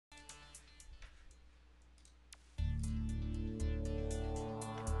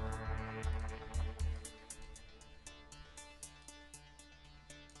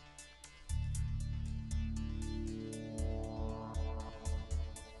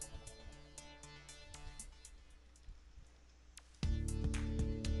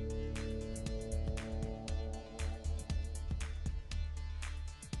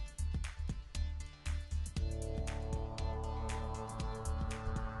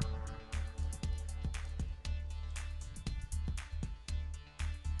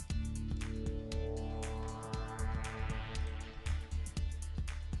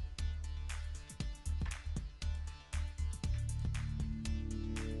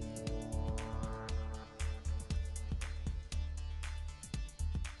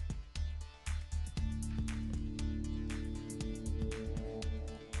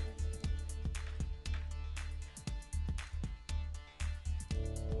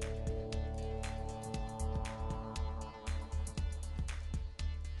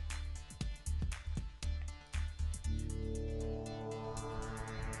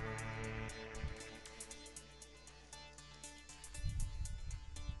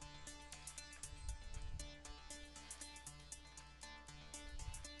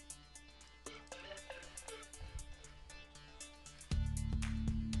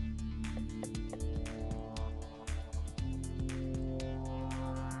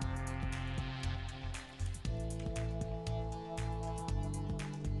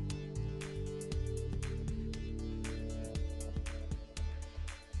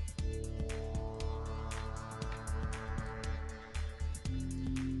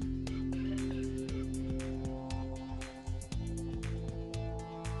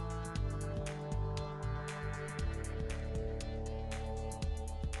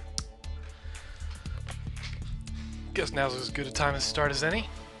Guess now's as good a time to start as any.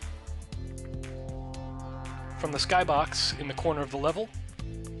 From the skybox in the corner of the level,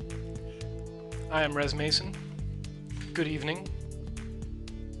 I am Res Mason. Good evening.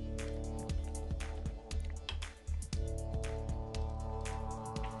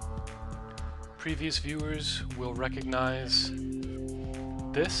 Previous viewers will recognize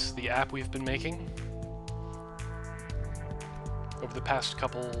this, the app we've been making over the past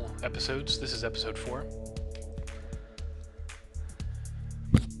couple episodes. This is episode 4.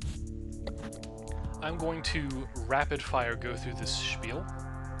 I'm going to rapid fire go through this spiel.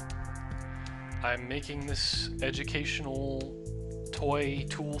 I'm making this educational toy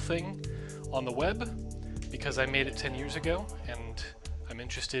tool thing on the web because I made it 10 years ago and I'm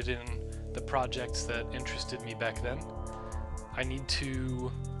interested in the projects that interested me back then. I need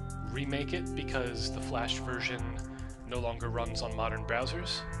to remake it because the Flash version no longer runs on modern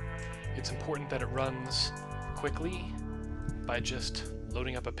browsers. It's important that it runs quickly by just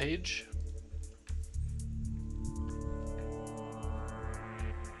loading up a page.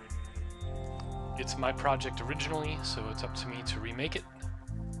 It's my project originally, so it's up to me to remake it.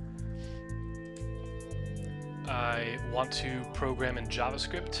 I want to program in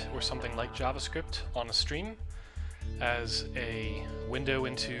JavaScript or something like JavaScript on a stream as a window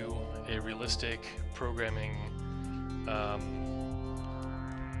into a realistic programming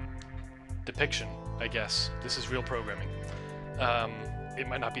depiction, I guess. This is real programming. It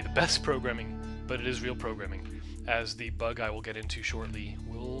might not be the best programming, but it is real programming, as the bug I will get into shortly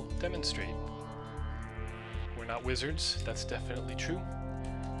will demonstrate. We're not wizards, that's definitely true.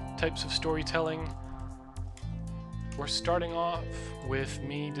 Types of storytelling. We're starting off with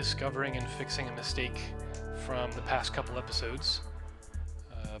me discovering and fixing a mistake from the past couple episodes,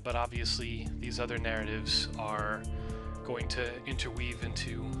 but obviously these other narratives are going to interweave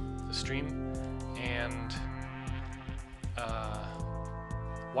into the stream, and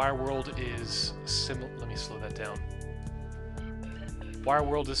Wireworld is similar. Let me slow that down.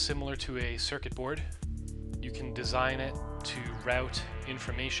 Wireworld is similar to a circuit board. You can design it to route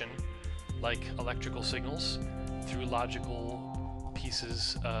information like electrical signals through logical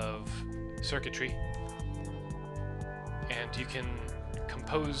pieces of circuitry, and you can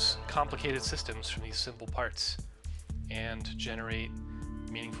compose complicated systems from these simple parts and generate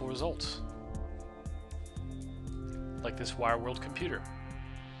meaningful results, like this Wireworld computer.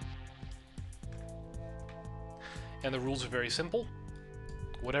 And the rules are very simple.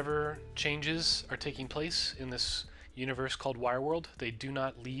 Whatever changes are taking place in this universe called Wireworld, they do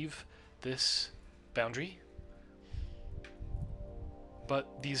not leave this boundary.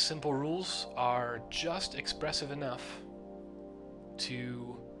 But these simple rules are just expressive enough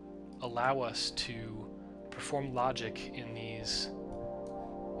to allow us to perform logic in these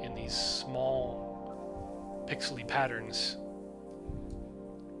small pixely patterns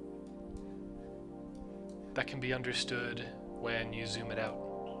that can be understood when you zoom it out.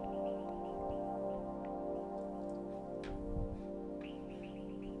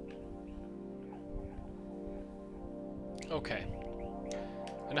 Okay,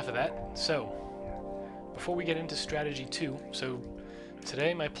 enough of that. So, before we get into strategy 2, so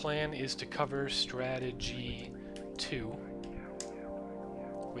today my plan is to cover strategy 2,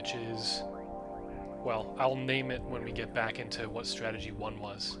 which is, well, I'll name it when we get back into what strategy 1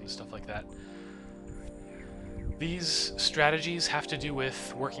 was and stuff like that. These strategies have to do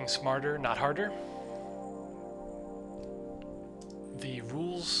with working smarter, not harder. The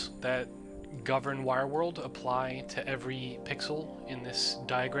rules that govern Wireworld apply to every pixel in this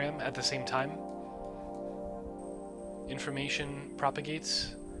diagram at the same time. Information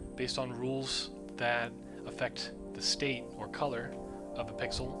propagates based on rules that affect the state or color of a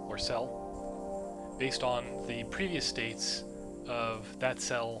pixel or cell, based on the previous states of that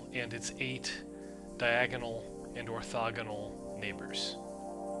cell and its 8 diagonal and orthogonal neighbors.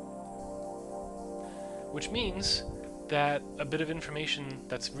 Which means that a bit of information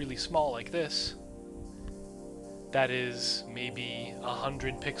that's really small like this, that is maybe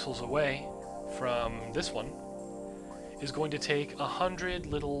 100 pixels away from this one, is going to take 100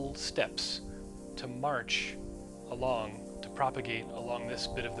 little steps to march along, to propagate along this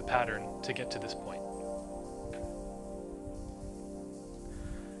bit of the pattern to get to this point.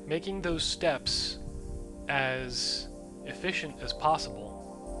 Making those steps as efficient as possible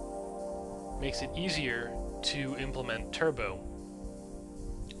makes it easier to implement Turbo,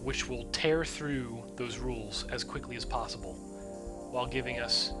 which will tear through those rules as quickly as possible while giving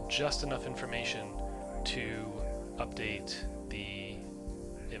us just enough information to update the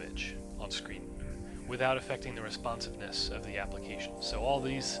image on screen without affecting the responsiveness of the application. So all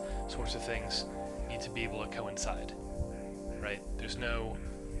these sorts of things need to be able to coincide. right? There's no...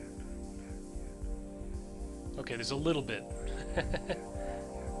 Okay, there's a little bit.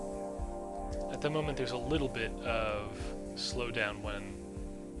 At the moment, there's a little bit of slowdown when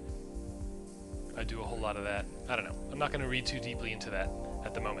I do a whole lot of that. I don't know. I'm not going to read too deeply into that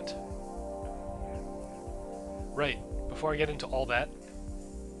at the moment. Right, before I get into all that,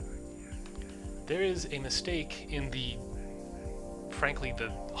 there is a mistake in the, frankly,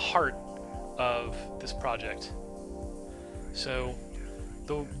 the heart of this project. So,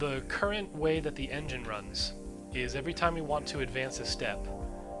 the current way that the engine runs is every time we want to advance a step,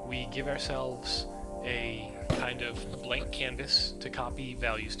 we give ourselves a kind of blank canvas to copy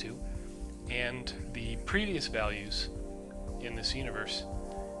values to, and the previous values in this universe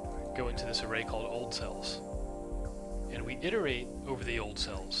go into this array called old cells. And we iterate over the old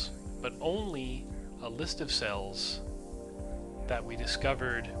cells, but only a list of cells that we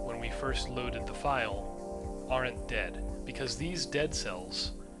discovered when we first loaded the file aren't dead, because these dead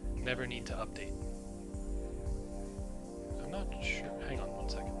cells never need to update. I'm not sure. Hang on one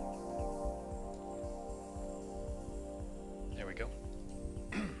second. There we go.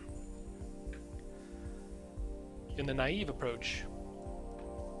 In the naive approach,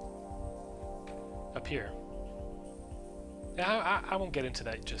 up here, I won't get into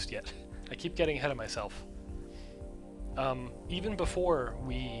that just yet. I keep getting ahead of myself. Even before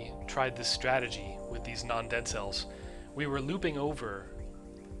we tried this strategy with these non-dead cells, we were looping over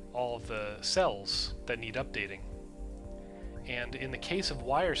all of the cells that need updating. And in the case of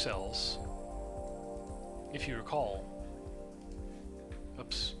wire cells, if you recall,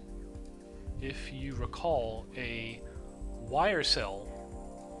 a wire cell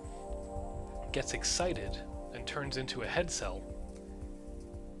gets excited and turns into a head cell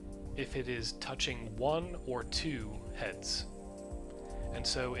if it is touching one or two heads. And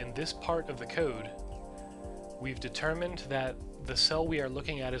so in this part of the code, we've determined that the cell we are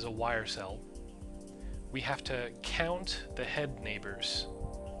looking at is a wire cell. We have to count the head neighbors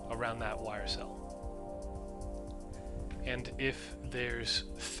around that wire cell. And if there's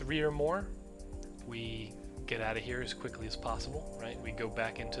 3 or more, we get out of here as quickly as possible, right? We go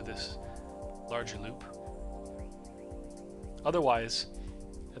back into this larger loop. Otherwise,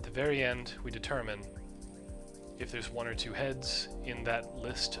 at the very end, we determine if there's 1 or 2 heads in that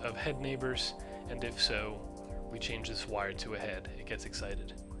list of head neighbors, and if so, we change this wire to a head. It gets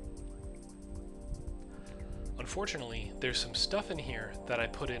excited. Unfortunately, there's some stuff in here that I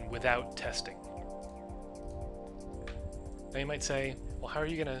put in without testing. Now you might say, well, how are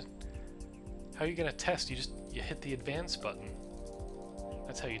you gonna test? You hit the advance button.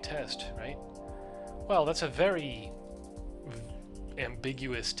 That's how you test, right? Well, that's a very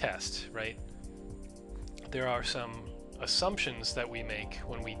ambiguous test, right? There are some assumptions that we make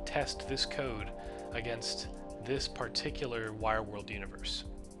when we test this code against this particular Wireworld universe.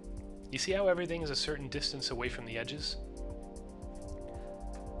 You see how everything is a certain distance away from the edges?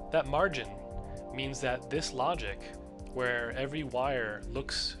 That margin means that this logic, where every wire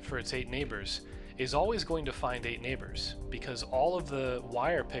looks for its 8 neighbors, is always going to find 8 neighbors, because all of the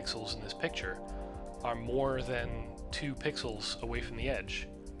wire pixels in this picture are more than 2 pixels away from the edge.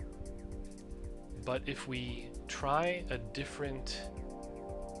 But if we try a different...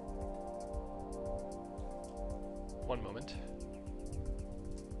 One moment.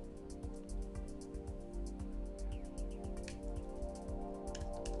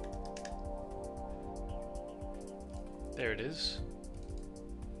 There it is.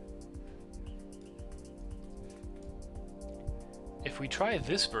 If we try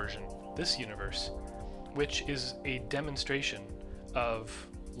this version, this universe, which is a demonstration of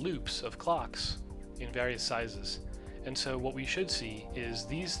loops of clocks in various sizes, and so what we should see is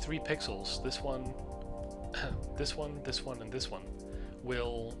these 3 pixels, this one, this one, this one, and this one,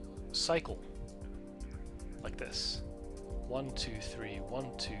 will cycle like this. 1, 2, 3,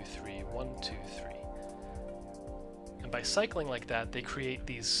 1, 2, 3, 1, 2, 3. And by cycling like that, they create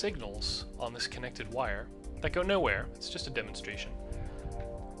these signals on this connected wire that go nowhere. It's just a demonstration.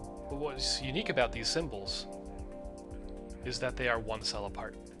 But what's unique about these symbols is that they are 1 cell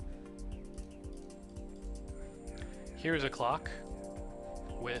apart. Here's a clock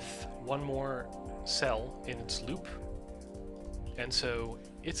with 1 more cell in its loop, and so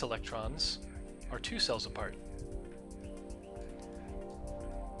its electrons are 2 cells apart.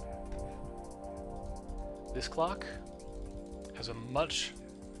 This clock has a much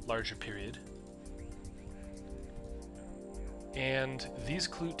larger period, and these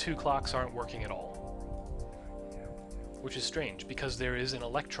 2 clocks aren't working at all, which is strange because there is an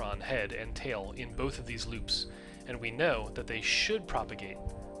electron head and tail in both of these loops, and we know that they should propagate,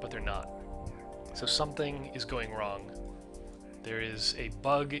 but they're not. So something is going wrong There is a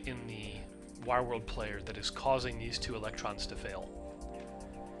bug in the Wireworld player that is causing these two electrons to fail.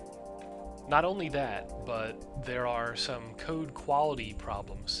 Not only that, but there are some code quality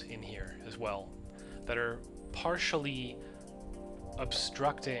problems in here as well that are partially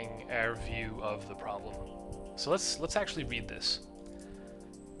obstructing our view of the problem. So let's actually read this.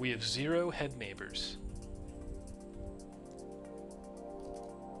 We have 0 head neighbors.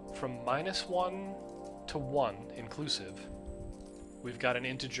 From -1 to 1 inclusive, we've got an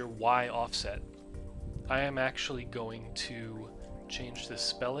integer y offset. I am actually going to change this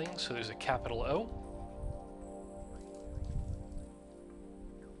spelling so there's a capital O.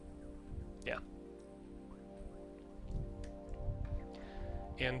 Yeah.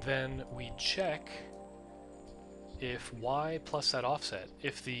 And then we check if y plus that offset,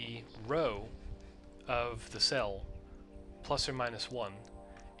 if the row of the cell plus or minus 1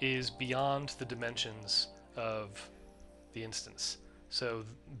 is beyond the dimensions of the instance. So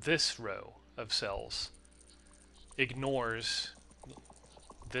this row of cells ignores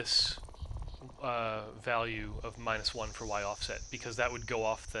this value of -1 for y offset, because that would go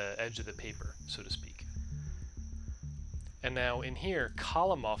off the edge of the paper, so to speak. And now in here,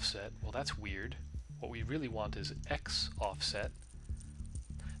 column offset, well, that's weird. What we really want is x offset.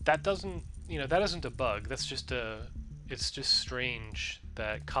 That doesn't, that isn't a bug. That's just it's just strange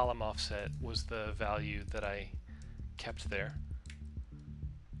that column offset was the value that I kept there.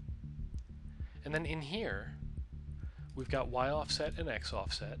 And then in here, we've got y offset and x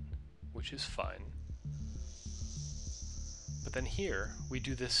offset, which is fine. But then here, we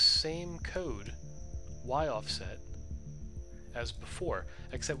do this same code, y offset, as before,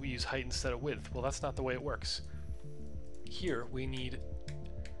 except we use height instead of width. Well, that's not the way it works. Here, we need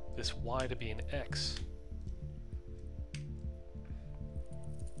this y to be an x.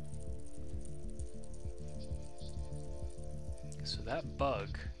 So that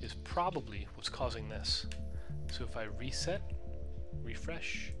bug is probably what's causing this. So if I reset,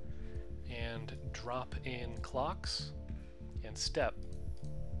 refresh, and drop in clocks and step,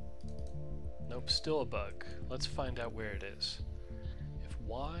 nope, still a bug. Let's find out where it is. If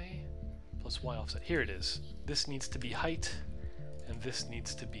y plus y offset, here it is. This needs to be height, and this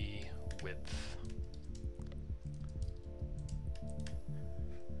needs to be width.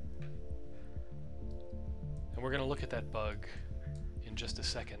 And we're going to look at that bug in just a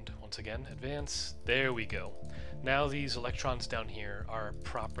second. Once again, advance. There we go. Now these electrons down here are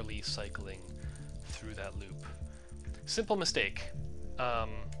properly cycling through that loop. Simple mistake.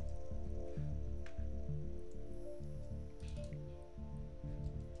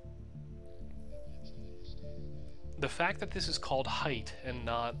 The fact that this is called height and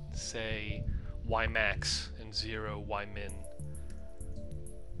not, say, y max and 0 y min,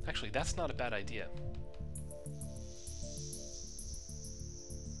 actually, that's not a bad idea.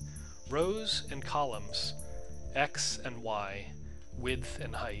 Rows and columns, x and y, width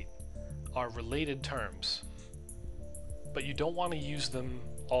and height, are related terms, but you don't want to use them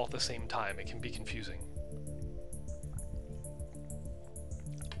all at the same time. It can be confusing.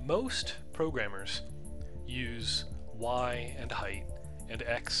 Most programmers use y and height and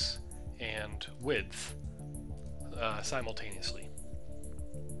x and width simultaneously.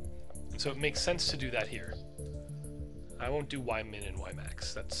 And so it makes sense to do that here. I won't do y min and y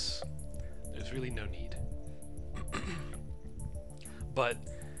max. There's really no need. But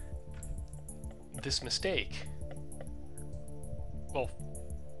this mistake, well,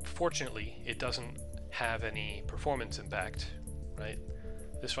 fortunately, it doesn't have any performance impact, right?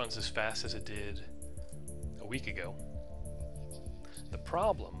 This runs as fast as it did a week ago. The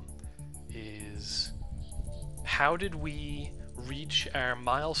problem is, how did we reach our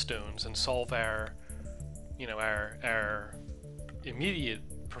milestones and solve our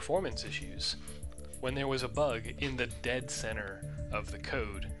immediate performance issues when there was a bug in the dead center of the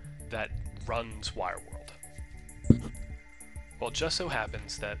code that runs Wireworld? Well, it just so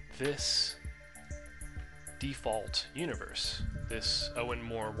happens that this default universe, this Owen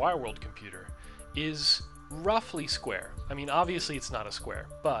Moore Wireworld computer, is roughly square. I mean, obviously it's not a square,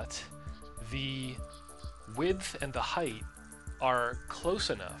 but the width and the height are close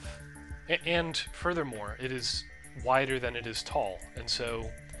enough. And furthermore, it is wider than it is tall. And so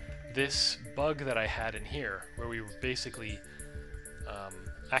this bug that I had in here, where we were basically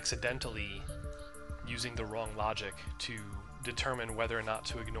accidentally using the wrong logic to determine whether or not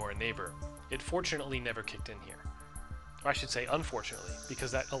to ignore a neighbor, it fortunately never kicked in here. Or I should say unfortunately,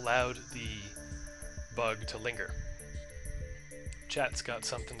 because that allowed the bug to linger. Chat's got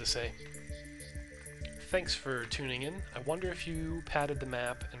something to say. Thanks for tuning in. I wonder if you padded the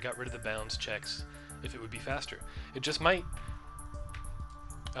map and got rid of the bounds checks, if it would be faster. It just might.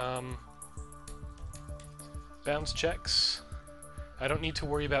 Bounds checks. I don't need to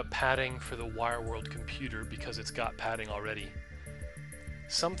worry about padding for the Wireworld computer because it's got padding already.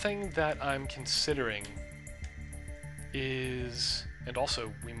 Something that I'm considering is, and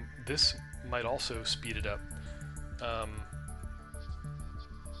also this might also speed it up.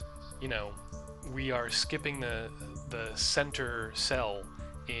 You know, we are skipping the center cell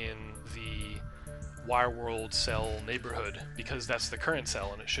in the Wireworld cell neighborhood because that's the current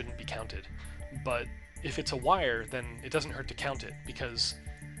cell and it shouldn't be counted. But if it's a wire, then it doesn't hurt to count it because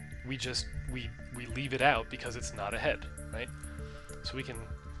we leave it out because it's not a head, right? So we can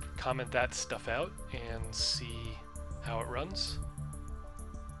comment that stuff out and see how it runs.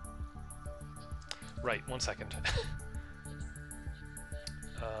 Right, 1 second.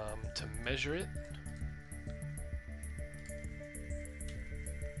 To measure it,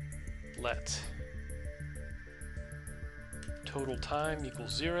 let total time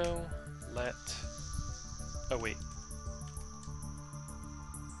equals 0, let, oh wait,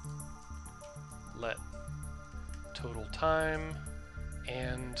 let total time,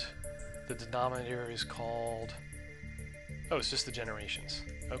 and the denominator is called, oh, it's just the generations.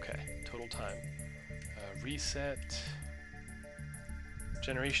 Okay, total time. Reset,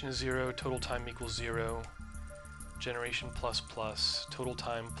 generation is 0, total time equals 0, generation plus plus, total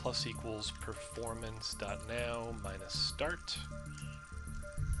time plus equals performance.now minus start.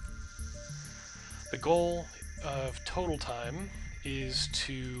 The goal of total time is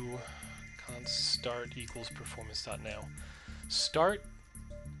to const start equals performance.now. Start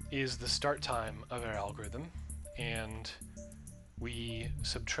is the start time of our algorithm, and we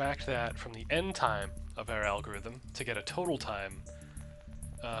subtract that from the end time of our algorithm to get a total time.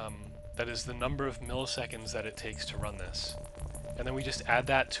 That is the number of milliseconds that it takes to run this, and then we just add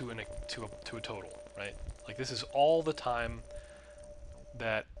that to a total, right? Like this is all the time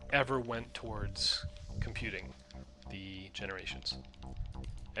that ever went towards computing the generations,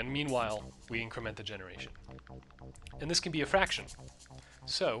 and meanwhile we increment the generation, and this can be a fraction.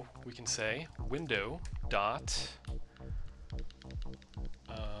 So we can say window dot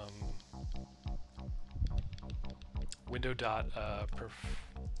perf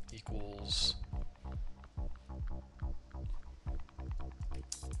equals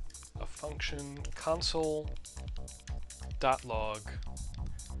a function console dot log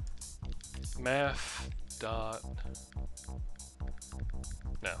math dot,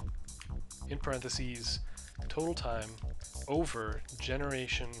 no, in parentheses, total time over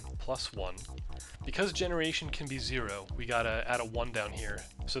generation plus 1. Because generation can be 0, we gotta add a 1 down here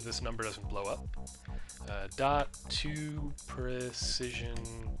so this number doesn't blow up. Dot to precision.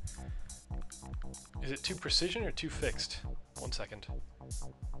 Is it to precision or to fixed? 1 second.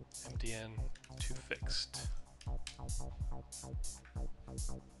 MDN to fixed.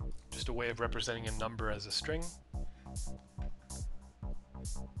 Just a way of representing a number as a string.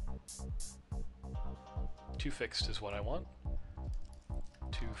 To fixed is what I want.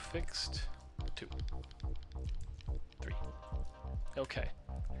 To fixed 2. 3. Okay.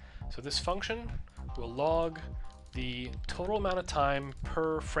 So this function will log the total amount of time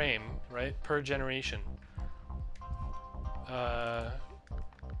per frame, right, per generation.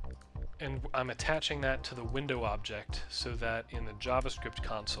 And I'm attaching that to the window object so that in the JavaScript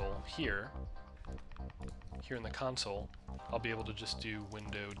console here in the console, I'll be able to just do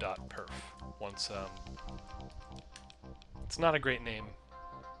window.perf once, it's not a great name,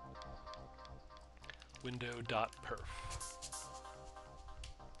 window.perf.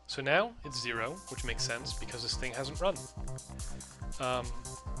 So now it's 0, which makes sense because this thing hasn't run.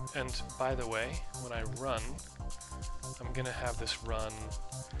 And by the way, when I run, I'm gonna have this run.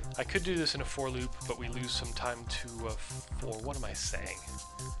 I could do this in a for loop, but we lose some time to a for. What am I saying?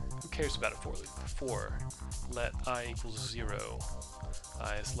 Who cares about a for loop? For let I equals 0.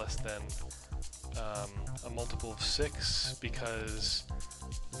 I is less than a multiple of 6 because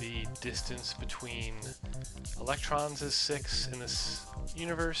the distance between electrons is 6 in this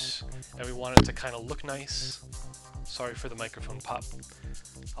universe, and we want it to kind of look nice. Sorry for the microphone pop.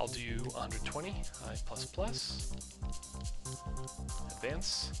 I'll do 120, I++,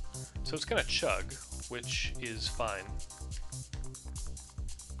 advance. So it's going to chug, which is fine.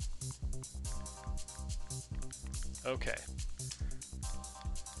 Okay.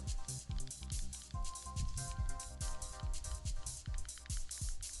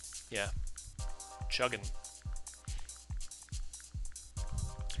 Yeah, chugging.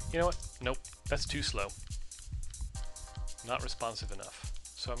 You know what? Nope, that's too slow. Not responsive enough.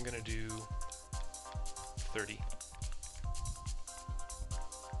 So I'm gonna do 30.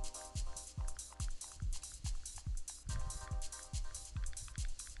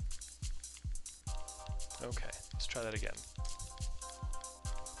 Okay, let's try that again.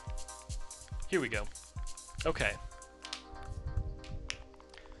 Here we go. Okay.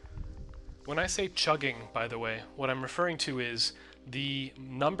 When I say chugging, by the way, what I'm referring to is the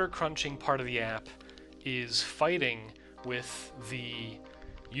number crunching part of the app is fighting with the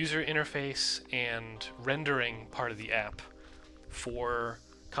user interface and rendering part of the app for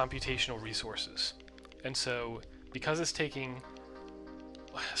computational resources. And so, because it's taking...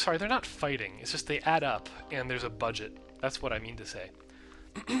 Sorry, they're not fighting, it's just they add up and there's a budget. That's what I mean to say.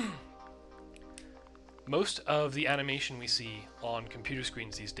 Most of the animation we see on computer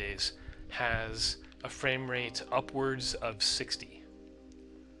screens these days has a frame rate upwards of 60.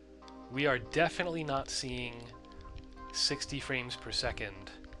 We are definitely not seeing 60 frames per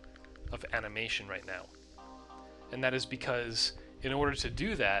second of animation right now. And that is because in order to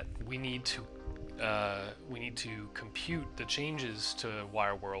do that, we need to compute the changes to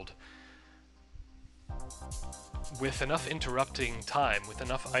Wireworld with enough interrupting time, with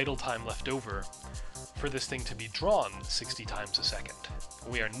enough idle time left over for this thing to be drawn 60 times a second.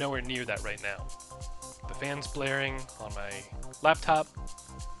 We are nowhere near that right now. The fan's blaring on my laptop.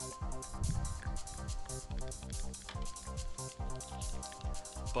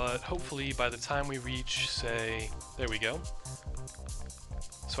 But hopefully by the time we reach, say, there we go.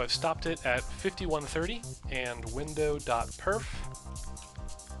 So I've stopped it at 5130, and window.perf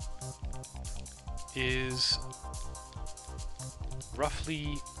is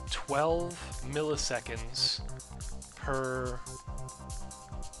roughly 12 milliseconds per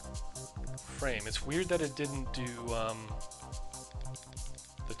frame. It's weird that it didn't do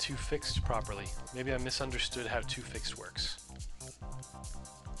the two fixed properly. Maybe I misunderstood how two fixed works.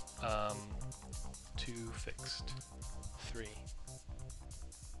 Two fixed. 3.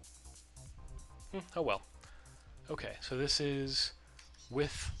 Oh well. Okay, so this is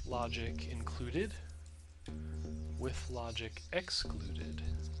with logic included, with logic excluded.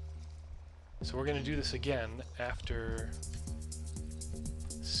 So we're going to do this again after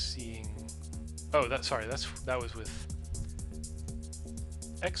seeing... Oh, that was with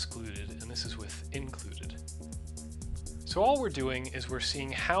excluded, and this is with included. So all we're doing is we're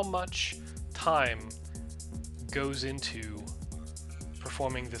seeing how much time goes into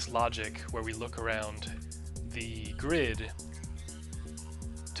performing this logic where we look around the grid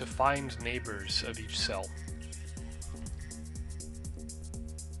to find neighbors of each cell.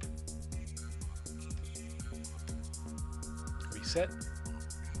 Reset.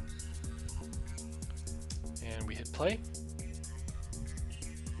 And we hit play.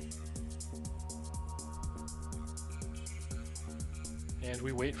 And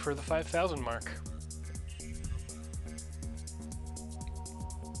we wait for the 5,000 mark.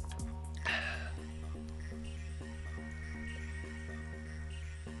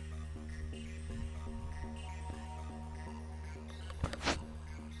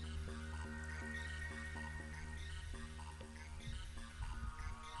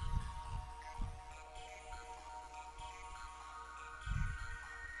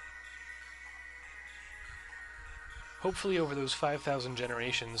 Hopefully over those 5,000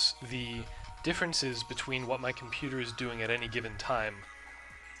 generations, the differences between what my computer is doing at any given time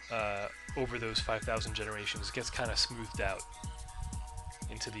over those 5,000 generations gets kind of smoothed out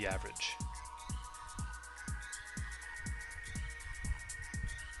into the average.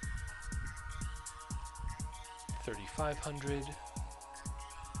 $3,500.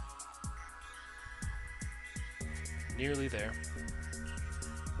 Nearly there.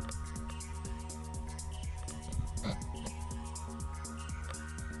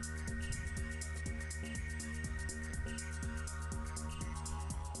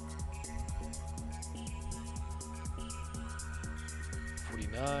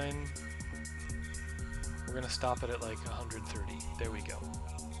 We're going to stop it at like 130. There we go.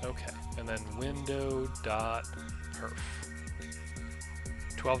 Okay, and then window.perf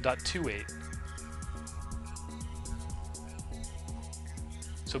 12.28.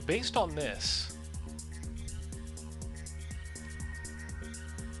 So based on this,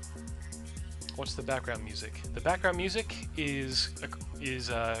 what's the background music? The background music is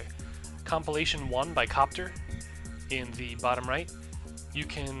Compilation 1 by Copter in the bottom right. You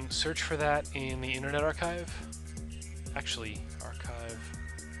can search for that in the Internet Archive. Actually, archive.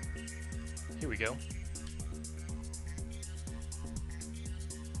 Here we go.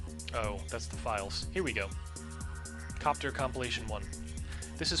 Oh, that's the files. Here we go. Copter Compilation 1.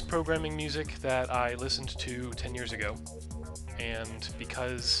 This is programming music that I listened to 10 years ago, and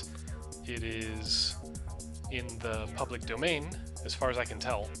because it is in the public domain, as far as I can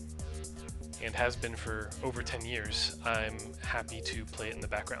tell, and has been for over 10 years, I'm happy to play it in the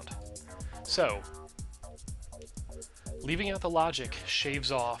background. So, Leaving out the logic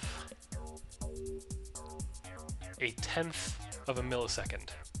shaves off 1/10 of a millisecond.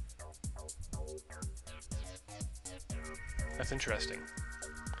 That's interesting.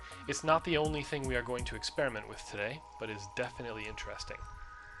 It's not the only thing we are going to experiment with today, but is definitely interesting.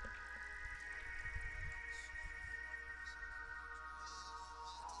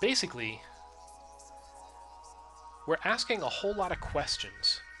 Basically, we're asking a whole lot of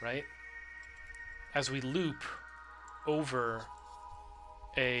questions, right? As we loop over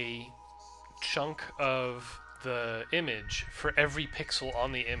a chunk of the image for every pixel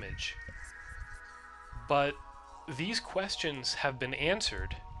on the image. But these questions have been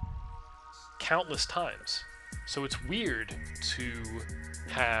answered countless times. So it's weird to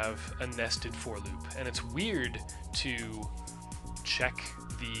have a nested for loop, and it's weird to check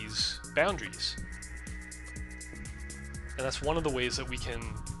these boundaries. And that's one of the ways that we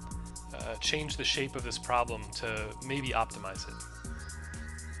can change the shape of this problem to maybe optimize it.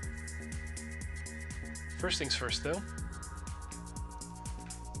 First things first, though.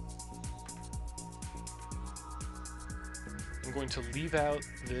 I'm going to leave out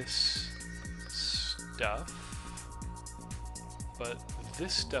this stuff, but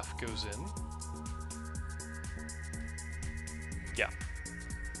this stuff goes in. Yeah.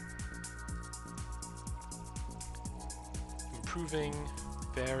 Improving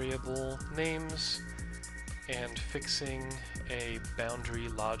variable names and fixing a boundary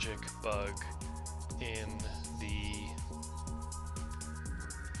logic bug in the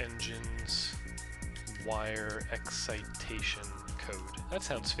engine's wire excitation code. That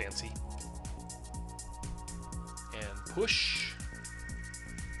sounds fancy. And push.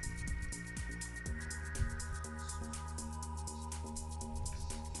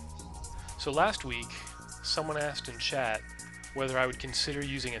 So last week, someone asked in chat whether I would consider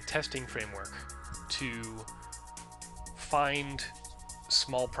using a testing framework to find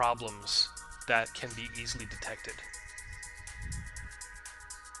small problems that can be easily detected.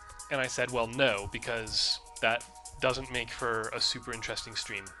 And I said, well, no, because that doesn't make for a super interesting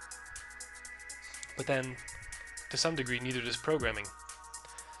stream. But then, to some degree, neither does programming.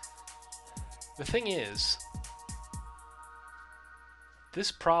 The thing is,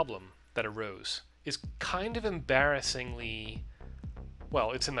 this problem that arose is kind of embarrassingly,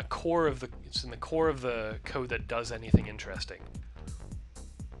 well, it's in the core of the code that does anything interesting.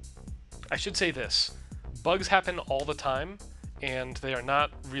 I should say this: bugs happen all the time, and they are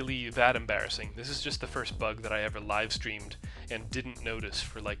not really that embarrassing. This is just the first bug that I ever live streamed and didn't notice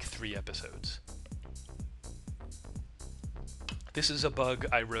for like 3 episodes. This is a bug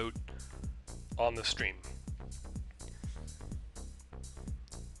I wrote on the stream.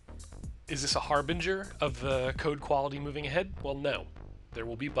 Is this a harbinger of the code quality moving ahead? Well, no. There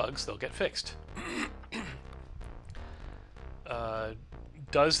will be bugs, they'll get fixed.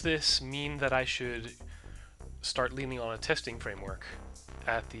 Does this mean that I should start leaning on a testing framework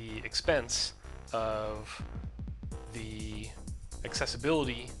at the expense of the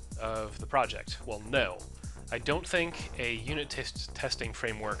accessibility of the project? Well, no. I don't think a unit testing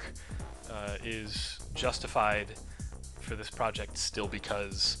framework is justified for this project still,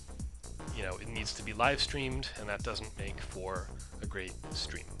 because it needs to be live streamed, and that doesn't make for a great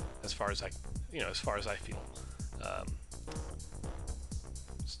stream, as far as I feel.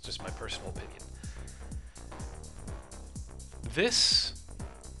 It's just my personal opinion. This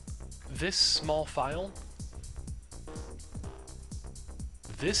small file,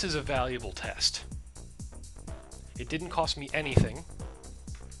 this is a valuable test. It didn't cost me anything.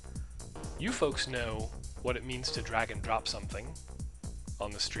 You folks know what it means to drag and drop something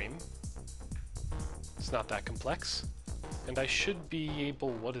on the stream. It's not that complex. And I should be able,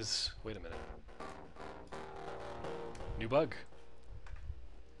 wait a minute. New bug.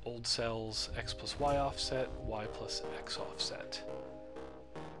 Old cells x plus y offset, y plus x offset.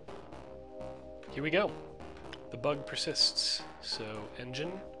 Here we go. The bug persists. So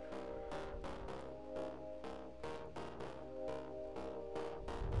engine.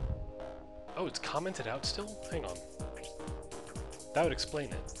 Oh, it's commented out still? Hang on. That would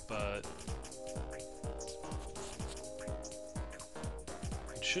explain it, but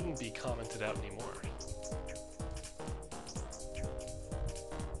it shouldn't be commented out anymore.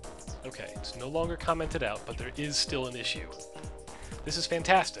 Okay, it's no longer commented out, but there is still an issue. This is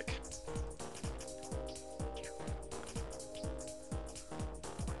fantastic.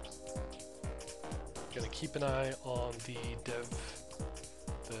 Gonna keep an eye on the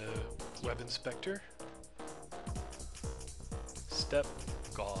web inspector. Step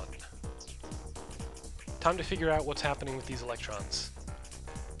gone. Time to figure out what's happening with these electrons.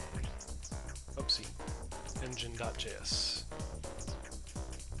 Oopsie. engine.js.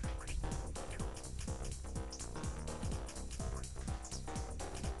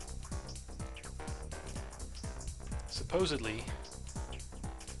 Supposedly,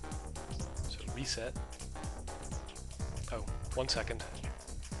 so reset. Oh, 1 second.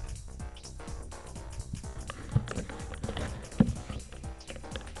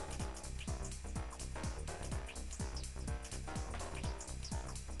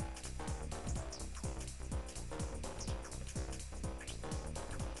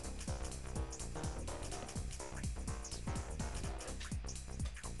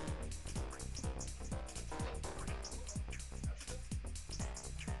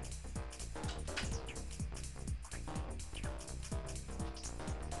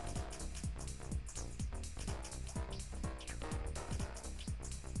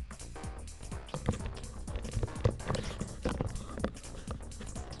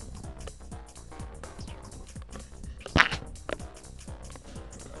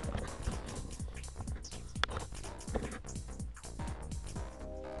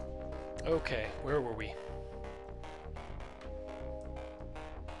 Okay, where were we?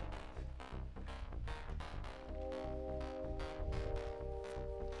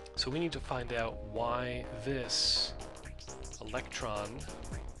 So we need to find out why this electron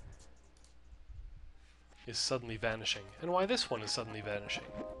is suddenly vanishing, and why this one is suddenly vanishing.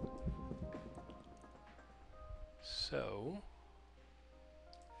 So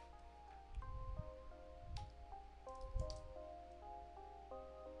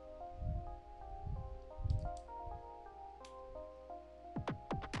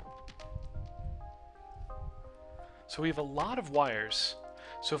we have a lot of wires.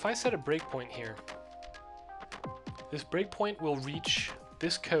 So if I set a breakpoint here, this breakpoint will reach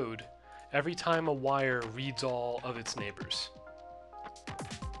this code every time a wire reads all of its neighbors.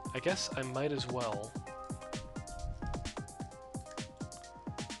 I guess I might as well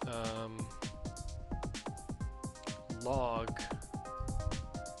log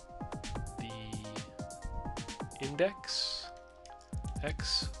the index,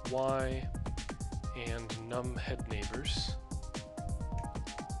 x, y, and num head neighbors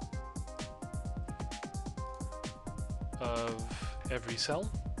of every cell.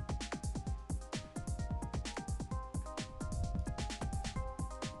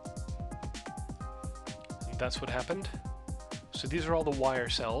 And that's what happened. So these are all the wire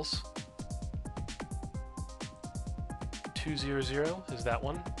cells. 200 is that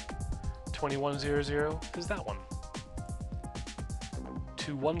one. 2100 is that one.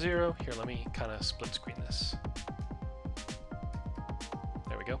 210, here, let me kind of split screen this.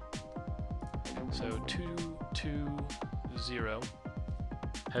 There we go. So 220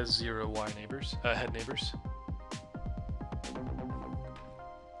 has 0 wire neighbors, head neighbors.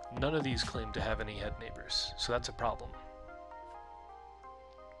 None of these claim to have any head neighbors, so that's a problem.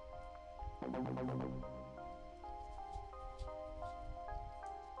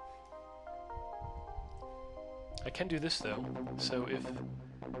 I can do this though. So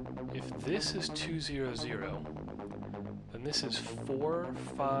if this is 200, then this is 4,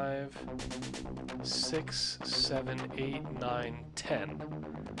 5, 6, 7, 8, 9, 10.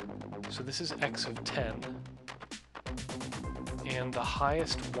 So this is x of 10. And the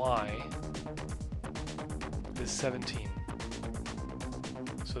highest y is 17.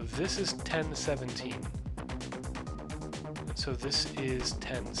 So this is 1017. And so this is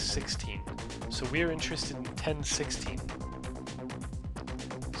 1016. So we are interested in 1016.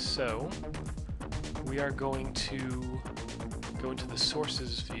 So we are going to go into the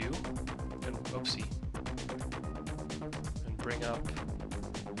sources view and oopsie, and bring up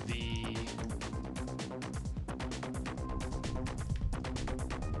the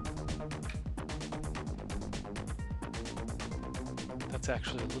that's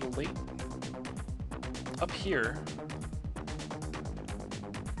actually a little late. Up here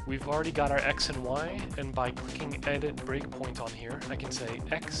we've already got our x and y, and by clicking edit breakpoint on here, I can say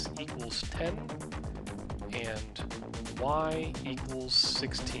x equals 10 and y equals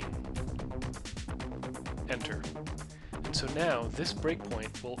 16. Enter. And so now this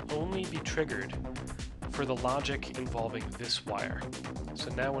breakpoint will only be triggered for the logic involving this wire. So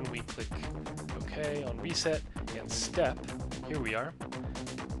now when we click OK on reset and step, here we are,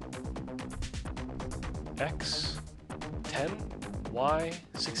 x 10, y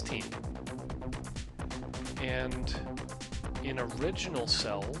 16. And in original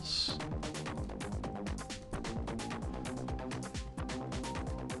cells,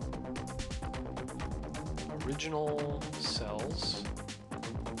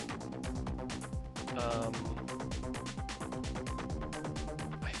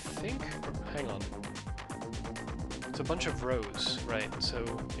 I think, hang on, It's a bunch of rows, right? So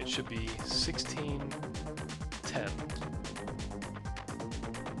it should be 16, 10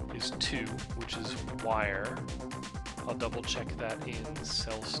 is 2, which is wire. I'll double check that in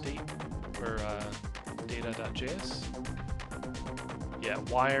cell state or data.js. Yeah,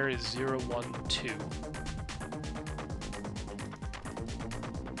 wire is 0, 1, 2.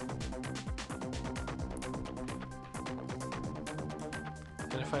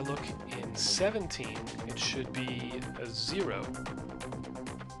 And if I look in 17, it should be a 0.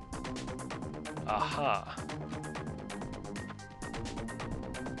 Aha.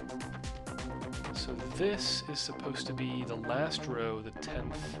 So this is supposed to be the last row, the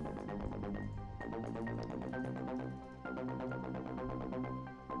 10th.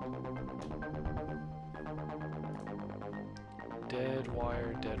 Dead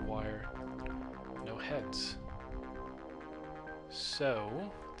wire, no heads.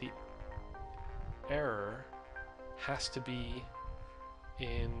 So the error has to be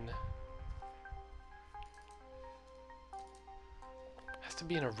in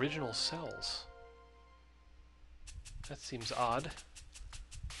original cells. That seems odd.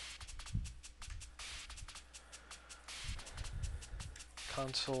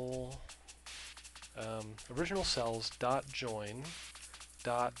 Console original cells dot join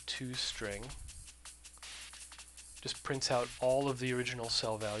dot toString just prints out all of the original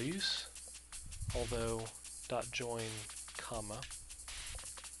cell values, although dot join comma.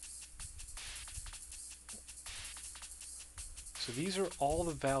 So these are all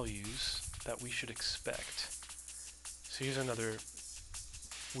the values that we should expect. So here's another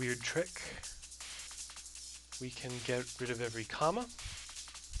weird trick. We can get rid of every comma.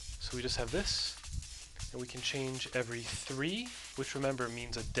 So we just have this, and we can change every 3, which remember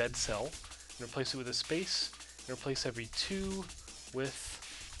means a dead cell, and replace it with a space, and replace every 2 with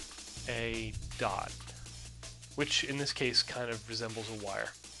a dot, which in this case kind of resembles a wire.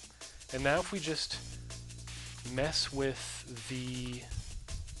 And now if we just mess with the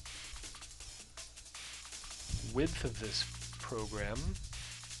width of this program,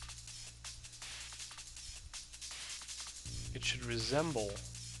 it should resemble.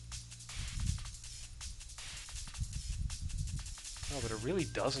 Oh, but it really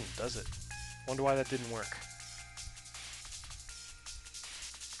doesn't, does it? Wonder why that didn't work.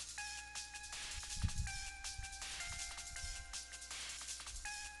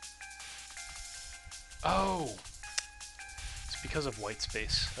 Oh! It's because of white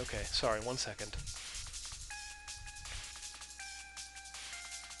space. Okay, sorry, 1 second.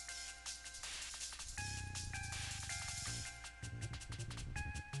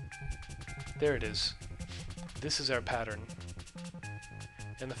 There it is. This is our pattern.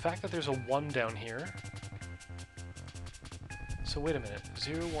 And the fact that there's a 1 down here. So wait a minute.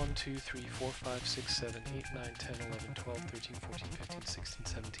 0, 1, 2, 3, 4, 5, 6, 7, 8, 9, 10, 11, 12, 13, 14, 15, 16,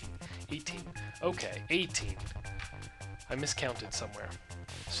 17, 18. Okay, 18. I miscounted somewhere.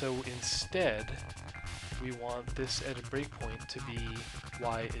 So instead, we want this at a breakpoint to be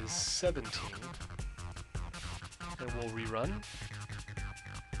y is 17. And we'll rerun.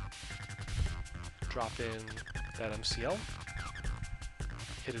 Drop in that MCL.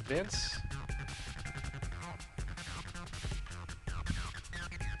 Hit advance.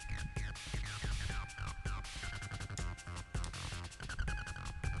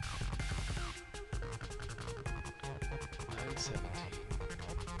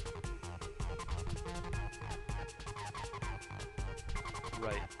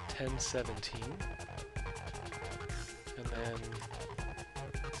 Right, 1017. And then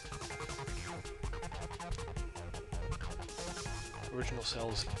original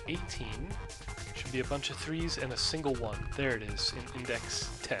cells 18 should be a bunch of 3s and a single 1. There it is in index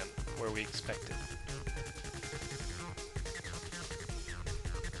 10, where we expect it.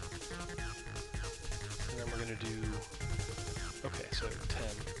 And then we're going to do, okay, so 10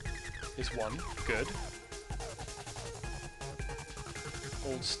 is 1, good.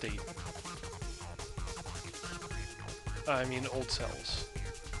 Old state. I mean old cells.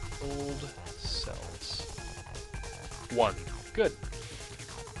 Old cells. 1. Good.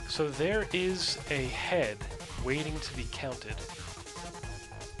 So there is a head waiting to be counted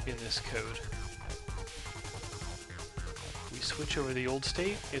in this code. We switch over the old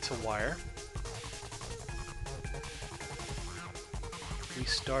state, it's a wire. We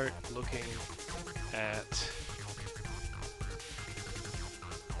start looking at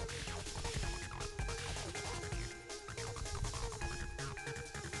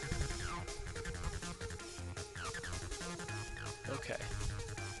okay,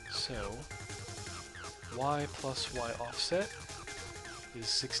 so y plus y offset is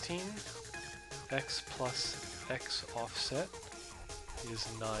 16, x plus x offset is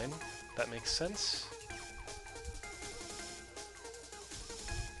 9. That makes sense.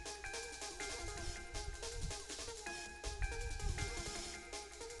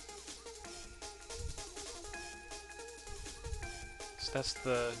 So that's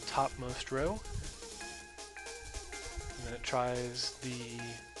the topmost row. And then it tries the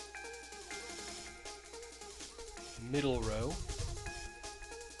middle row.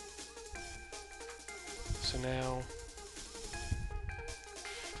 So now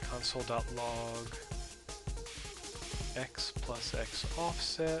console.log x plus x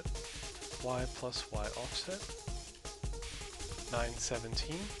offset, y plus y offset,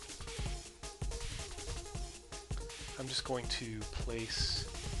 917. I'm just going to place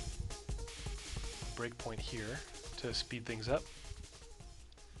a breakpoint here to speed things up.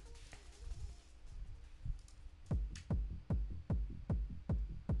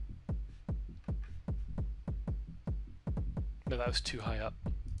 No, that was too high up.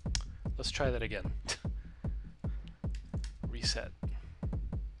 Let's try that again. Reset.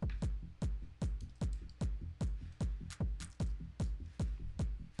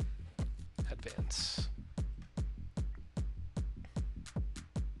 Advance.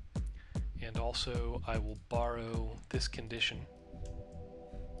 And also, I will borrow this condition.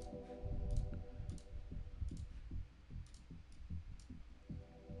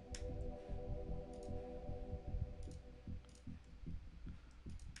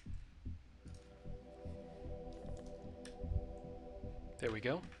 There we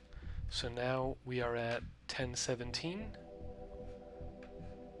go. So now we are at 1017.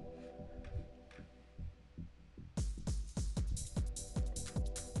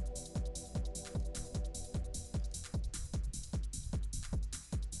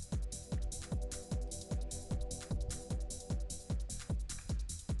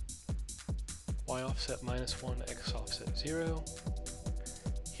 Y offset -1, x offset 0.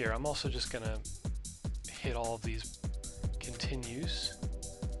 Here, I'm also just going to hit all of these continues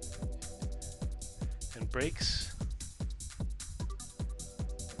and breaks.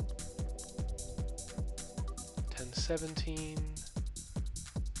 1017.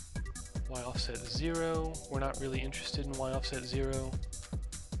 Y offset 0. We're not really interested in Y offset 0.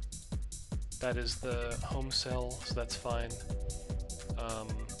 That is the home cell, so that's fine.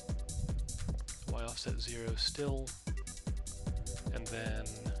 Y offset 0 still. And then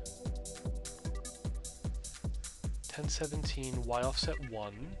 1017 Y offset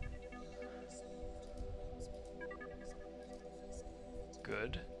 1.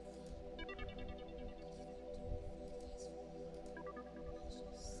 Good.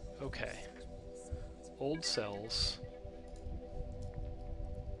 Okay. Old cells.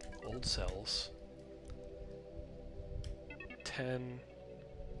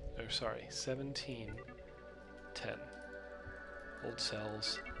 17, 10. Old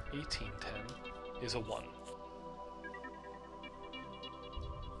cells, 1810 is a 1.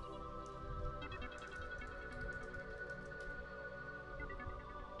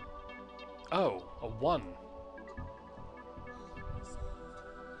 Oh, a 1.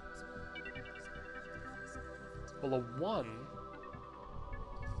 Well, a 1...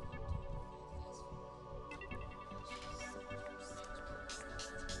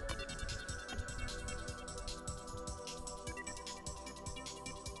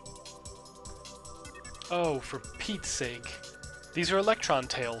 Oh, for Pete's sake. These are electron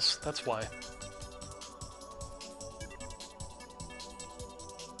tails, that's why.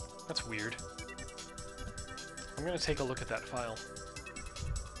 That's weird. I'm gonna take a look at that file.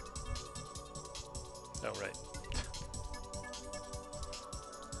 Oh, right.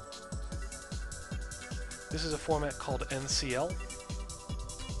 This is a format called NCL.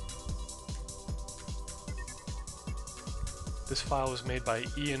 This file was made by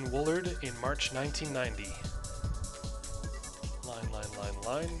Ian Woolard in March 1990.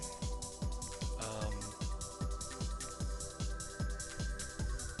 Line.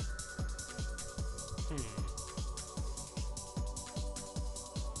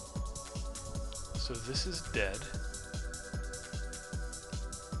 So this is dead.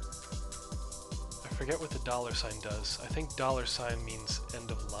 I forget what the $sign does. I think $sign means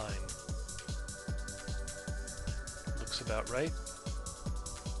end of line. Looks about right.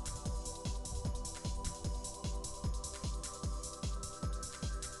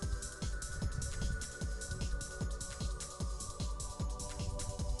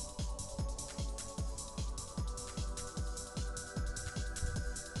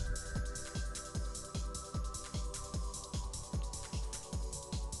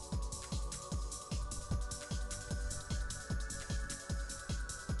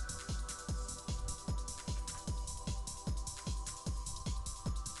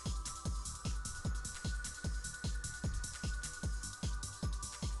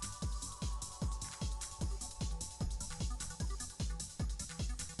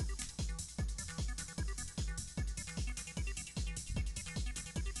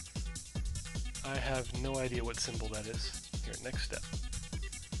 I have no idea what symbol that is. Here, next step.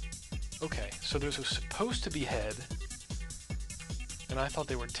 Okay, so those are supposed to be head, and I thought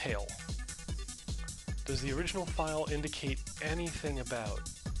they were tail. Does the original file indicate anything about?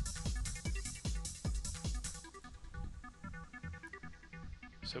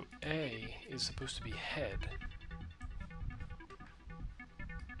 So A is supposed to be head.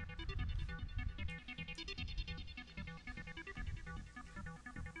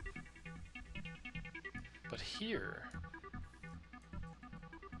 But here,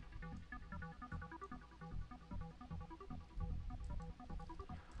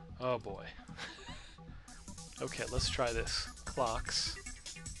 oh boy. Okay, let's try this. Clocks.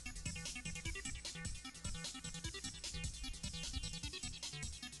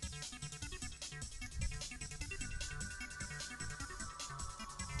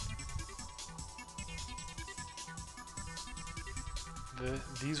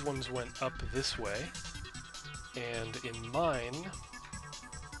 These ones went up this way, and in mine,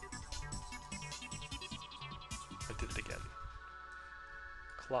 I did it again.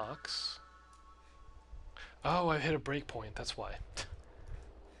 Clocks. Oh, I hit a breakpoint, that's why.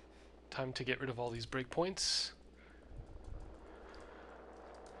 Time to get rid of all these breakpoints.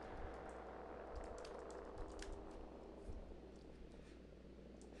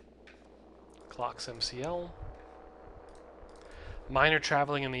 Clocks MCL. Mine are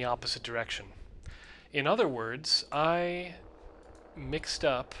traveling in the opposite direction. In other words, I mixed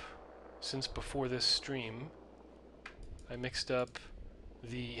up, since before this stream, I mixed up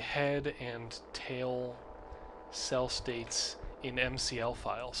the head and tail cell states in MCL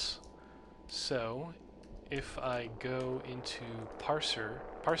files. So, if I go into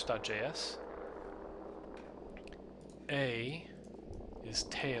parse.js, A is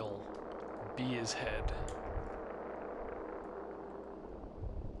tail, B is head.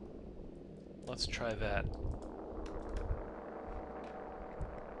 Let's try that.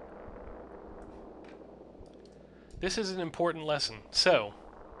 This is an important lesson. So,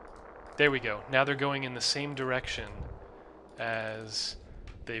 there we go. Now they're going in the same direction as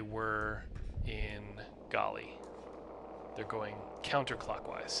they were in Golly. They're going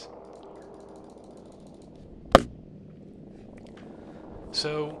counterclockwise.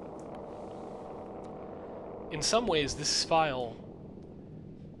 So, in some ways, this file,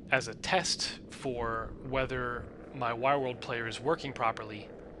 as a test for whether my Wireworld player is working properly,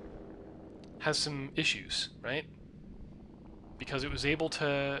 has some issues, right? Because it was able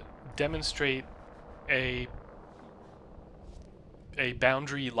to demonstrate a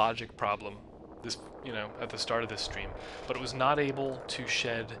boundary logic problem, this, at the start of this stream, but it was not able to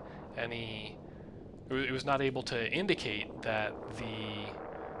shed any. It was not able to indicate that the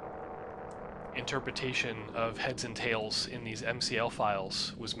interpretation of heads and tails in these MCL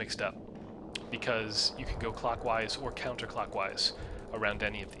files was mixed up, because you can go clockwise or counterclockwise around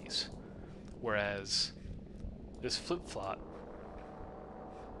any of these, whereas this flip-flop,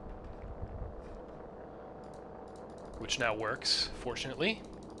 which now works, fortunately,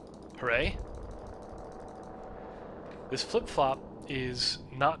 hooray, this flip-flop is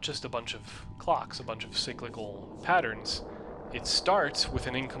not just a bunch of clocks, a bunch of cyclical patterns. It starts with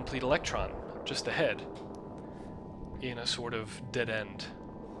an incomplete electron, just the head, in a sort of dead end,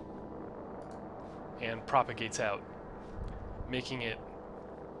 and propagates out, making it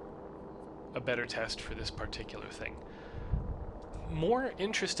a better test for this particular thing. More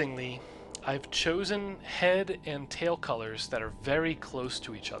interestingly, I've chosen head and tail colors that are very close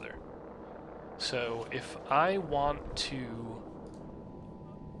to each other. So if I want to,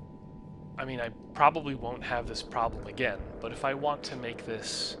 I probably won't have this problem again, but if I want to make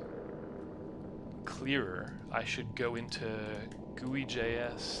this clearer, I should go into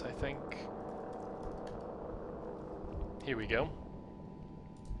GUI.js, I think. Here we go.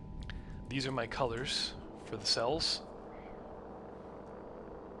 These are my colors for the cells.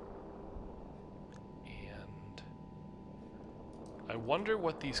 And I wonder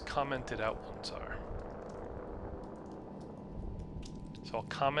what these commented out ones are. So I'll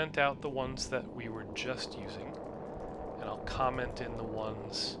comment out the ones that we were just using, and I'll comment in the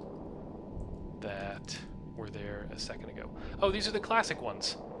ones that were there a second ago. Oh, these are the classic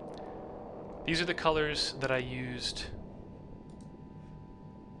ones. These are the colors that I used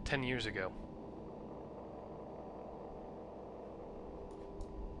 10 years ago.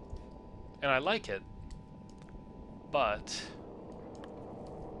 And I like it, but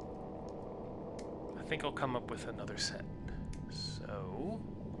I think I'll come up with another set. So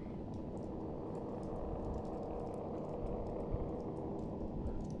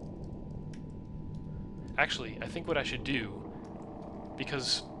actually, I think what I should do,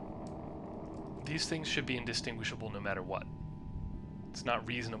 because these things should be indistinguishable no matter what. It's not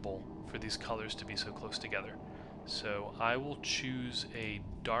reasonable for these colors to be so close together. So I will choose a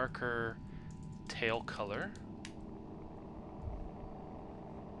darker tail color.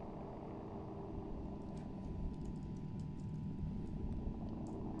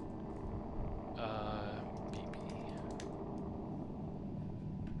 BB.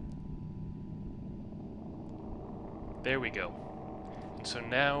 There we go. And so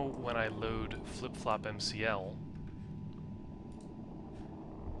now when I load flip-flop MCL,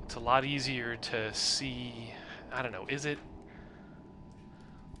 it's a lot easier to see. I don't know, is it?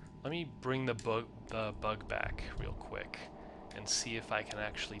 Let me bring the bug back real quick and see if I can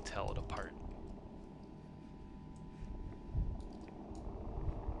actually tell it apart.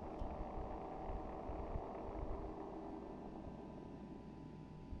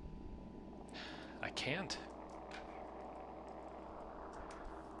 I can't.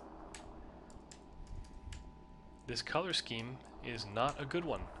 This color scheme is not a good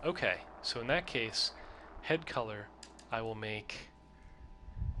one. Okay, so in that case, head color I will make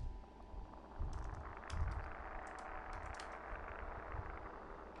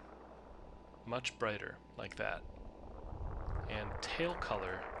much brighter, like that. And tail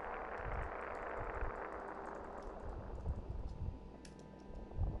color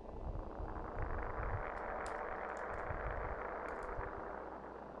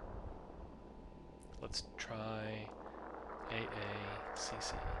let's try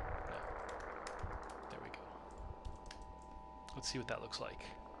AACC. No. There we go. Let's see what that looks like.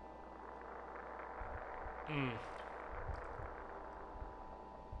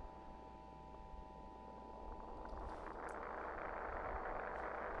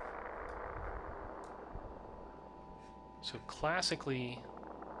 So classically,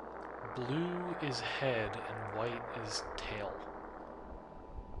 blue is head and white is tail.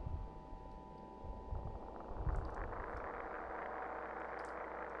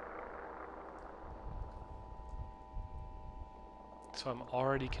 So I'm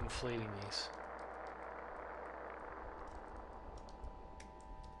already conflating these.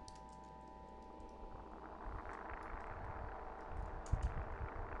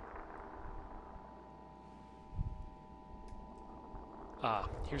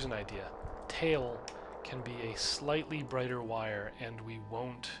 Here's an idea. Tail can be a slightly brighter wire and we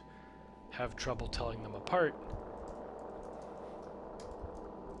won't have trouble telling them apart.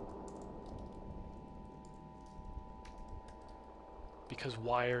 Because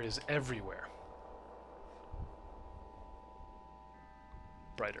wire is everywhere.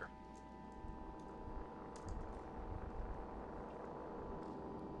 Brighter.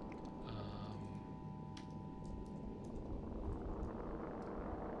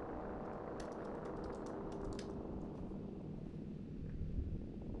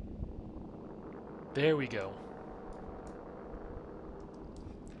 There we go.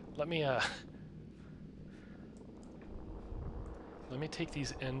 Let me take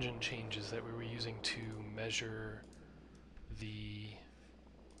these engine changes that we were using to measure the...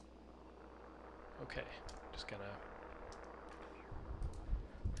 Okay, just gonna...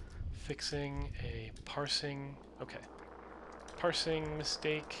 Fixing a parsing... Okay. Parsing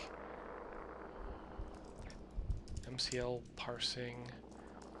mistake. MCL parsing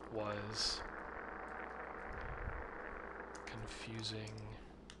was confusing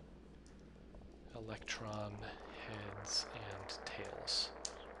electron heads and tails.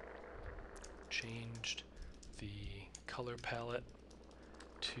 Changed the color palette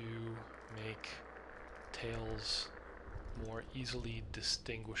to make tails more easily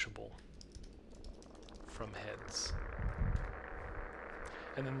distinguishable from heads.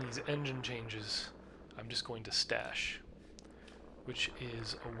 And then these engine changes I'm just going to stash, which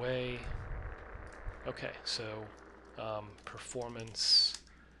is a way... Okay, so performance...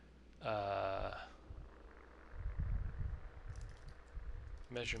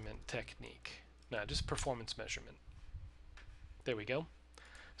 measurement technique. No, just performance measurement. There we go.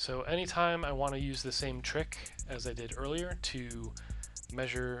 So anytime I want to use the same trick as I did earlier to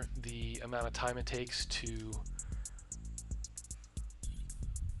measure the amount of time it takes to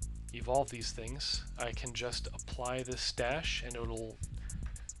evolve these things, I can just apply this stash and it'll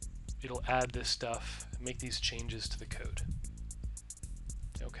add this stuff, make these changes to the code.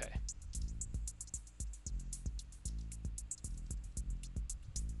 Okay.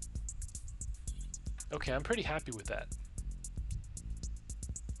 Okay, I'm pretty happy with that.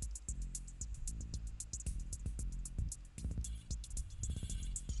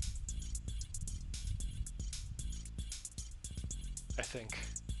 I think.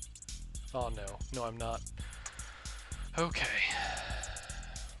 Oh no, no I'm not. Okay.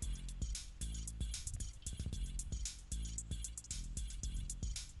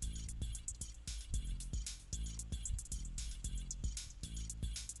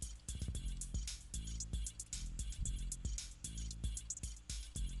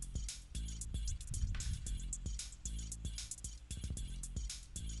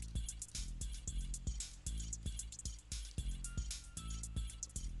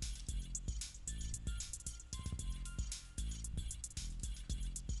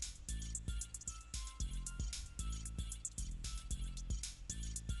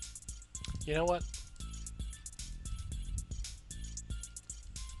 You know what?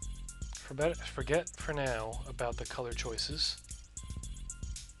 Forget for now about the color choices.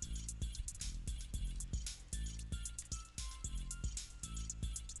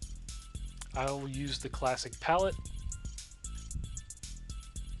 I'll use the classic palette.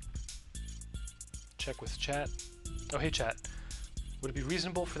 Check with chat. Oh, hey chat. Would it be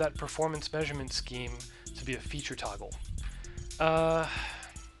reasonable for that performance measurement scheme to be a feature toggle?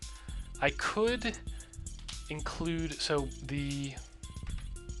 I could include, so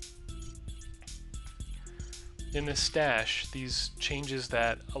in this stash, these changes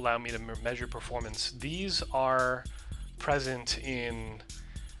that allow me to measure performance, these are present in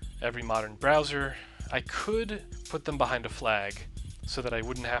every modern browser. I could put them behind a flag so that I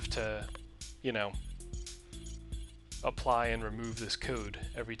wouldn't have to, you know, apply and remove this code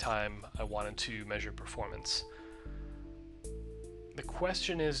every time I wanted to measure performance. The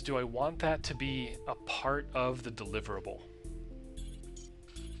question is, do I want that to be a part of the deliverable?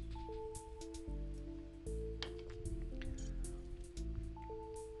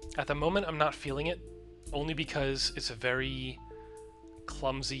 At the moment, I'm not feeling it, only because it's a very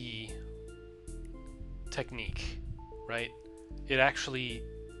clumsy technique, right? It actually,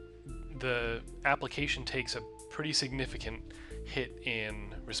 the application takes a pretty significant hit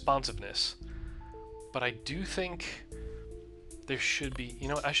in responsiveness, but I do think there should be, you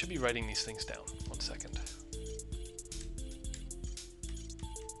know what, I should be writing these things down. 1 second.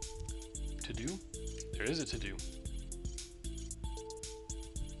 To do? There is a to do.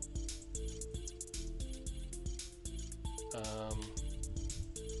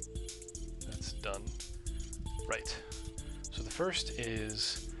 That's done. Right. So the first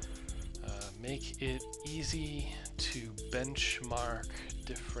is make it easy to benchmark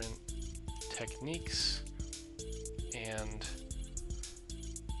different techniques. And,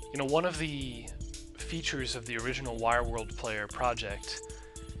 you know, one of the features of the original Wireworld player project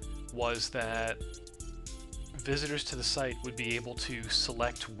was that visitors to the site would be able to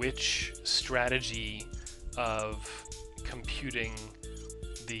select which strategy of computing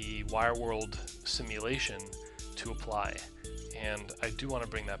the Wireworld simulation to apply, and I do want to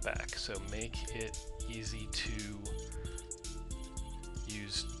bring that back. So make it easy to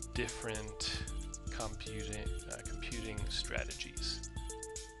use different computing strategies.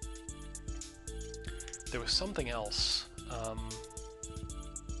 There was something else.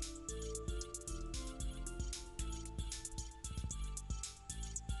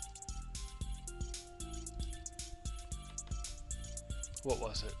 What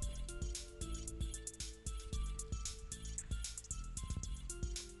was it?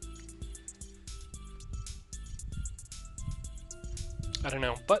 I don't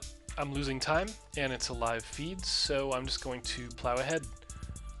know, but I'm losing time and it's a live feed, so I'm just going to plow ahead.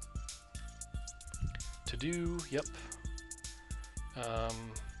 To do, yep.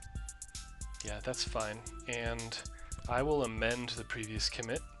 Yeah, that's fine. And I will amend the previous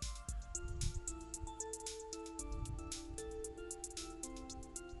commit.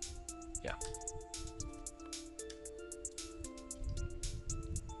 Yeah.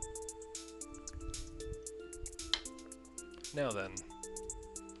 Now then.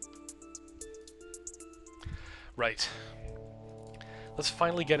 Right. Let's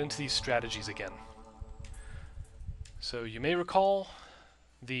finally get into these strategies again. So you may recall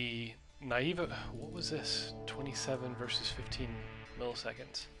the naive, what was this? 27 versus 15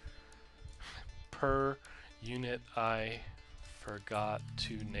 milliseconds. Per unit I forgot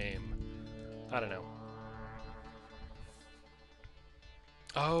to name. I don't know.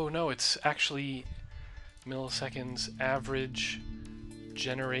 Oh no, it's actually milliseconds average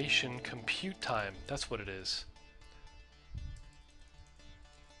generation compute time. That's what it is.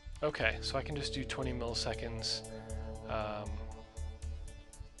 Okay, so I can just do 20 milliseconds.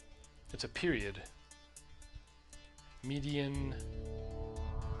 It's a period. Median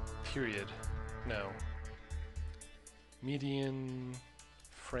period. No. Median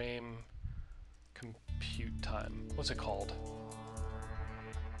frame compute time. What's it called?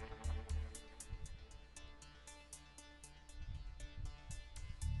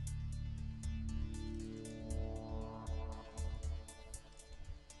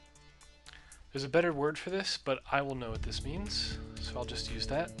 There's a better word for this, but I will know what this means, so I'll just use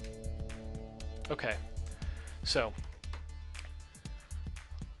that. Okay, so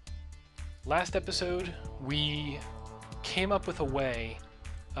last episode we came up with a way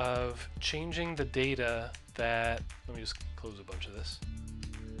of changing the data that, let me just close a bunch of this.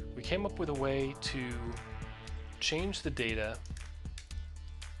 We came up with a way to change the data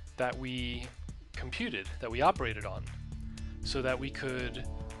that we computed, that we operated on, so that we could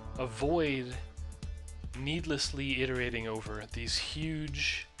avoid needlessly iterating over these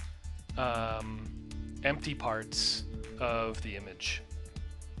huge empty parts of the image,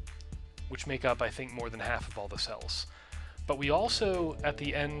 which make up, I think, more than half of all the cells. But we also, at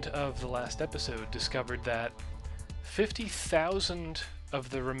the end of the last episode, discovered that 50,000 of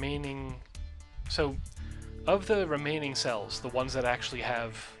the remaining... So, of the remaining cells, the ones that actually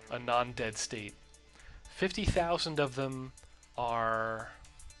have a non-dead state, 50,000 of them are...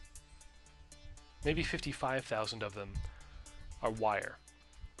 maybe 55,000 of them are wire.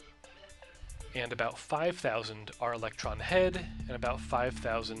 And about 5,000 are electron head, and about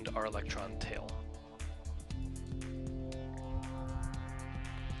 5,000 are electron tail.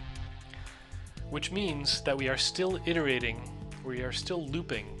 Which means that we are still iterating, we are still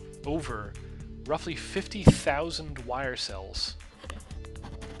looping over roughly 50,000 wire cells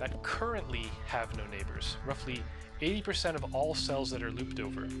that currently have no neighbors. Roughly 80% of all cells that are looped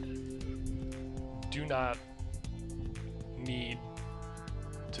over do not need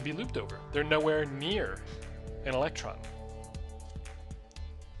to be looped over. They're nowhere near an electron.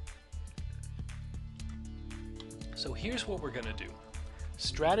 So here's what we're going to do.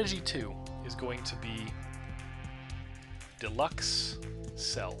 Strategy 2 is going to be deluxe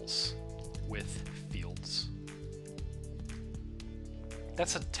cells with fields.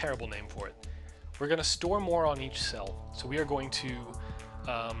 That's a terrible name for it. We're going to store more on each cell. So we are going to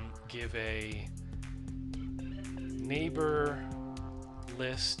give a neighbor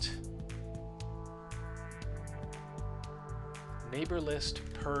list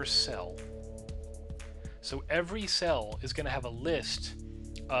per cell. So every cell is going to have a list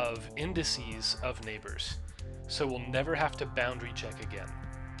of indices of neighbors. So we'll never have to boundary check again.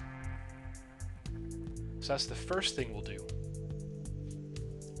 So that's the first thing we'll do.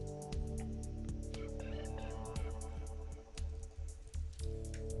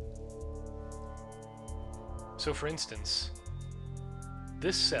 So for instance,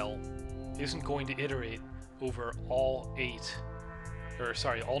 this cell isn't going to iterate over all 9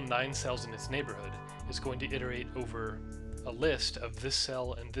 cells in its neighborhood. It's going to iterate over a list of this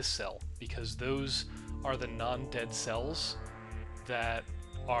cell and this cell, because those are the non-dead cells that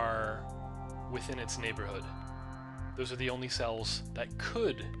are within its neighborhood. Those are the only cells that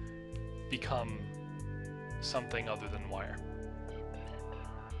could become something other than wire.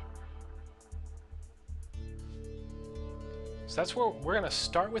 So that's where we're going to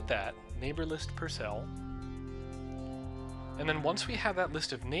start with that, neighbor list per cell. And then once we have that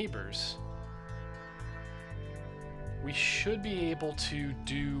list of neighbors, we should be able to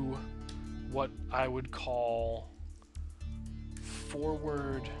do what I would call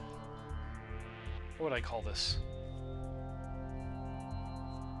forward... what would I call this?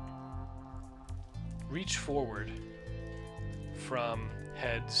 Reach forward from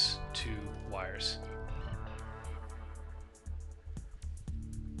heads to wires.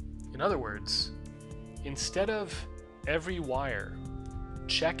 In other words, instead of every wire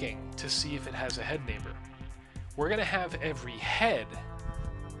checking to see if it has a head neighbor, we're going to have every head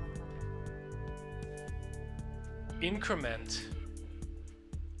increment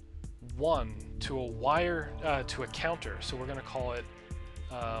 1 to a wire, to a counter. So we're going to call it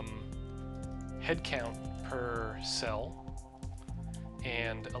head count per cell,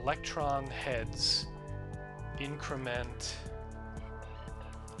 and electron heads increment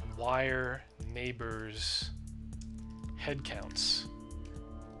wire neighbors head counts,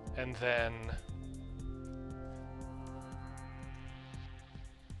 and then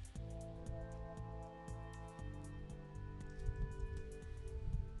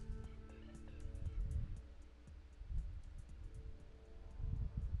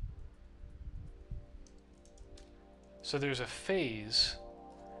so there's a phase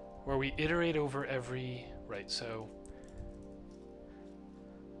where we iterate over every, right, so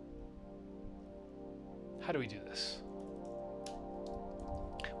how do we do this?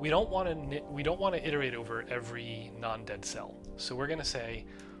 We don't want to iterate over every non-dead cell. So we're going to say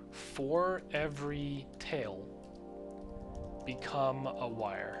for every tail become a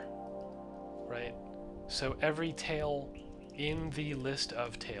wire, right? So every tail in the list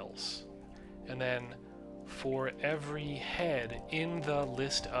of tails. And then for every head in the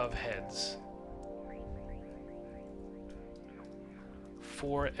list of heads.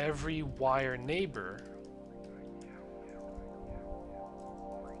 For every wire neighbor,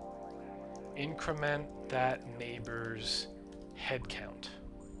 increment that neighbor's head count,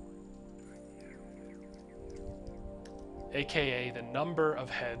 aka the number of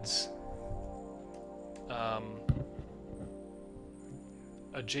heads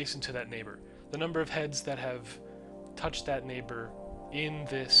adjacent to that neighbor. The number of heads that have touched that neighbor in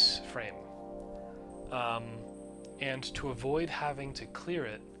this frame. And to avoid having to clear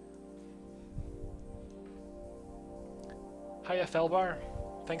it, hiya Felbar,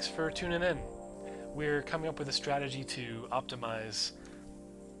 thanks for tuning in. We're coming up with a strategy to optimize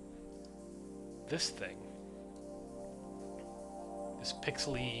this thing, this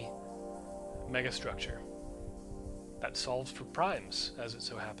pixely megastructure that solves for primes, as it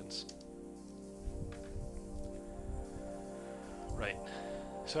so happens. Right,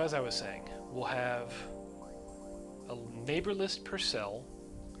 so as I was saying, we'll have a neighbor list per cell,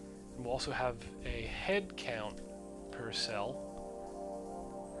 and we'll also have a head count per cell.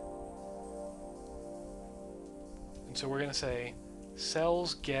 And so we're going to say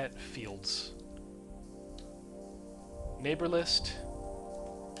cells get fields. Neighbor list,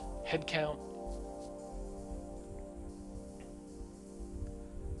 head count,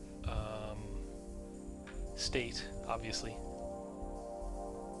 state, obviously.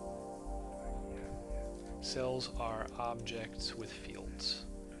 Cells are objects with fields.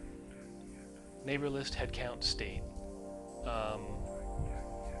 Neighbor list, head count, state.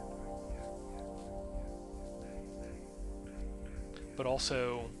 But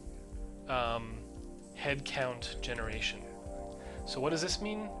also head count generation. So what does this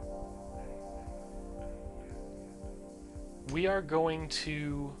mean? We are going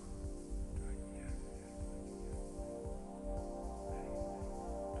to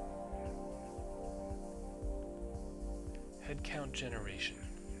head count generation.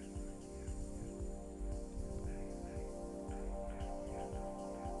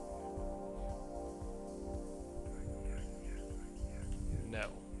 No.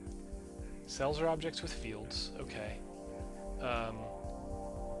 Cells are objects with fields. Okay.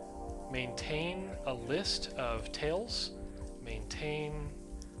 Maintain a list of tails. Maintain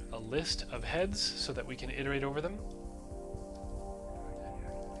a list of heads so that we can iterate over them.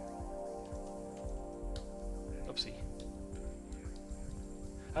 Oopsie.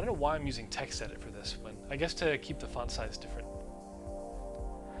 I don't know why I'm using text edit for this one. I guess to keep the font size different.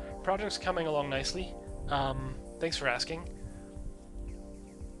 Project's coming along nicely. Thanks for asking.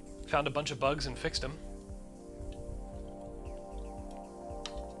 Found a bunch of bugs and fixed them.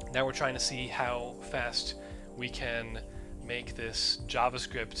 Now we're trying to see how fast we can make this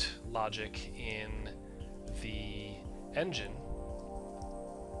JavaScript logic in the engine.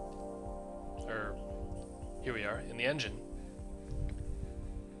 Or here we are in the engine.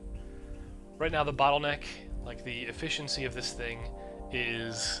 Right now the bottleneck, like the efficiency of this thing,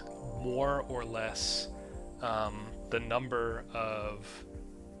 is more or less the number of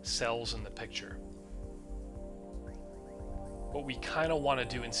cells in the picture. What we kind of want to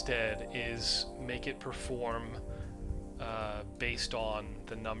do instead is make it perform based on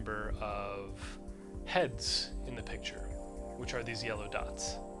the number of heads in the picture, which are these yellow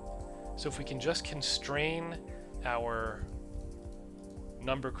dots. So if we can just constrain our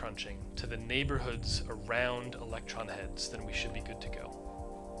number crunching to the neighborhoods around electron heads, then we should be good to go.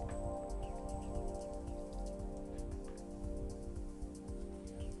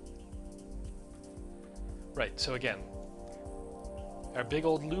 Right, so again, our big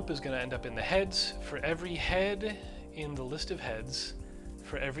old loop is going to end up in the heads. For every head in the list of heads,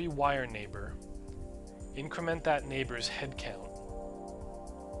 for every wire neighbor, increment that neighbor's head count.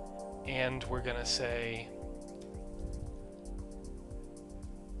 And we're going to say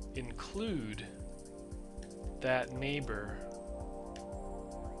include that neighbor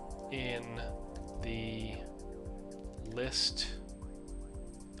in the list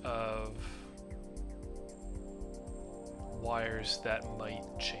of wires that might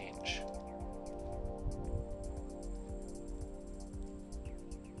change.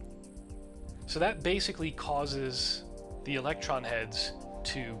 So that basically causes the electron heads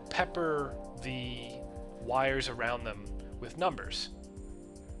to pepper the wires around them with numbers.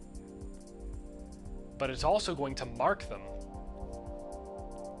 But it's also going to mark them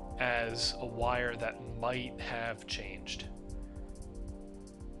as a wire that might have changed.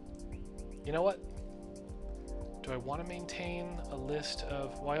 You know what? Do I want to maintain a list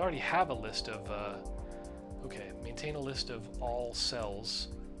of, well, I already have a list of, okay, maintain a list of all cells.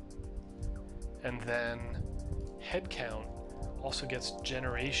 And then head count also gets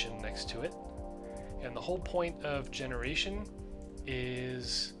generation next to it. And the whole point of generation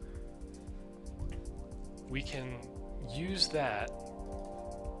is we can use that.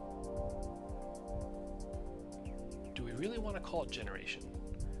 Do we really want to call it generation?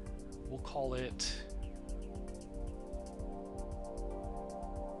 We'll call it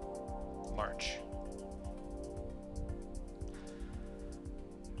March.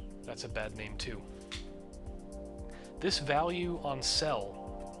 That's a bad name too. This value on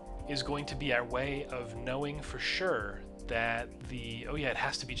cell is going to be our way of knowing for sure that the, oh yeah, it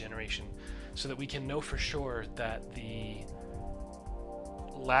has to be generation, so that we can know for sure that the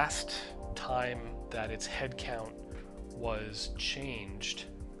last time that its head count was changed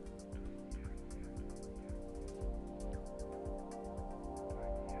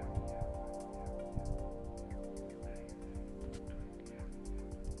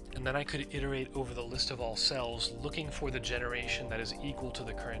and then I could iterate over the list of all cells looking for the generation that is equal to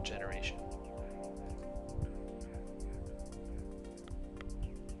the current generation.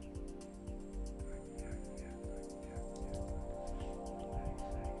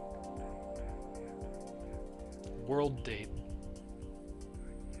 World date.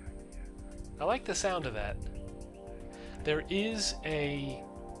 I like the sound of that. There is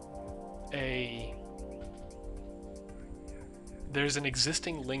there's an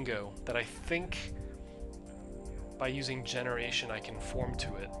existing lingo that I think by using generation I can form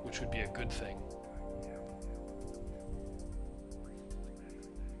to it, which would be a good thing.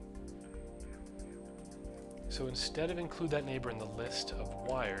 So instead of include that neighbor in the list of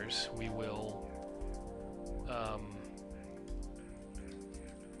wires, we will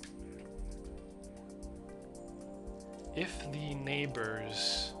if the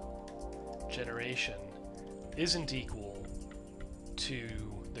neighbor's generation isn't equal to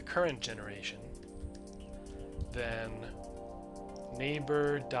the current generation, then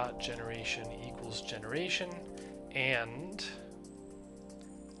neighbor.generation equals generation, and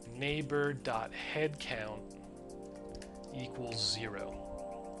neighbor.headCount equals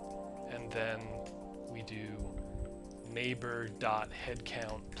 0. And then we do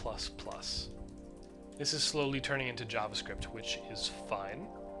neighbor.headCount plus plus. This is slowly turning into JavaScript, which is fine.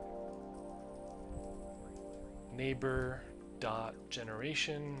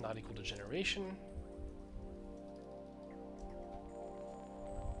 Neighbor.generation not equal to generation.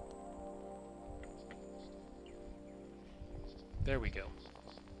 There we go.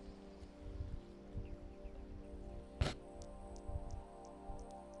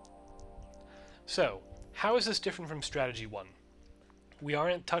 So, how is this different from strategy 1? We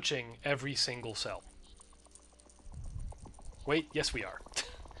aren't touching every single cell. Wait, yes we are.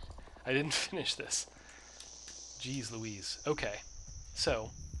 I didn't finish this. Jeez Louise. Okay, so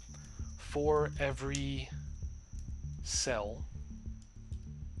for every cell,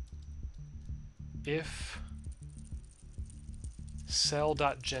 if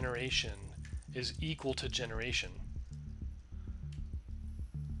cell.generation is equal to generation,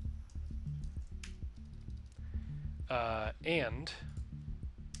 and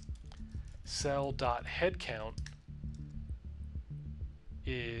cell.headCount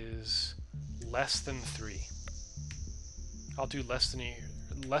is less than 3. I'll do less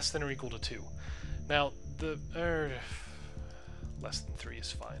than or equal to 2. Now the less than 3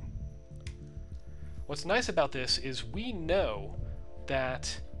 is fine. What's nice about this is we know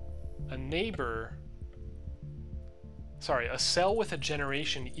that a cell with a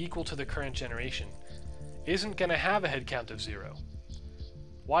generation equal to the current generation isn't going to have a head count of 0.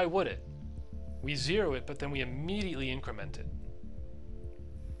 Why would it? We zero it, but then we immediately increment it.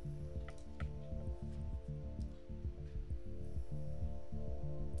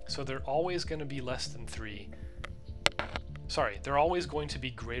 So they're always going to be less than 3. Sorry, they're always going to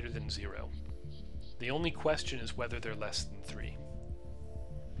be greater than 0. The only question is whether they're less than 3.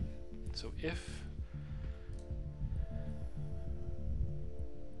 So if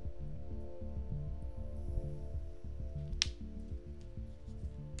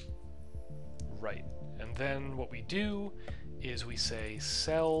right, and then what we do is we say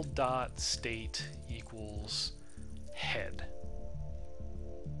cell.state equals head.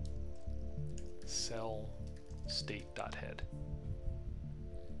 Cell state.head.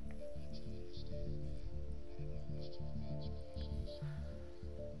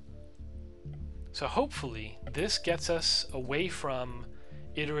 So hopefully this gets us away from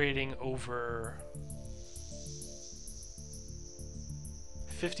iterating over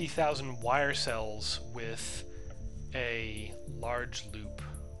 50,000 wire cells with a large loop.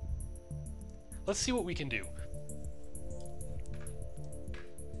 Let's see what we can do.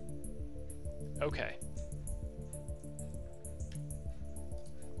 Okay.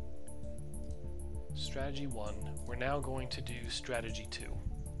 Strategy 1. We're now going to do strategy 2.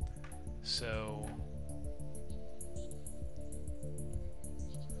 So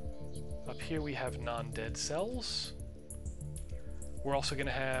up here we have non-dead cells. We're also going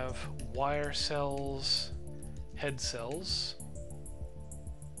to have wire cells, head cells.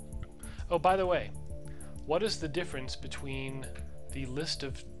 Oh, by the way, what is the difference between the list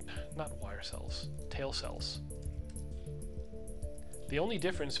of, not wire cells, tail cells? The only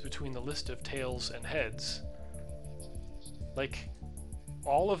difference between the list of tails and heads, like,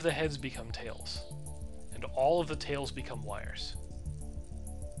 all of the heads become tails, and all of the tails become wires.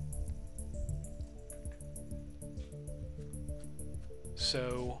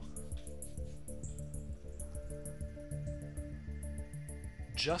 So,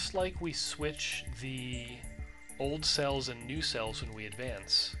 just like we switch the old cells and new cells when we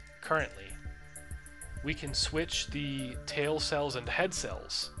advance, currently, we can switch the tail cells and head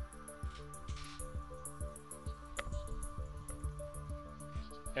cells.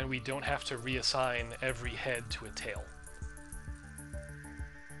 And we don't have to reassign every head to a tail.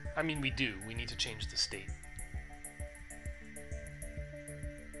 I mean, we do. We need to change the state.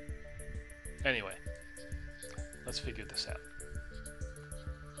 Anyway, let's figure this out.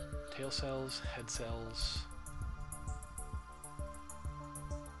 Tail cells, head cells.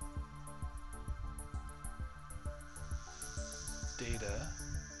 Data.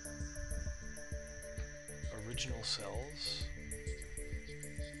 Original cells.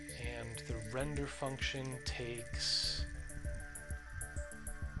 And the render function takes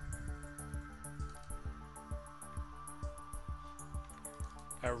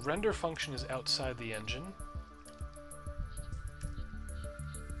our render function is outside the engine.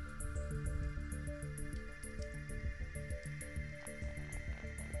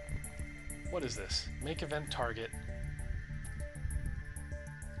 What is this? Make event target.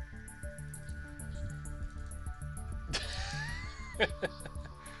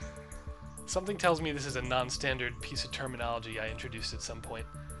 Something tells me this is a non-standard piece of terminology I introduced at some point.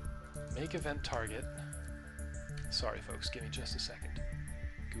 Make event target. Sorry folks, give me just a second.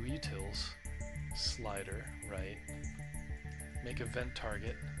 GUI utils, slider, right. Make event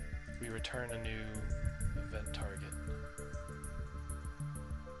target. We return a new event target.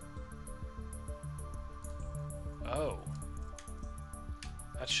 Oh.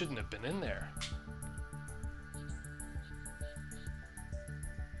 That shouldn't have been in there.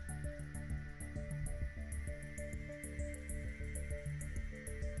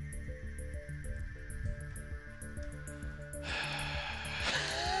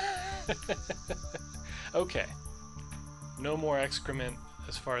 Okay. No more excrement,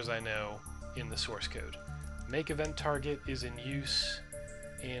 as far as I know, in the source code. Make event target is in use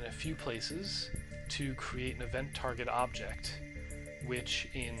in a few places to create an event target object, which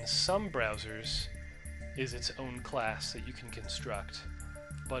in some browsers is its own class that you can construct,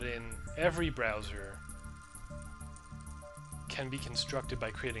 but in every browser can be constructed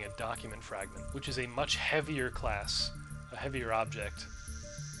by creating a document fragment, which is a much heavier class, a heavier object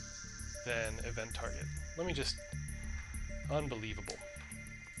than event target. Let me just... Unbelievable.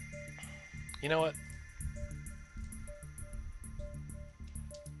 You know what?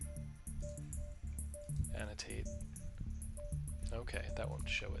 Annotate. Okay, that won't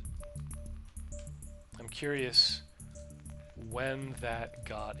show it. I'm curious when that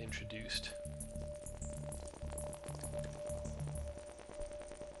got introduced.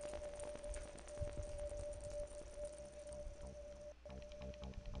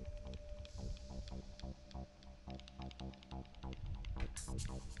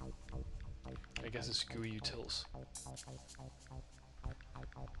 I guess it's GUI utils.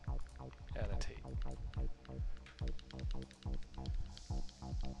 Annotate.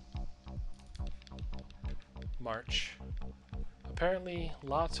 March. Apparently,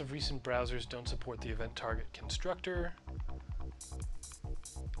 lots of recent browsers don't support the event target constructor.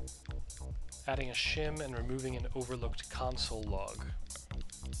 Adding a shim and removing an overlooked console log.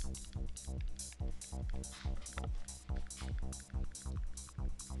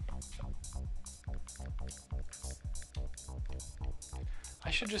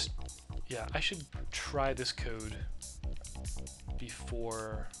 I should try this code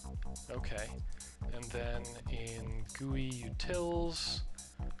before, okay, and then in GUI utils,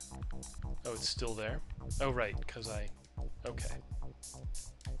 oh, it's still there? Oh, right, because okay.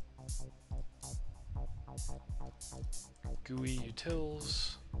 GUI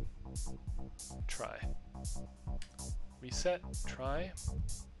utils, try. Reset, try.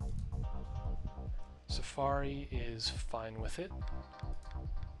 Safari is fine with it.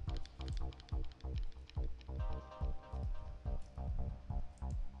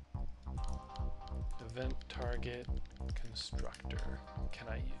 Event target constructor can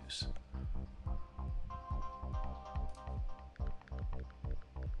I use?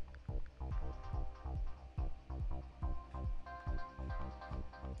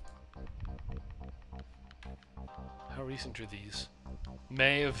 How recent are these?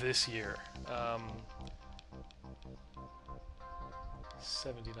 May of this year.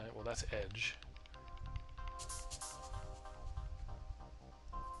 79, well that's Edge.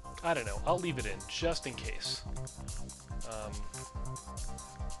 I don't know, I'll leave it in, just in case.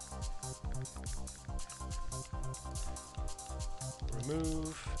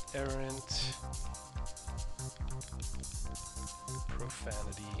 Remove errant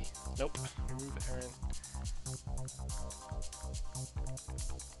profanity. Nope, remove errant.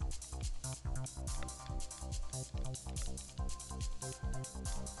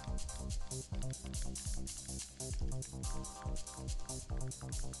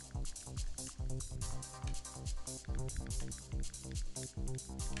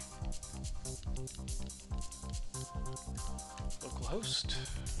 Localhost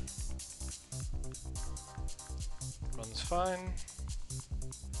runs fine,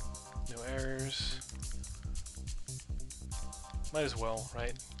 no errors. Might as well,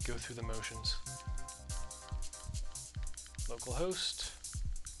 right? Go through the motions. Localhost.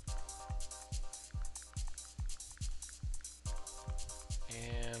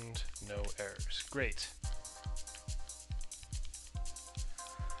 And no errors. Great.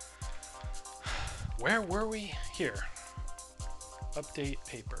 Where were we? Here. Update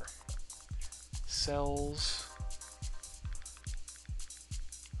paper. Cells.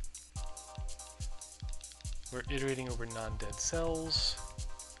 We're iterating over non-dead cells.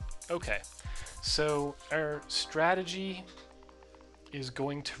 Okay, so our strategy is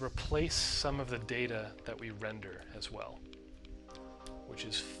going to replace some of the data that we render as well, which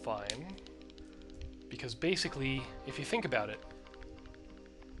is fine, because basically, if you think about it,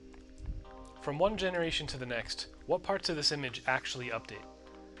 from one generation to the next, what parts of this image actually update?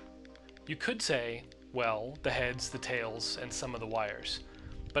 You could say, well, the heads, the tails, and some of the wires.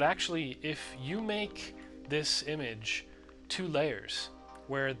 But actually, if you make this image 2 layers,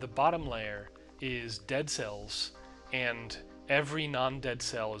 where the bottom layer is dead cells and every non-dead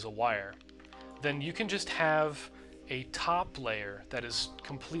cell is a wire, then you can just have a top layer that is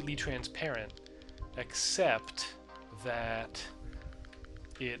completely transparent, except that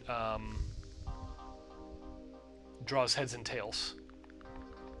it draws heads and tails.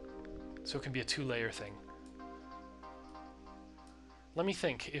 So it can be a 2-layer thing. Let me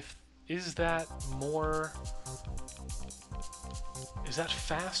think, is that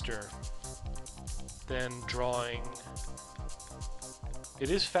faster than drawing? It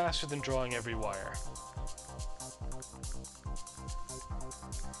is faster than drawing every wire.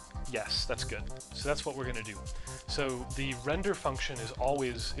 Yes, that's good. So that's what we're going to do. So the render function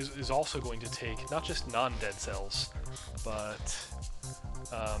is also going to take not just non-dead cells, but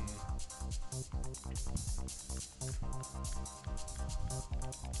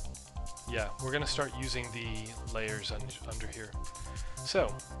yeah, we're going to start using the layers under here.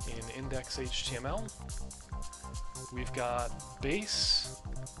 So in index.html, we've got base,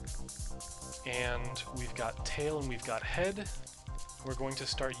 and we've got tail, and we've got head. We're going to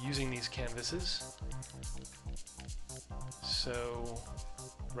start using these canvases. So,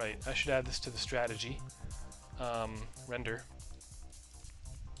 right, I should add this to the strategy. Render.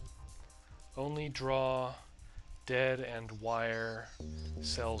 Only draw dead and wire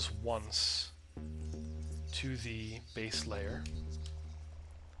cells once to the base layer.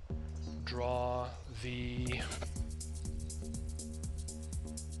 Draw the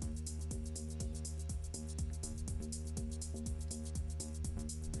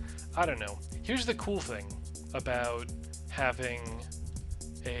I don't know. Here's the cool thing about having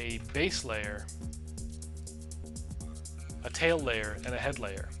a base layer, a tail layer, and a head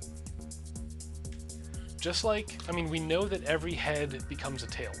layer. Just like, I mean, we know that every head becomes a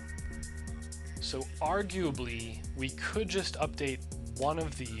tail. So arguably, we could just update one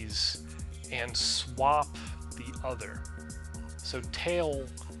of these and swap the other. So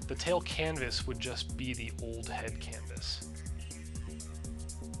the tail canvas would just be the old head canvas.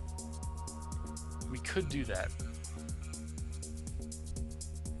 We could do that.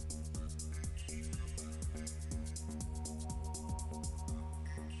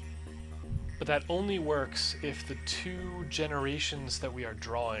 But that only works if the 2 generations that we are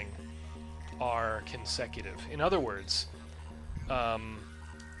drawing are consecutive. In other words,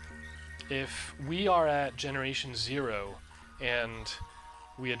 if we are at generation 0 and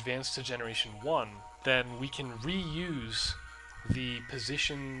we advance to generation 1, then we can reuse the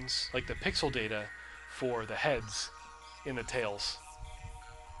positions, like the pixel data, for the heads in the tails.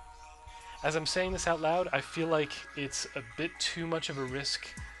 As I'm saying this out loud, I feel like it's a bit too much of a risk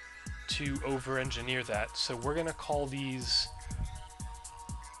to over-engineer that, so we're gonna call these,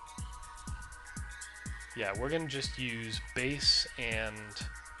 yeah, we're gonna just use base, and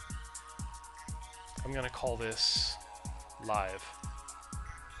I'm gonna call this live.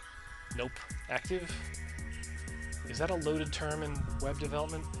 Nope, active? Is that a loaded term in web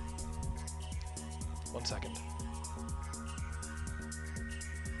development? 1 second.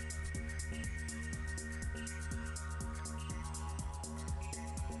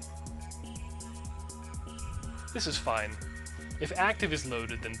 This is fine. If active is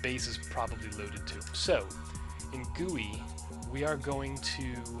loaded, then base is probably loaded too. So, in GUI, we are going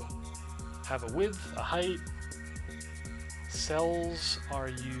to have a width, a height. Cells are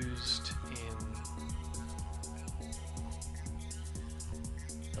used in...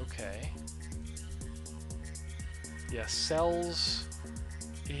 Okay. Yeah, cells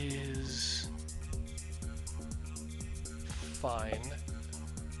is fine.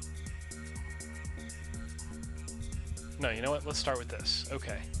 No, you know what? Let's start with this.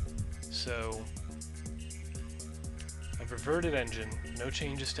 Okay. So, I've reverted engine, no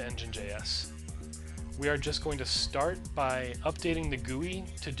changes to engine.js. We are just going to start by updating the GUI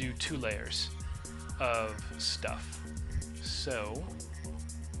to do 2 layers of stuff. So,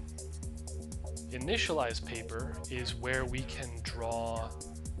 initialize paper is where we can draw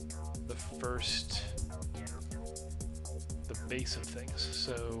the base of things.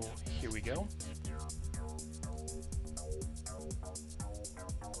 So, here we go.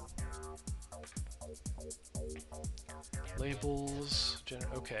 Labels,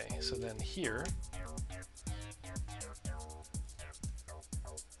 okay, so then here,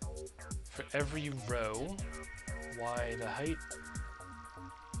 for every row, y the height,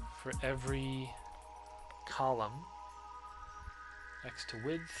 for every column, x to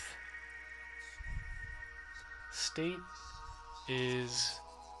width, state is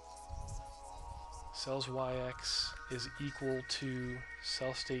cells yx is equal to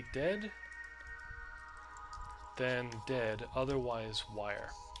cell state dead, then dead, otherwise wire.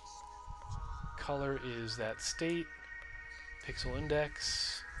 Color is that state, pixel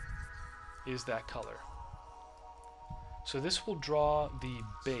index is that color. So this will draw the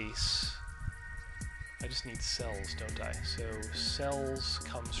base. I just need cells, don't I? So cells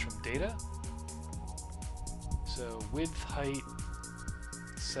comes from data. So width, height,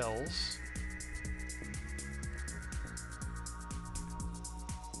 cells.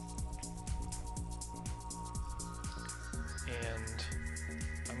 And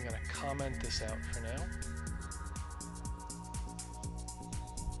I'm going to comment this out for now.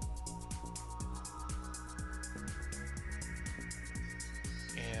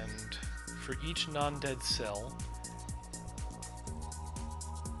 And for each non-dead cell,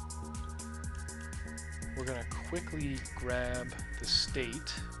 we're going to quickly grab the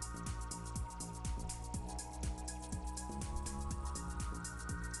state.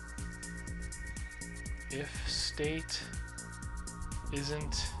 If state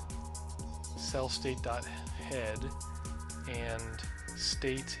isn't cell state.head and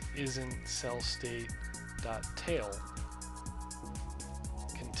state isn't cell state.tail,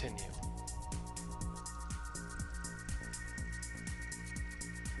 continue.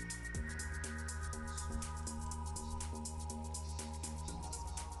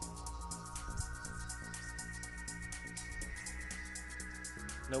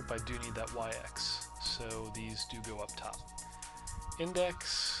 Nope, I do need that yx, so these do go up top.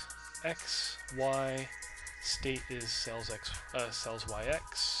 Index x, y, state is cells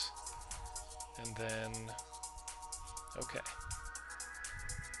yx, and then okay.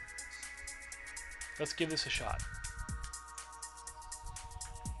 Let's give this a shot.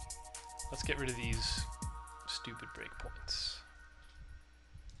 Let's get rid of these stupid breakpoints.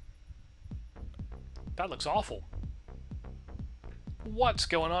 That looks awful. What's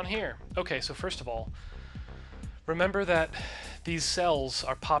going on here? Okay, so first of all, remember that these cells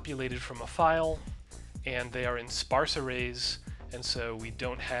are populated from a file, and they are in sparse arrays, and so we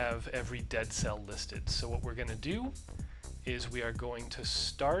don't have every dead cell listed. So what we're going to do is we are going to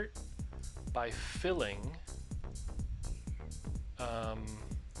start by filling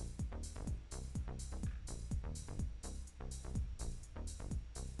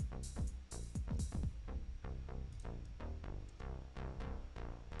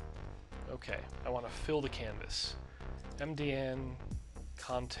okay, I want to fill the canvas. MDN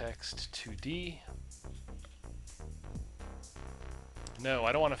context 2D. No,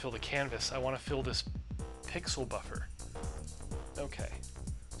 I don't want to fill the canvas. I want to fill this pixel buffer. Okay,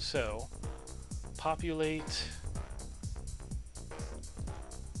 so populate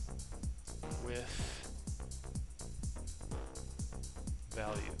with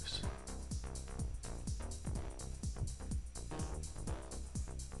values.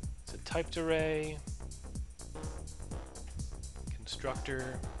 It's a typed array,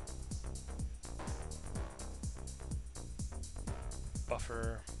 constructor,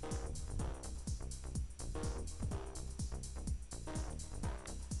 buffer,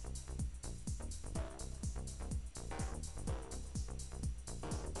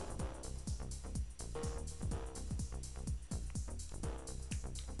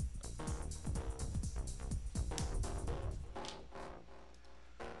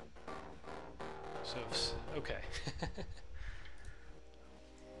 Okay.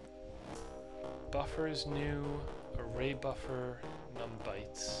 Buffer is new, array buffer, num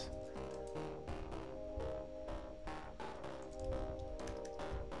bytes.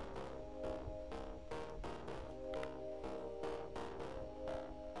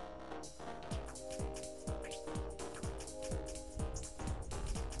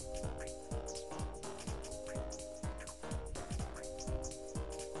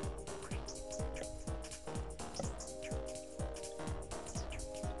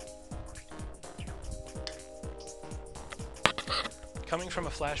 Coming from a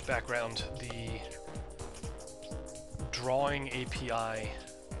Flash background, the drawing API,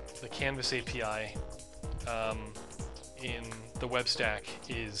 the Canvas API in the web stack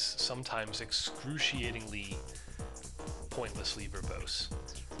is sometimes excruciatingly pointlessly verbose.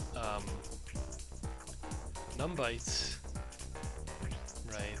 Numbytes,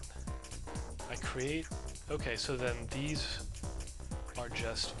 right? I create, okay, so then these are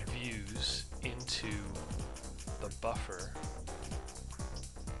just views into the buffer.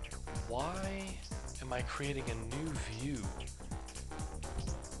 Why am I creating a new view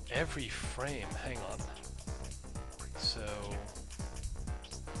every frame? Hang on.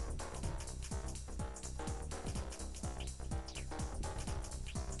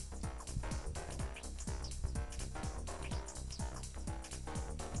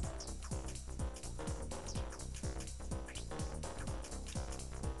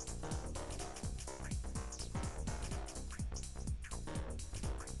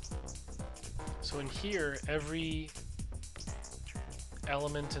 So in here, every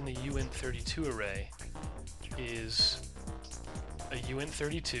element in the uint32 array is a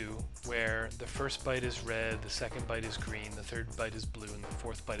uint32 where the first byte is red, the second byte is green, the third byte is blue, and the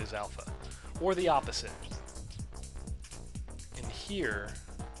fourth byte is alpha. Or the opposite. In here,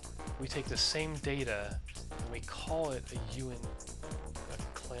 we take the same data and we call it a uint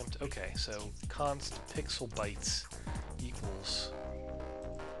clamped. Okay, so const pixel bytes equals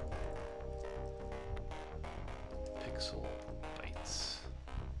pixel bytes.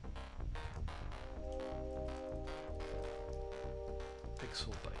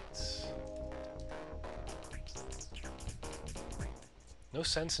 Pixel bytes. No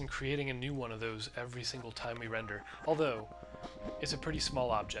sense in creating a new one of those every single time we render, although it's a pretty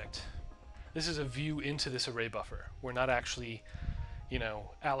small object. This is a view into this array buffer. We're not actually, you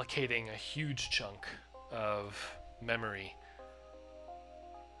know, allocating a huge chunk of memory.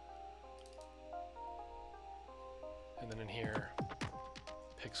 And then in here,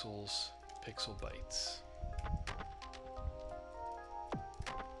 pixels, pixel bytes.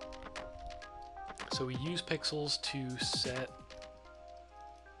 So we use pixels to set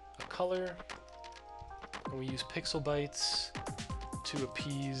a color, and we use pixel bytes to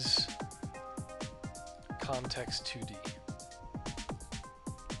appease context 2D.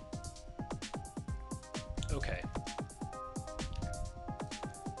 Okay.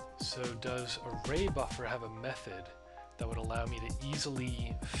 So does array buffer have a method that would allow me to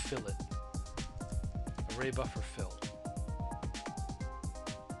easily fill it? Array buffer fill.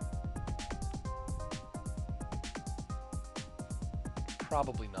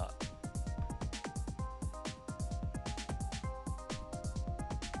 Probably not.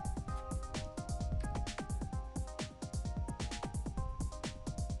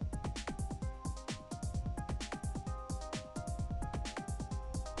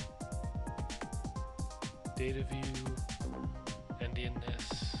 Data view,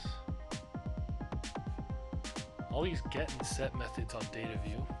 endianness. All these get and set methods on data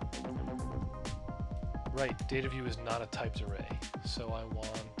view. Right, data view is not a typed array, so I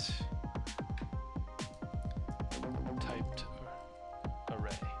want typed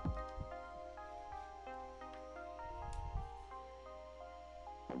array.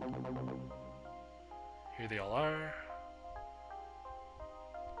 Here they all are.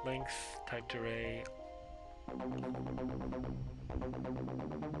 Length, typed array.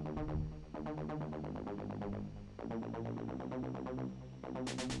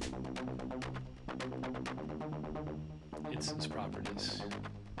 Instance properties,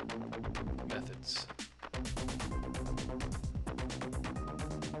 methods.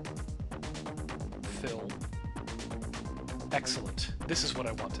 Fill. Excellent. This is what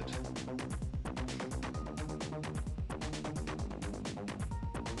I wanted.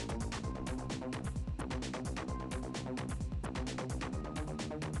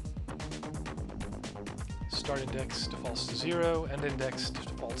 Start index defaults to 0, end index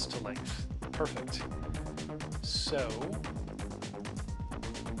defaults to length. Perfect. So,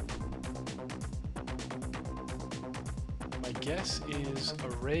 my guess is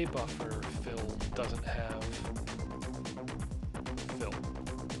array buffer fill doesn't have fill.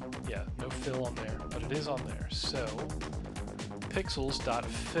 Yeah, no fill on there, but it is on there. So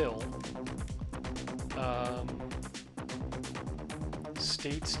pixels.fill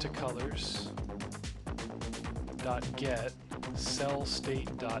states to colors dot get cell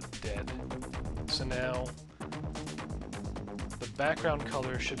state dot dead. So now the background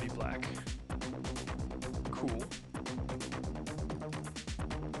color should be black. Cool.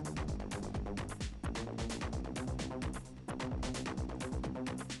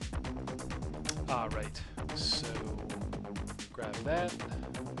 Ah, right. So grab that.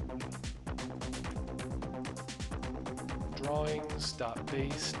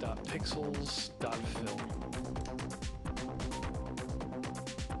 Drawings.base.pixels.fill.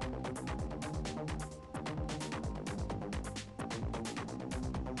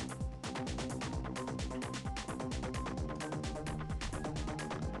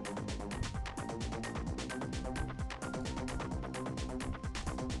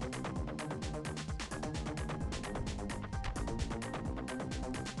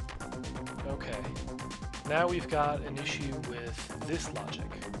 Okay, now we've got an issue with this logic.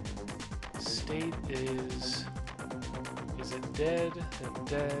 State is it dead? Then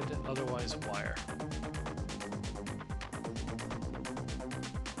dead, otherwise wire.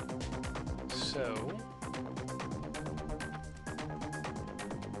 So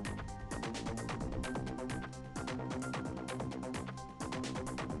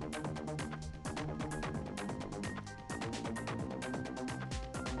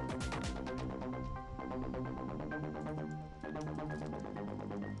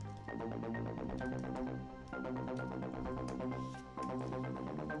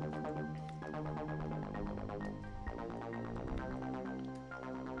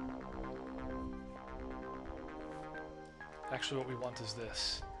actually what we want is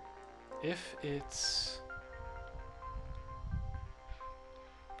this. If it's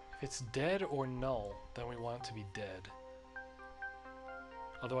dead or null, then we want it to be dead.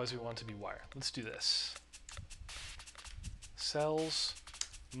 Otherwise we want it to be wire. Let's do this. Cells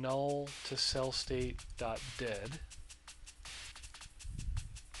null to cell state dot dead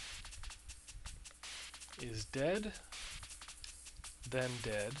is dead, then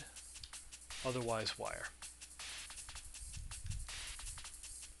dead, otherwise wire.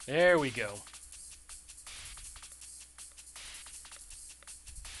 There we go.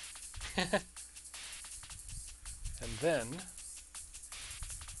 And then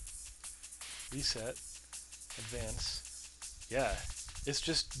reset, advance. Yeah, it's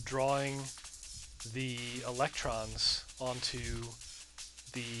just drawing the electrons onto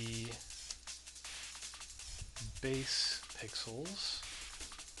the base pixels,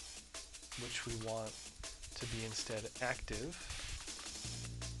 which we want to be instead active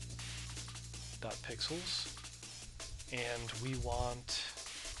dot pixels, and we want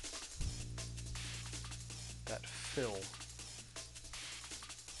that fill,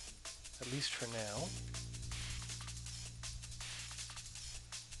 at least for now.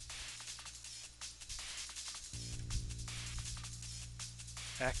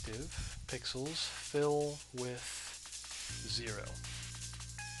 Active pixels fill with 0.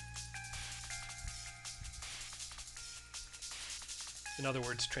 In other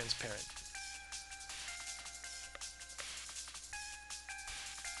words, transparent.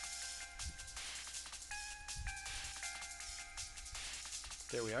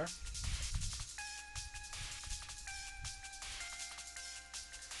 There we are.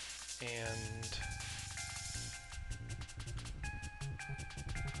 And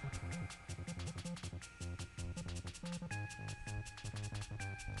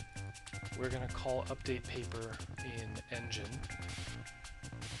we're going to call update paper in engine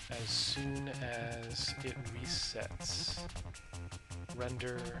as soon as it resets.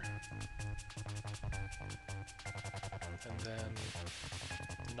 Render, and then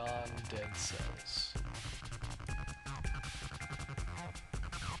non-dead cells.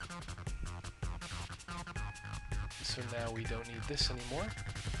 So now we don't need this anymore.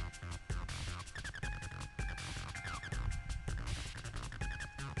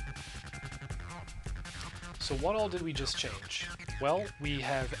 So what all did we just change? Well, we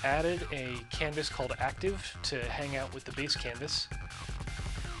have added a canvas called active to hang out with the base canvas.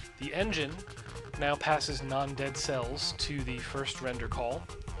 The engine now passes non-dead cells to the first render call,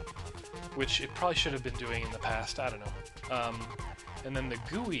 which it probably should have been doing in the past, I don't know. And then the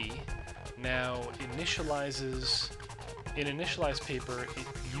GUI now initializes, in initialize paper, it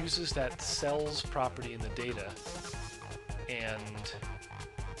uses that cells property in the data, and,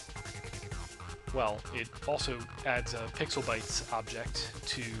 well, it also adds a pixel bytes object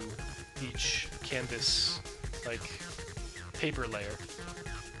to each canvas, like, paper layer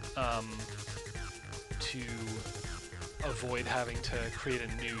to avoid having to create a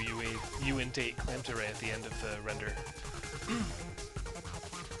new uint8 clamped array at the end of the render.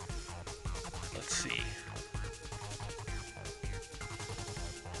 Let's see.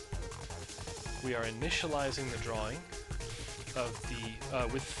 We are initializing the drawing of the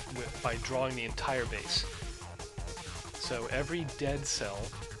by drawing the entire base. So every dead cell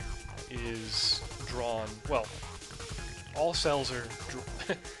is drawn. Well, all cells are.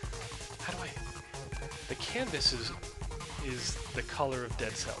 How do I? The canvas is the color of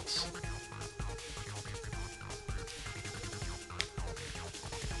dead cells.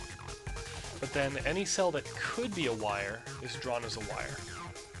 But then any cell that could be a wire is drawn as a wire,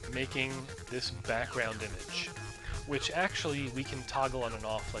 making this background image, which actually we can toggle on and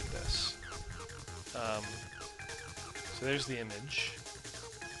off like this. So there's the image,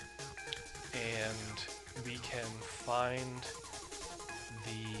 and we can find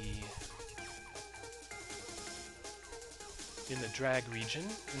in the drag region,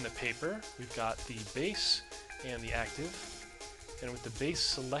 in the paper, we've got the base and the active, and with the base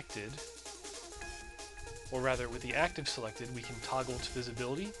selected, or rather with the active selected, we can toggle its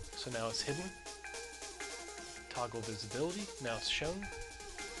visibility, so now it's hidden. Toggle visibility, now it's shown.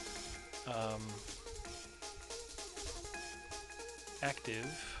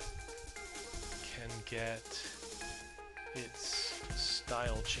 Active can get its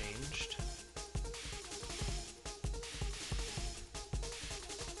style changed.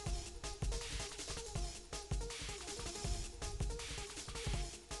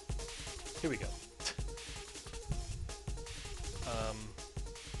 Here we go.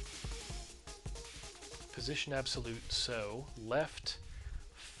 Position absolute, so left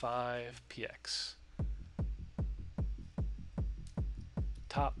 5 px.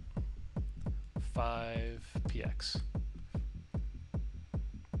 Top 5 px.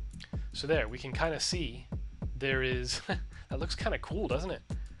 So there, we can kind of see there is, that looks kind of cool, doesn't it?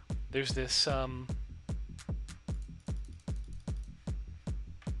 There's this,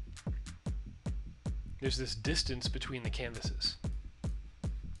 there's this distance between the canvases.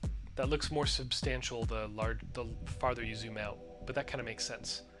 That looks more substantial the farther you zoom out, but that kind of makes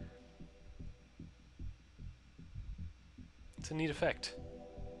sense. It's a neat effect.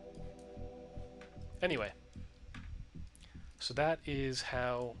 Anyway, so that is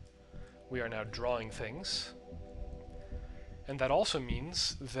how we are now drawing things. And that also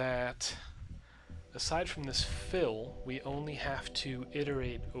means that aside from this fill, we only have to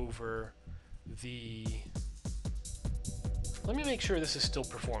iterate over the... Let me make sure this is still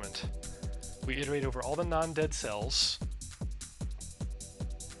performant. We iterate over all the non-dead cells.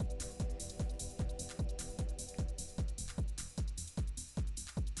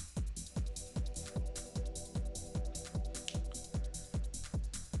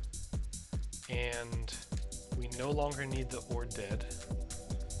 And we no longer need the or dead.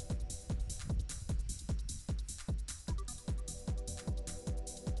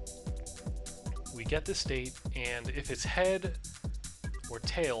 We get the state, and if it's head or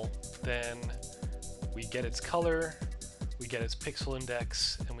tail, then we get its color, we get its pixel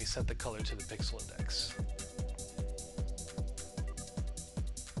index, and we set the color to the pixel index.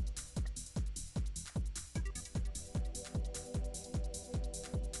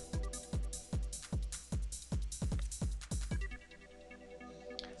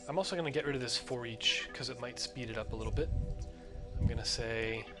 I'm also going to get rid of this for each because it might speed it up a little bit. I'm going to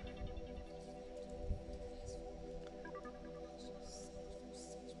say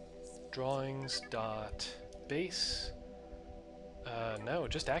drawings.base, no,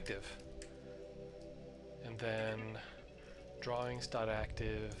 just active, and then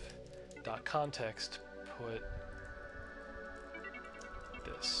drawings.active.context, put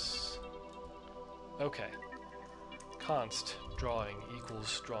this. Okay, const drawing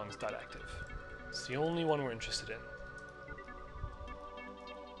equals drawings.active. It's the only one we're interested in.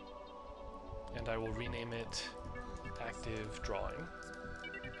 And I will rename it active drawing.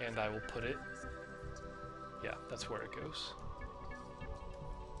 And I will put it, yeah, that's where it goes.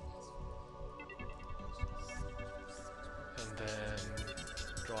 And then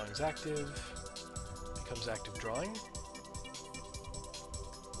drawings active becomes active drawing.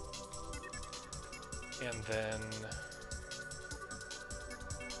 And then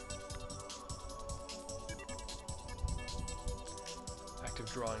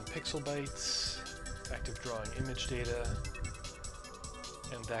active drawing pixel bytes, active drawing image data,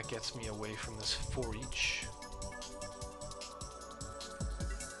 and that gets me away from this for each.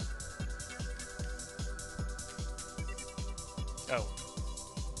 Oh.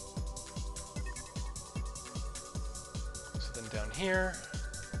 here.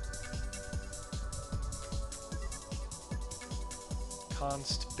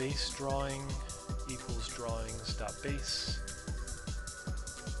 Const base drawing equals drawings dot base.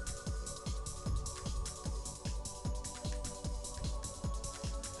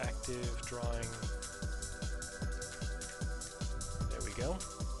 Active drawing. There we go.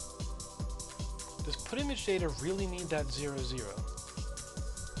 Does put image data really need that 0, 0?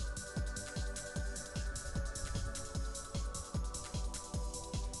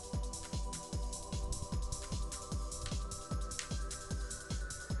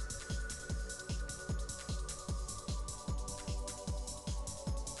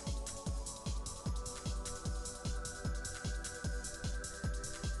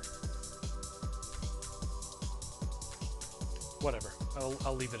 Whatever,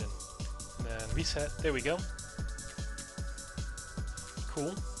 I'll leave it in. And then reset, there we go.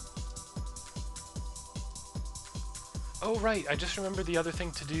 Cool. Oh right, I just remembered the other thing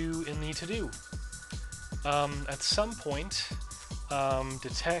to do in the to-do. At some point,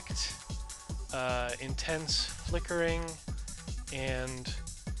 detect intense flickering and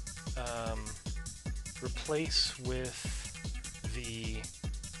replace with the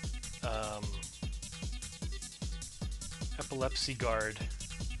epilepsy guard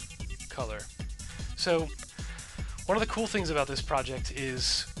color. So one of the cool things about this project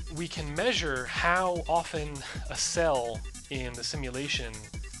is we can measure how often a cell in the simulation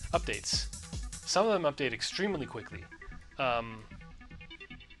updates. Some of them update extremely quickly.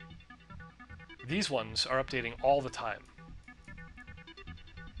 These ones are updating all the time.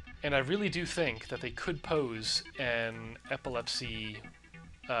 And I really do think that they could pose an epilepsy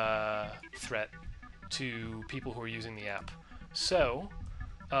threat to people who are using the app. So,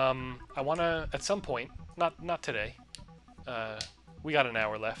 I want to, at some point, not today, we got an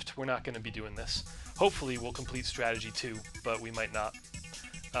hour left, we're not going to be doing this. Hopefully we'll complete strategy 2, but we might not.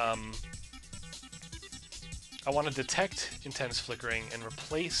 I want to detect intense flickering and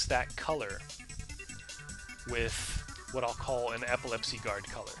replace that color with what I'll call an epilepsy guard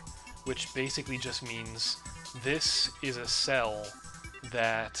color, which basically just means this is a cell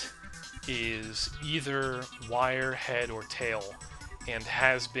that is either wire, head, or tail, and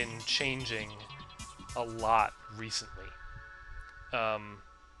has been changing a lot recently.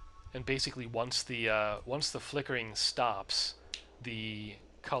 And basically, once the flickering stops, the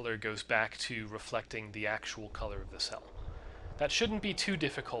color goes back to reflecting the actual color of the cell. That shouldn't be too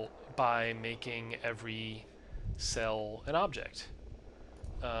difficult by making every cell an object.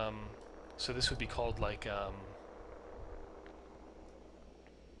 So this would be called like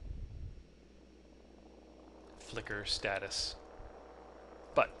flicker status,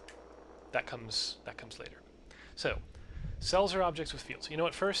 but that comes later. So cells are objects with fields. You know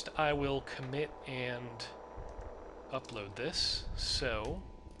what? First, I will commit and upload this. So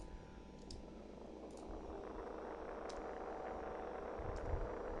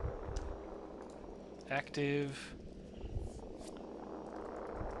active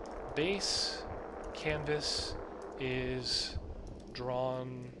base canvas is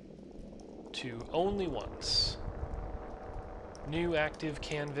drawn to only once. New active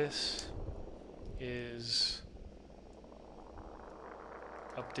canvas is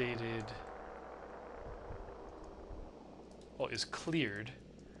updated, well, is cleared,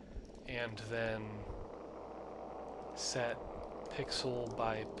 and then set pixel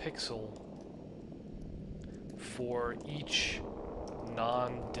by pixel for each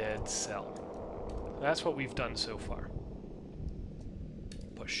non-dead cell. That's what we've done so far.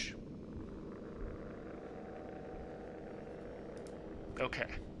 Push. Okay.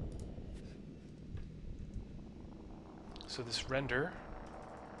 So this render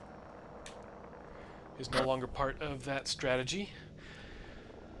is no longer part of that strategy.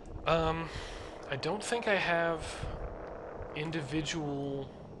 I don't think I have individual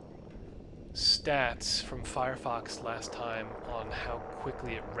stats from Firefox last time on how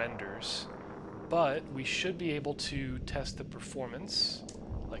quickly it renders, but we should be able to test the performance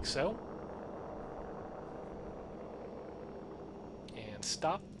like so. And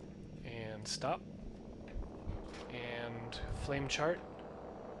stop, and stop, and flame chart.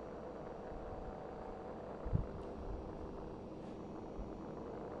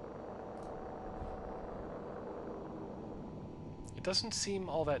 It doesn't seem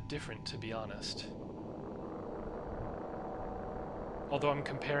all that different, to be honest. Although I'm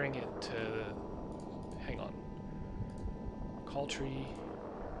comparing it to... hang on. Call tree.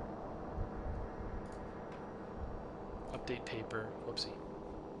 Update paper. Whoopsie.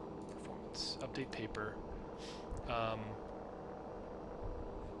 Performance. Update paper.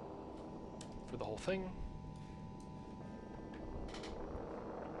 For the whole thing.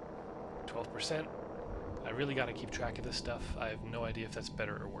 12%. I really got to keep track of this stuff. I have no idea if that's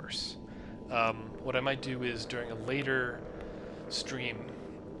better or worse. What I might do is during a later stream,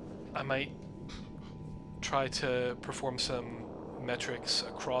 I might try to perform some metrics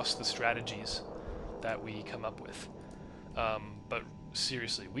across the strategies that we come up with. But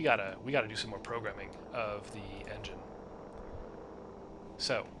seriously, we gotta do some more programming of the engine.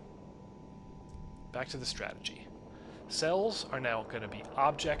 So, back to the strategy. Cells are now going to be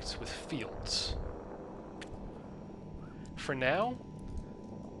objects with fields. For now,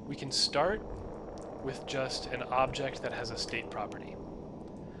 we can start with just an object that has a state property.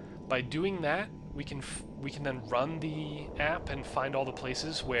 By doing that, we can then run the app and find all the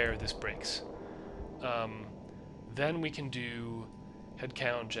places where this breaks. Then we can do head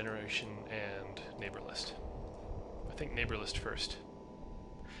count, generation, and neighbor list. I think neighbor list first.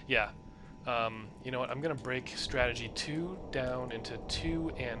 Yeah. You know what? I'm going to break strategy 2 down into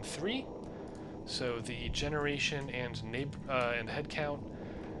 2 and 3. So the generation and head count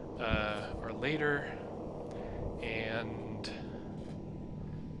are later, and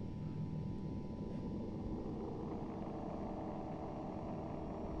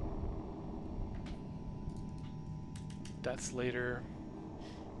that's later.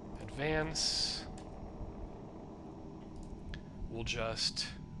 Advance. We'll just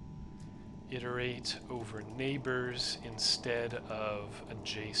iterate over neighbors instead of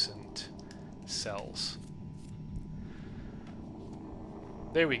adjacent cells.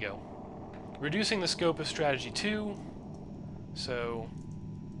 There we go. Reducing the scope of strategy 2. So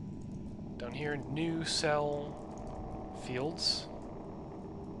down here, new cell fields.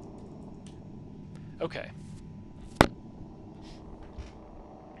 Okay.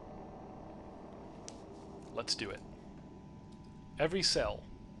 Let's do it. Every cell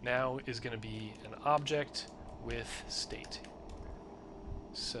now is going to be an object with state.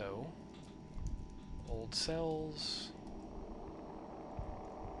 So, old cells,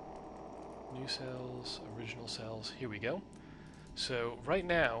 new cells, original cells, here we go. So right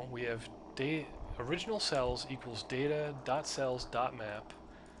now we have original cells equals data.cells.map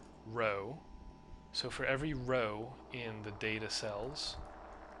row. So for every row in the data cells,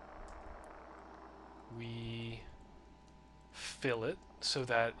 we fill it so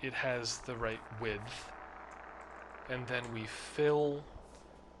that it has the right width, and then we fill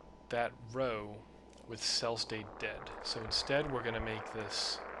that row with cell state dead. So instead we're going to make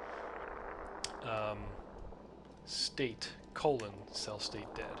this state colon cell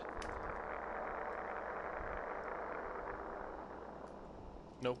state dead.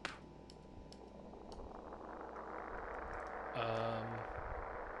 Nope.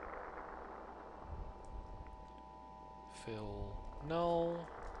 Fill null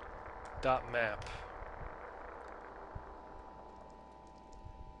dot map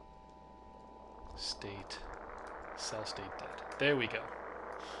state cell state dead. There we go.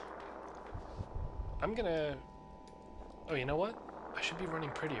 I'm gonna, oh, you know what? I should be running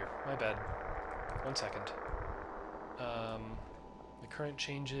prettier. My bad. 1 second. The current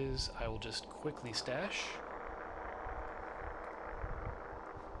changes I will just quickly stash.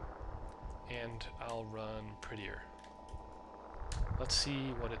 And I'll run prettier. Let's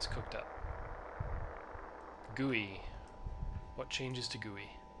see what it's cooked up. GUI. What changes to GUI?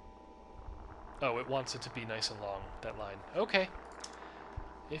 Oh, it wants it to be nice and long, that line. Okay.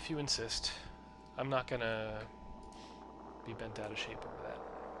 If you insist. I'm not gonna be bent out of shape over that.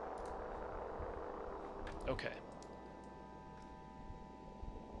 Okay.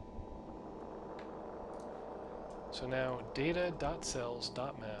 So now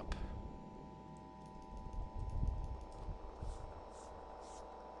data.cells.map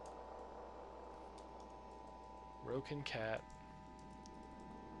row concat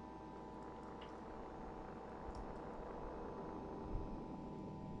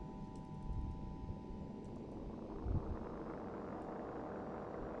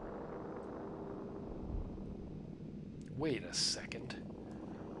wait a second.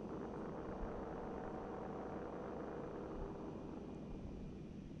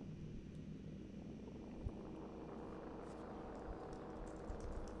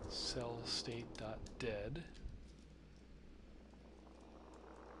 Cell state.dead.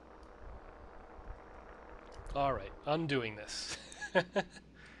 All right, undoing this.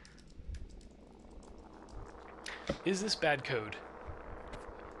 Is this bad code?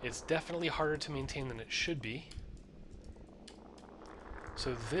 It's definitely harder to maintain than it should be.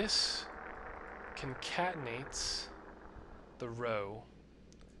 So this concatenates the row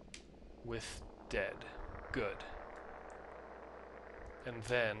with dead. Good. And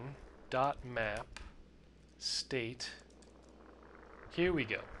then dot map state. Here we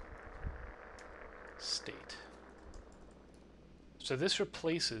go. state. So this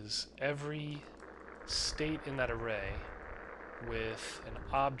replaces every state in that array with an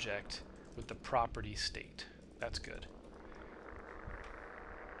object with the property state. That's good.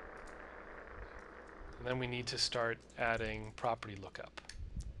 And then we need to start adding property lookup,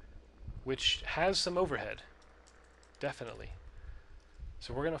 which has some overhead, definitely.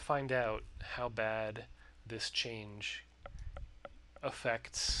 So we're going to find out how bad this change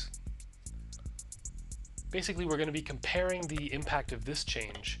affects. Basically, we're going to be comparing the impact of this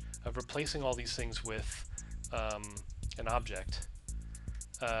change, of replacing all these things with an object.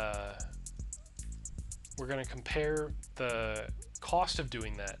 We're going to compare the cost of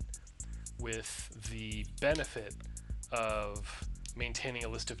doing that with the benefit of maintaining a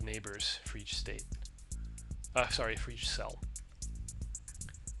list of neighbors for each state. Sorry, for each cell.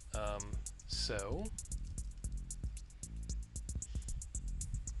 So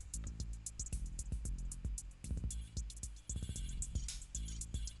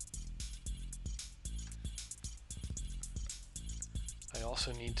I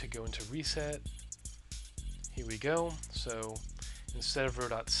also need to go into reset. Here we go. So instead of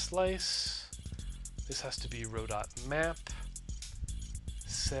row.slice, this has to be row.map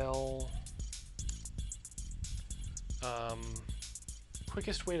cell.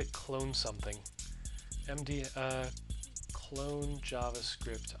 Quickest way to clone something. Clone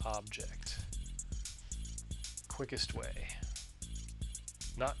JavaScript object. Quickest way.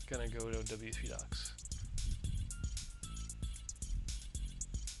 Not gonna go to W3 docs.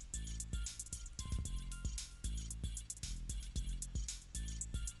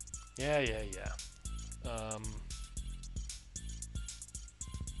 Yeah.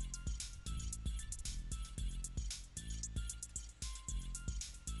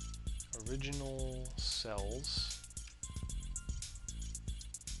 Original cells.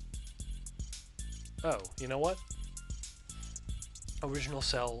 Oh, you know what? Original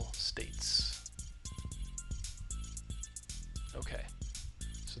cell states. Okay.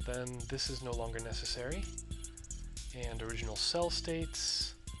 So then this is no longer necessary. And original cell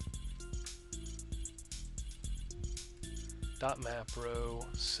states. Dot map row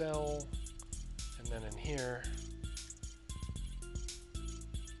cell. And then in here,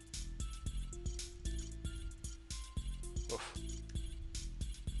 oof.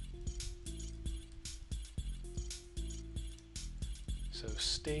 So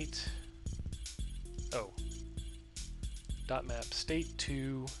state, dot map state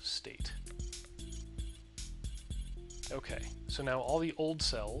to state. Okay, so now all the old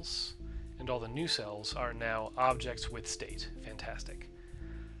cells and all the new cells are now objects with state. Fantastic.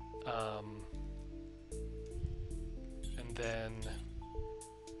 And then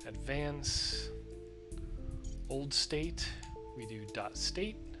advance old state, we do dot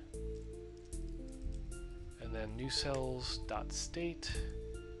state, and then new cells dot state.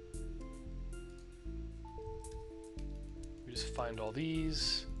 We just find all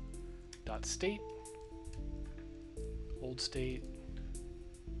these, dot state, old state,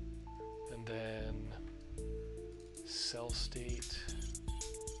 and then cell state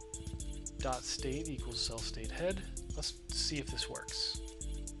dot state equals cell state head. Let's see if this works.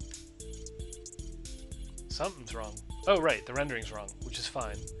 Something's wrong. Oh, right, the rendering's wrong, which is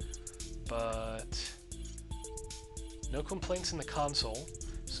fine. But no complaints in the console.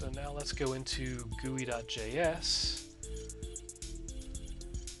 So now let's go into GUI.js.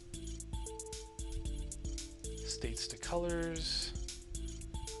 States to colors.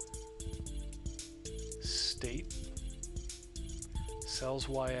 State. Cells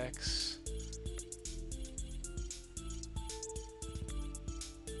YX.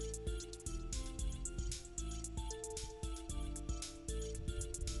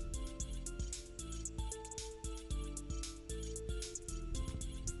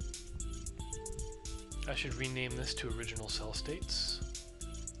 I should rename this to original cell states.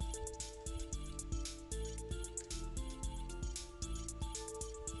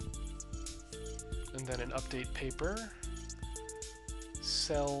 And then an update paper,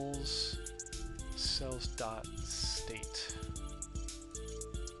 cells dot state.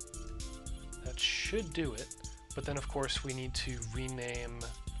 That should do it, but then of course we need to rename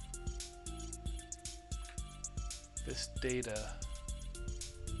this data.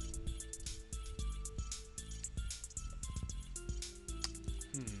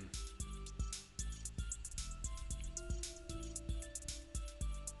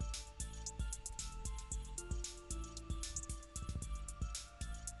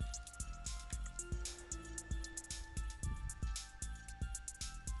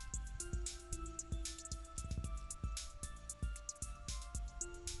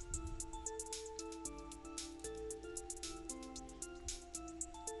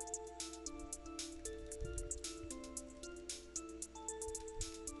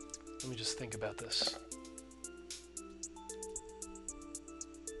 think about this.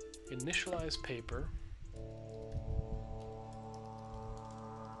 Initialize paper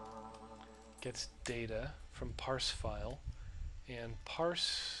gets data from parse file, and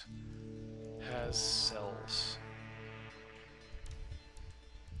parse has cells.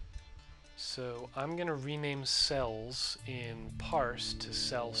 So I'm going to rename cells in parse to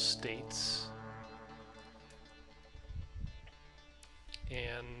cell states.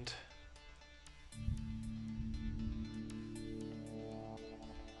 And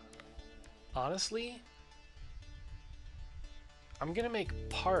honestly, I'm going to make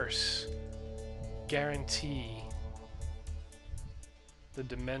parse guarantee the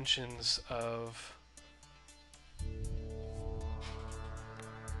dimensions of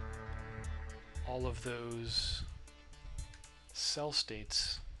all of those cell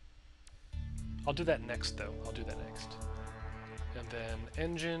states. I'll do that next though. I'll do that next. And then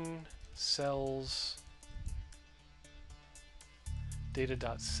engine cells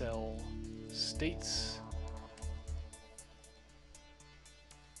data.cell states.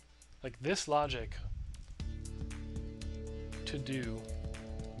 Like this logic to do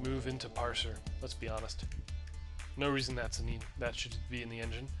move into parser. Let's be honest. No reason that should be in the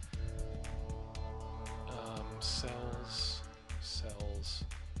engine. Cells.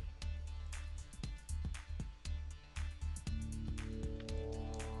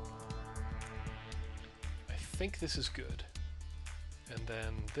 I think this is good. And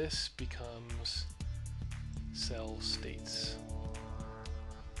then this becomes cell states.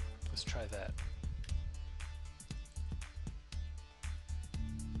 Let's try that.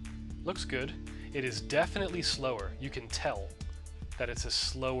 Looks good. It is definitely slower. You can tell that it's a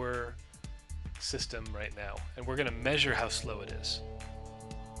slower system right now, and we're going to measure how slow it is.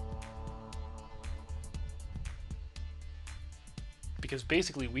 Because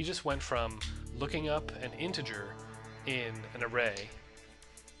basically we just went from looking up an integer in an array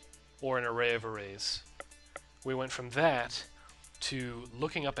or an array of arrays. We went from that to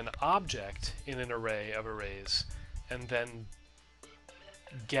looking up an object in an array of arrays and then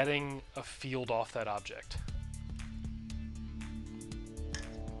getting a field off that object.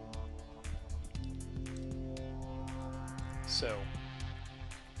 So,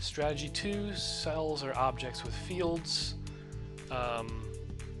 strategy 2, cells are objects with fields.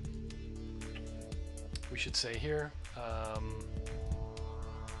 We should say here,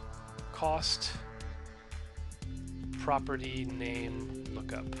 cost, property, name,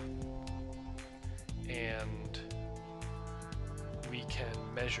 lookup. And we can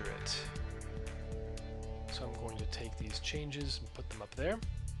measure it. So I'm going to take these changes and put them up there.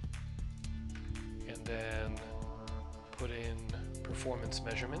 And then put in performance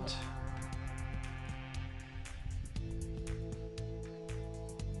measurement.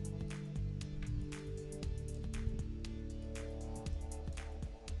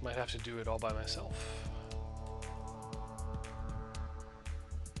 Might have to do it all by myself.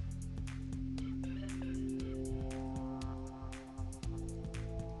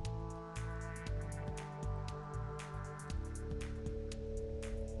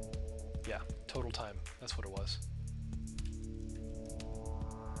 Yeah, total time. That's what it was.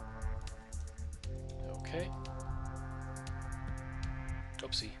 Okay.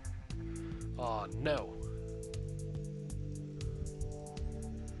 Oopsie. Oh no.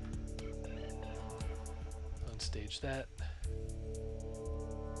 Unstage that.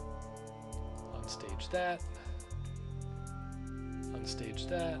 Unstage that. Unstage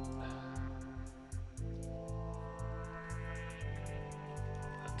that.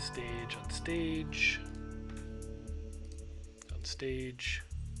 Unstage, unstage. Unstage.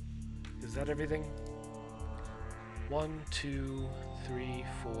 Is that everything? 1, 2, 3,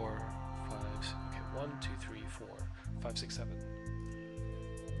 4, 5. Okay, 1, 2, 3, 4, 5, 6, 7.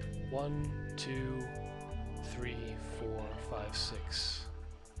 1, 2, 3, 4, 5, 6.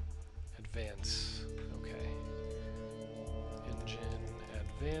 Advance. Okay. Engine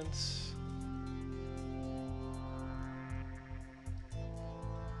advance.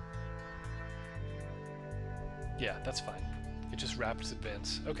 Yeah, that's fine. It just wraps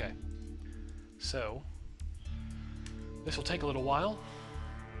advance. Okay. So this will take a little while,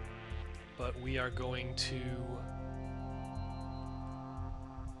 but we are going to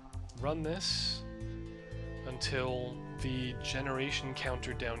run this until the generation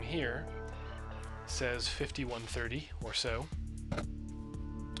counter down here says 5130 or so,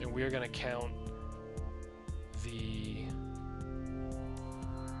 and we are going to count the,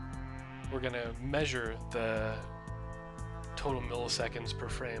 we're going to measure the total milliseconds per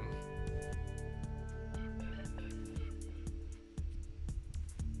frame.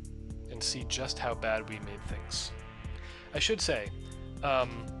 can see just how bad we made things. I should say,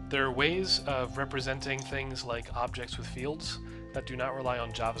 there are ways of representing things like objects with fields that do not rely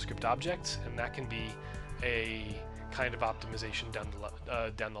on JavaScript objects, and that can be a kind of optimization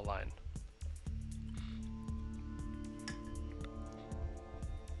down the line.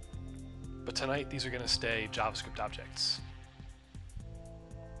 But tonight, these are going to stay JavaScript objects.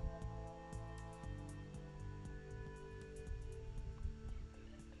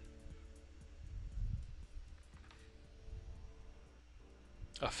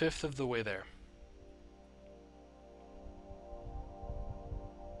 A fifth of the way there.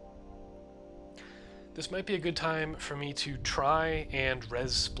 This might be a good time for me to try and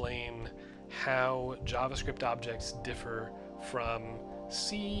res-splain how JavaScript objects differ from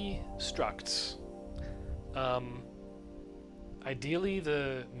C structs. Ideally,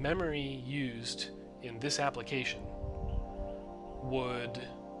 the memory used in this application would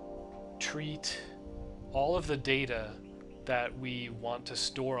treat all of the data that we want to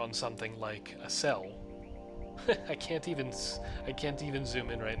store on something like a cell. I can't even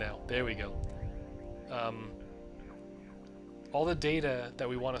zoom in right now. There we go. All the data that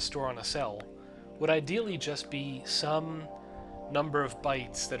we want to store on a cell would ideally just be some number of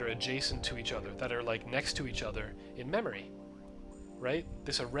bytes that are adjacent to each other, that are like next to each other in memory, right?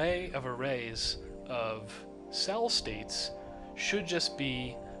 This array of arrays of cell states should just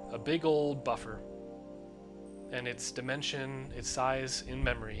be a big old buffer, and its dimension, its size in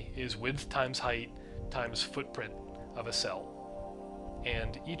memory is width times height times footprint of a cell.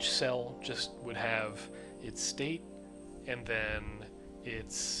 And each cell just would have its state and then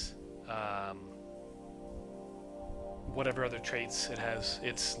its whatever other traits it has,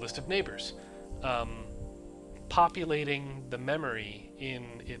 its list of neighbors, populating the memory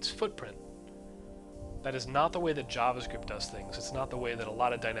in its footprint. That is not the way that JavaScript does things. It's not the way that a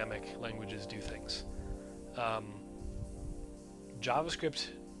lot of dynamic languages do things. JavaScript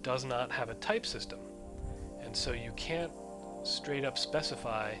does not have a type system, and so you can't straight up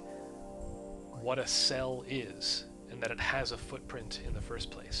specify what a cell is and that it has a footprint in the first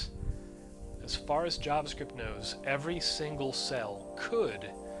place. As far as JavaScript knows, every single cell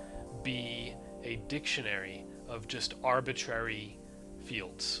could be a dictionary of just arbitrary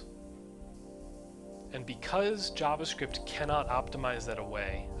fields. And because JavaScript cannot optimize that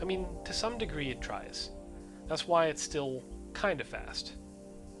away, I mean, to some degree it tries. That's why it's still kind of fast.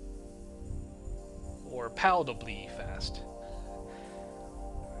 Or palatably fast.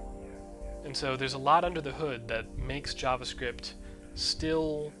 And so there's a lot under the hood that makes JavaScript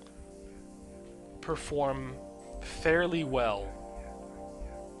still perform fairly well,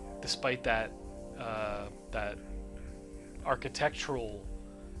 despite that that architectural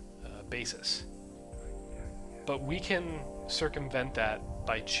basis. But we can circumvent that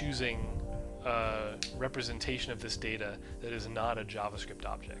by choosing a representation of this data that is not a JavaScript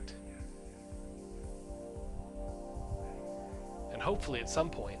object. And hopefully at some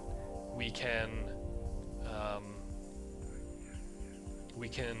point we can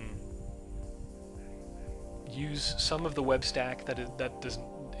use some of the web stack that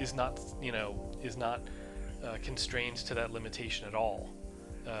is not constrained to that limitation at all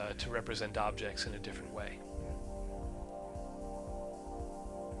to represent objects in a different way.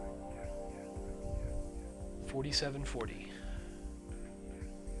 $47.40.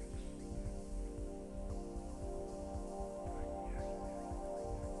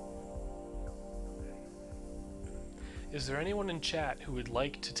 Is there anyone in chat who would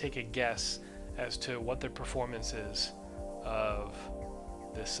like to take a guess as to what the performance is of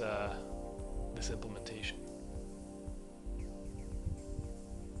this this implementation?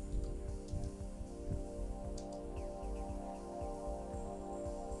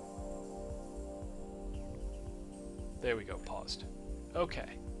 There we go, paused.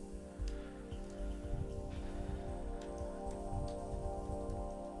 Okay.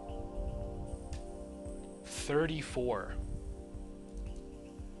 $34.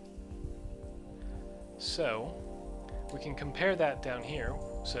 So we can compare that down here.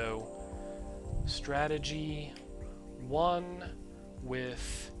 So strategy 1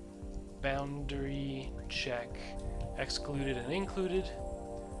 with boundary check excluded and included.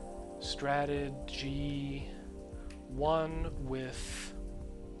 Strategy 1 with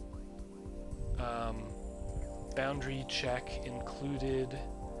boundary check included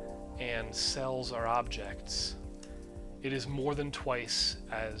and cells are objects. It is more than twice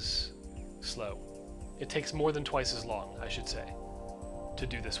as slow. It takes more than twice as long, I should say, to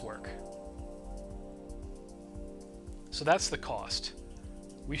do this work. So that's the cost.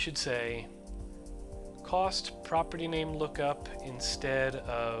 We should say cost property name lookup instead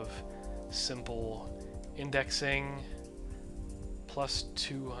of simple indexing plus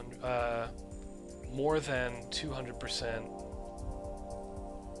 200, more than 200%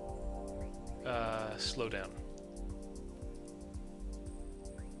 slowdown.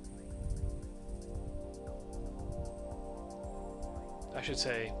 I should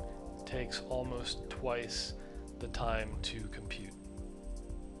say takes almost twice the time to compute.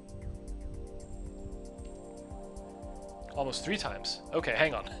 Almost 3 times. Okay,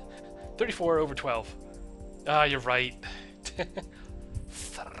 hang on. 34 over 12. Ah, you're right.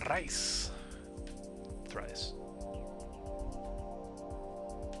 Thrice. Thrice.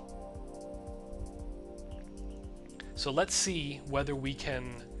 So let's see whether we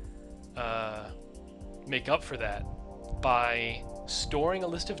can make up for that by storing a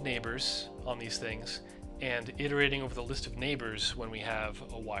list of neighbors on these things and iterating over the list of neighbors when we have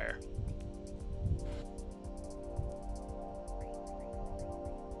a wire.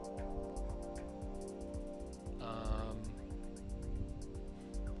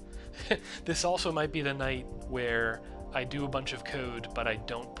 This also might be the night where I do a bunch of code, but I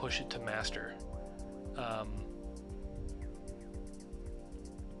don't push it to master.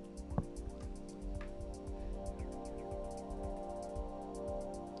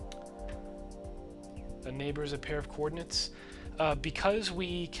 A neighbor is a pair of coordinates. Because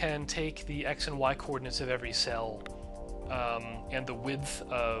we can take the x and y coordinates of every cell and the width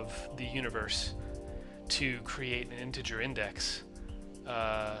of the universe to create an integer index,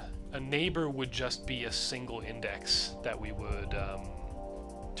 a neighbor would just be a single index that we would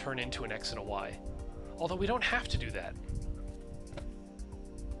turn into an x and a y. Although we don't have to do that.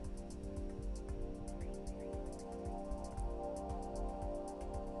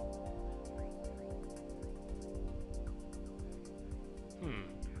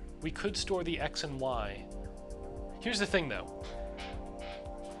 We could store the x and y. Here's the thing though.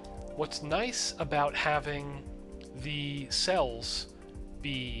 What's nice about having the cells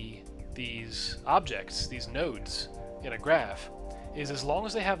be these objects, these nodes in a graph, is as long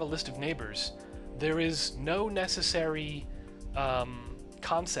as they have a list of neighbors, there is no necessary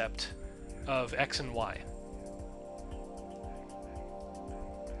concept of x and y.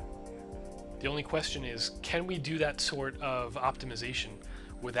 The only question is, can we do that sort of optimization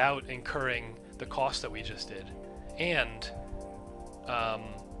without incurring the cost that we just did? And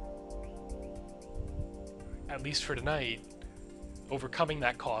at least for tonight, overcoming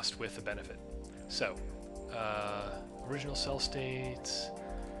that cost with a benefit. So, original cell states.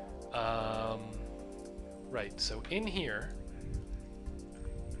 Right, so in here,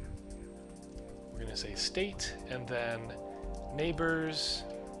 we're going to say state, and then neighbors,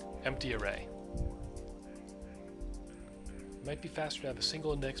 empty array. It might be faster to have a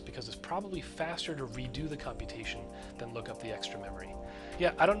single index because it's probably faster to redo the computation than look up the extra memory.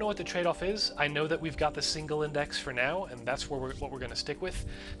 Yeah, I don't know what the trade-off is. I know that we've got the single index for now, and that's what we're going to stick with,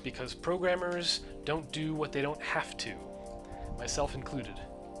 because programmers don't do what they don't have to, myself included.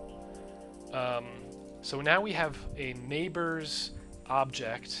 So now we have a neighbors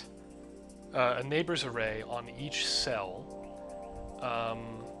object, a neighbors array on each cell,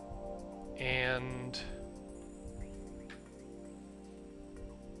 and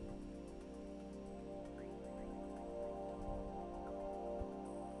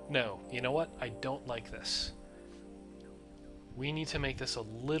no, you know what? I don't like this. We need to make this a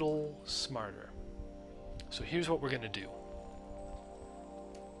little smarter. So here's what we're going to do.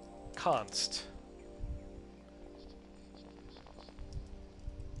 Const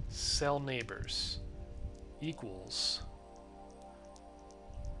cell neighbors equals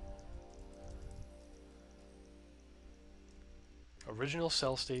original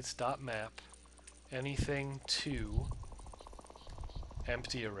cell states dot map anything to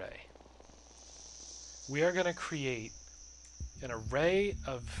empty array. We are going to create an array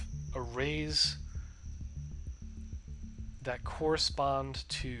of arrays that correspond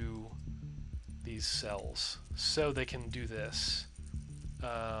to these cells, so they can do this.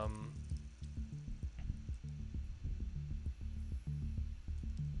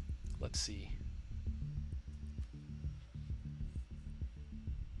 Let's see.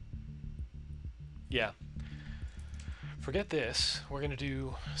 Yeah. Forget this. We're going to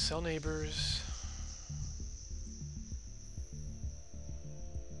do cell neighbors.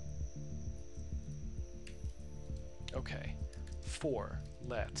 Okay. For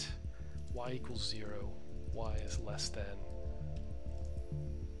let y equals 0, y is less than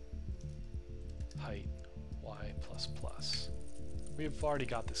height y plus plus. We've already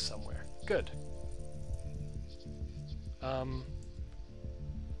got this somewhere. Good.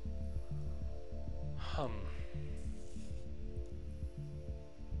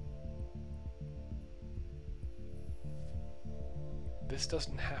 this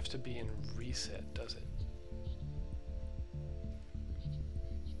doesn't have to be in reset, does it?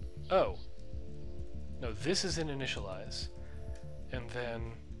 Oh. No, this is in initialize. And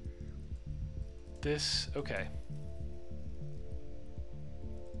then this, okay.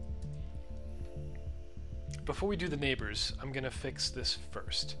 Before we do the neighbors, I'm going to fix this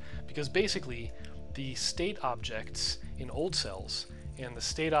first. Because basically, the state objects in old cells and the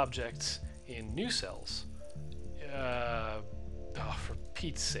state objects in new cells, oh, for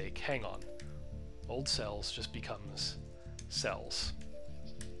Pete's sake, hang on. Old cells just becomes cells.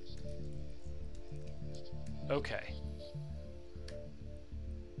 Okay.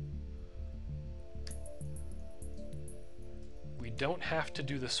 We don't have to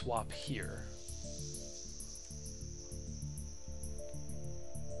do the swap here.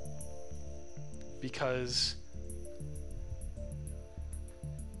 Because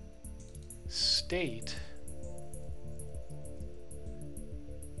state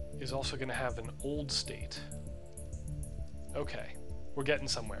is also going to have an old state. Okay, we're getting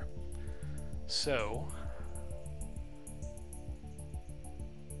somewhere. So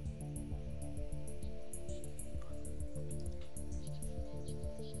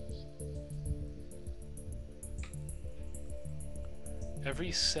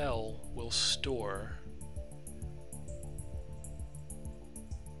every cell will store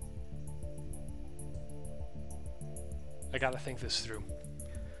I gotta think this through.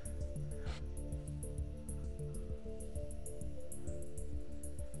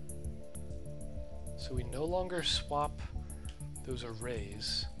 So we no longer swap those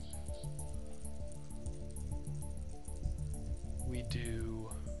arrays. We do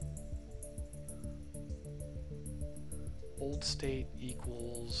old state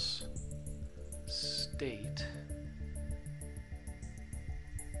equals state.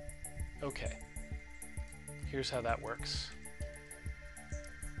 Okay. Here's how that works.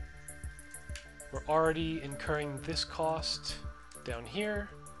 We're already incurring this cost down here,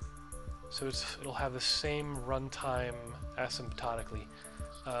 so it'll have the same runtime asymptotically.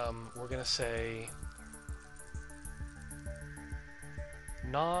 We're going to say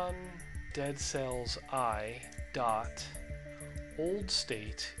non-dead cells I dot old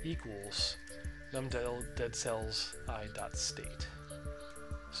state equals num-dead cells I dot state.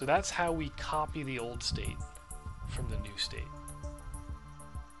 So that's how we copy the old state from the new state.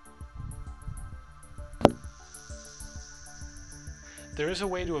 There is a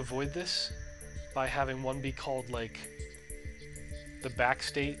way to avoid this by having one be called like the back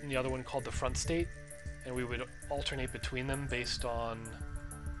state and the other one called the front state, and we would alternate between them based on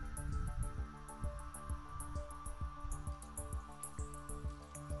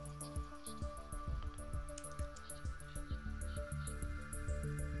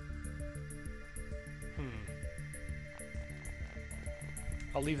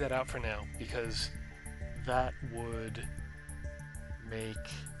I'll leave that out for now because that would make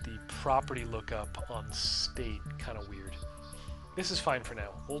the property lookup on state kind of weird. This is fine for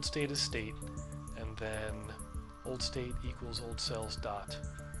now. Old state is state, and then old state equals old cells dot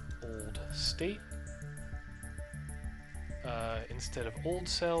old state. Instead of old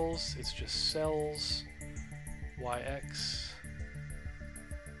cells, it's just cells yx.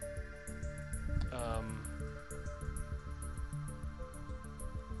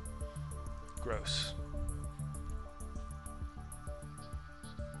 Gross.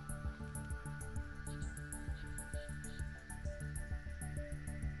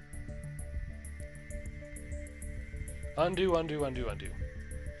 Undo, undo, undo, undo.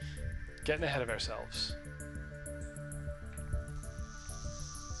 Getting ahead of ourselves.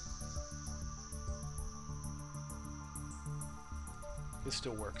 This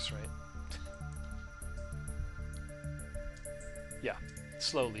still works, right? Yeah,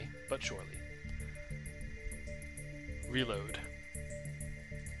 slowly but surely. Reload.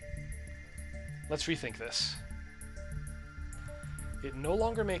 Let's rethink this. It no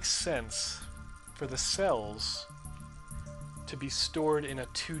longer makes sense for the cells to be stored in a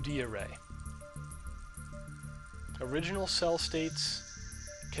 2D array. Original cell states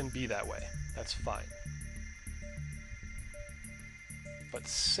can be that way. That's fine. But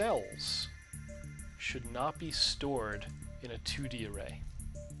cells should not be stored in a 2D array.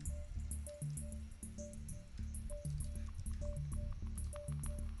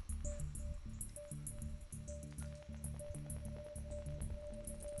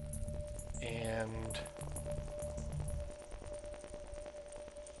 And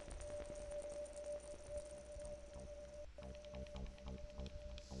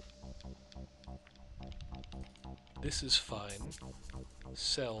this is fine.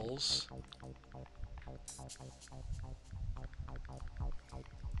 Cells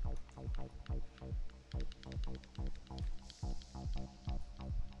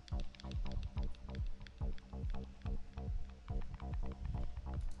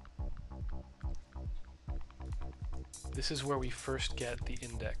This is where we first get the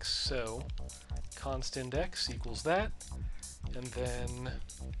index. So const index equals that, and then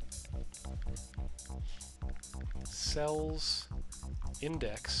cells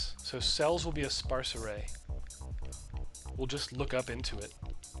index. So cells will be a sparse array. We'll just look up into it.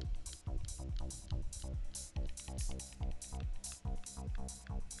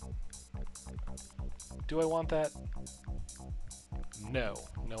 Do I want that? No,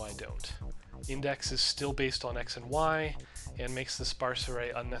 I don't. Index is still based on x and y and makes the sparse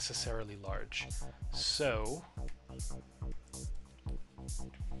array unnecessarily large. So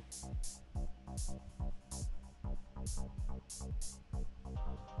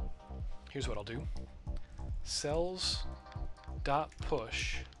here's what I'll do. Cells dot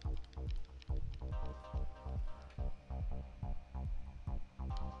push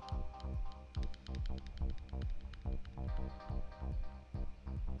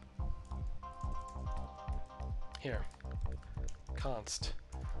here, const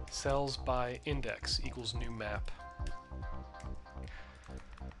cells by index equals new map.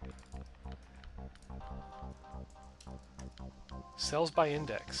 Cells by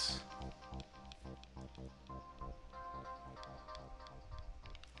index.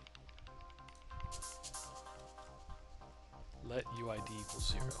 Let UID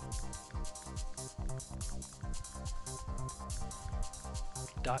equals 0.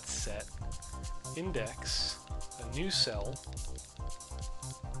 Dot set index, a new cell,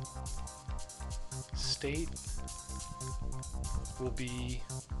 state will be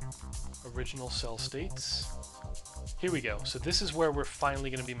original cell states. Here we go. So this is where we're finally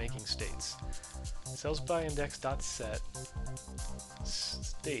going to be making states. Cells by index dot set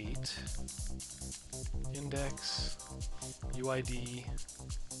state index UID,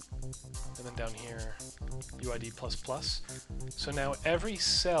 and then down here UID plus plus. So now every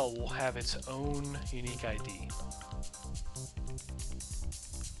cell will have its own unique ID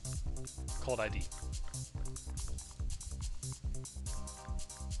called ID.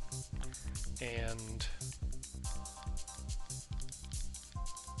 And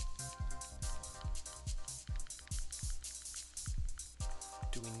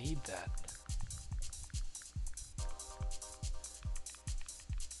do we need that?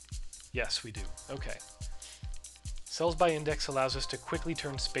 Yes, we do. Okay. Cells by index allows us to quickly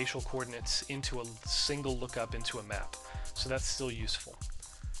turn spatial coordinates into a single lookup into a map. So that's still useful.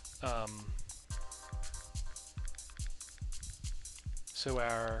 So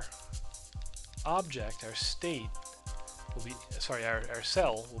our object, our state, will be, sorry, our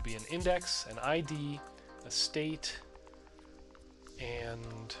cell will be an index, an ID, a state,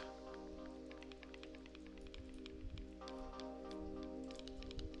 and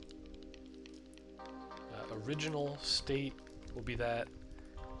original state will be that,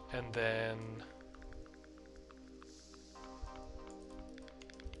 and then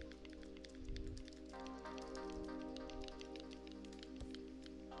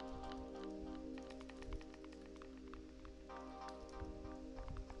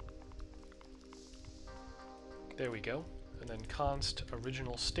there we go, and then const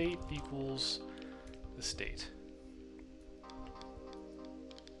original state equals the state.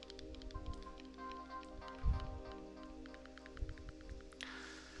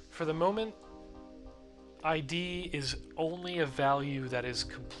 For the moment, ID is only a value that is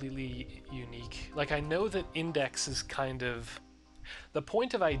completely unique. Like, I know that index is kind of... The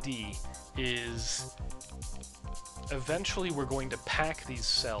point of ID is eventually we're going to pack these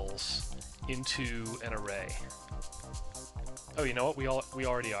cells into an array. Oh, you know what? We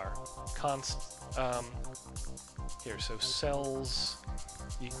already are. Const... here, so cells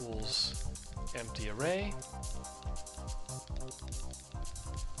equals empty array.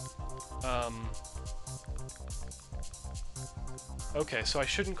 Okay, so I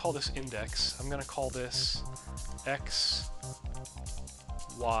shouldn't call this index. I'm going to call this x,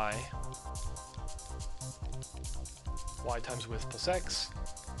 y times width plus x.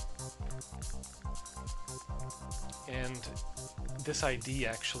 And this ID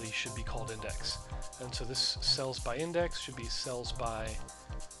actually should be called index. And so this cells by index should be cells by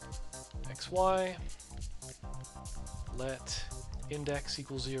xy. Let index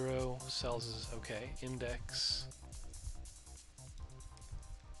equals 0, cells is okay, index,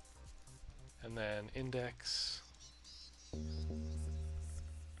 and then index,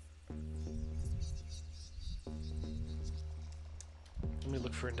 let me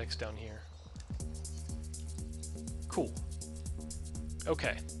look for index down here. Cool.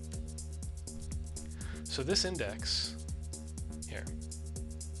 Okay. So this index here,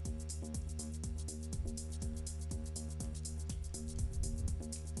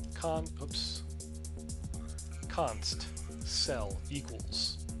 const cell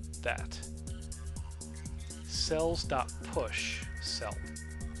equals that cells.push cell.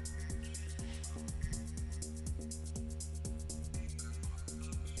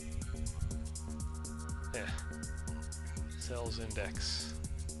 Yeah. Cells index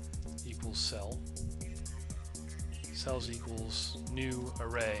equals cell. Cells equals new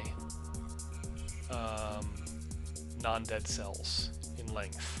array non-dead cells in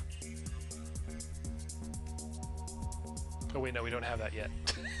length. Oh wait, no, we don't have that yet.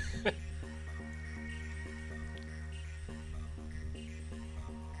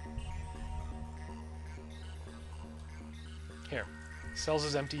 Here, cells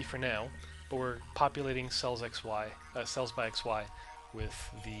is empty for now, but we're populating cells xy, cells by xy with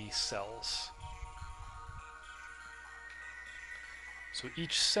the cells. So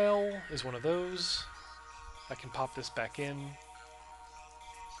each cell is one of those. I can pop this back in.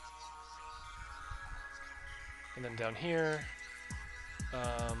 And then down here,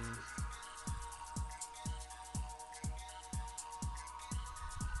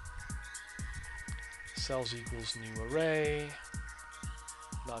 cells equals new array,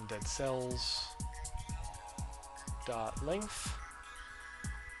 non-dead cells, dot length.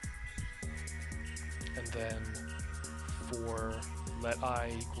 And then for let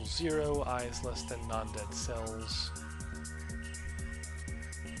I equals 0, I is less than non-dead cells.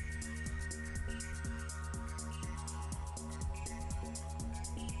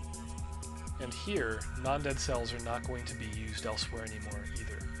 And here, non-dead cells are not going to be used elsewhere anymore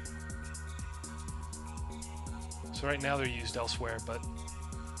either. So right now they're used elsewhere, but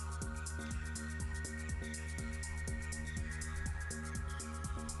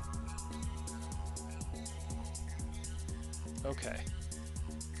okay.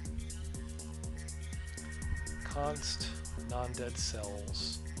 Const non-dead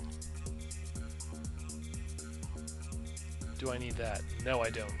cells. Do I need that? No, I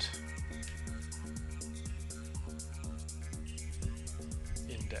don't.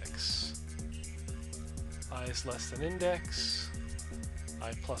 Index. I is less than index.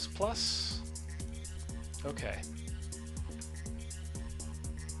 I plus plus. Okay.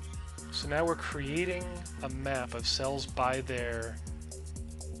 So now we're creating a map of cells by their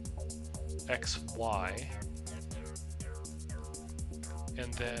xy.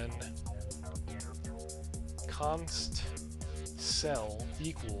 And then const cell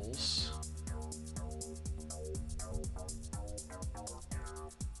equals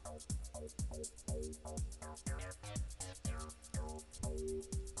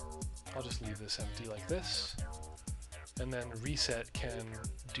I'll just leave this empty like this, and then reset can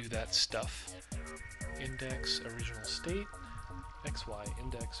do that stuff. Index original state, xy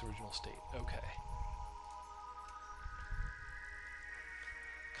index original state. Okay.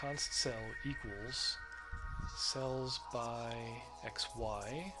 Const cell equals cells by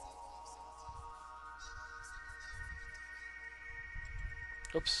xy.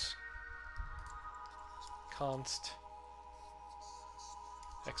 Oops. Const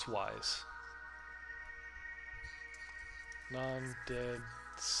xy's. Non-dead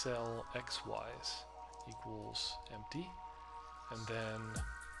cell xy's equals empty. And then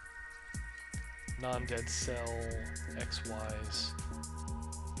non-dead cell xy's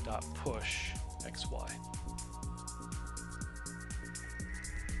dot push xy.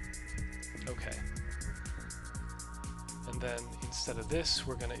 Okay. And then instead of this,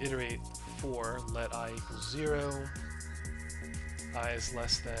 we're going to iterate for let I equals 0, I is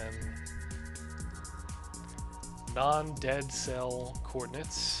less than non-dead cell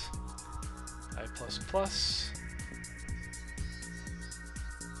coordinates, I plus plus,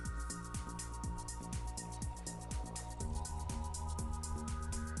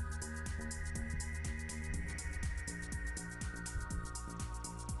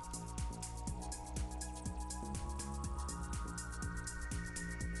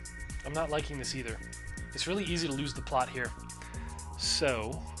 I'm not liking this either. It's really easy to lose the plot here.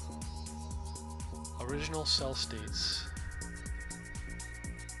 So, original cell states.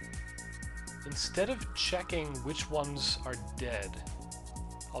 Instead of checking which ones are dead,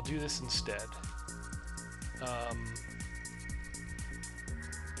 I'll do this instead.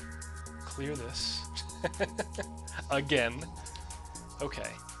 Clear this. Again.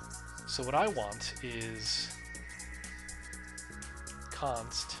 Okay. So what I want is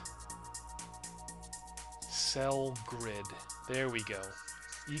const cell grid, there we go,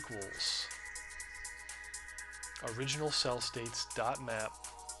 equals original cell states dot map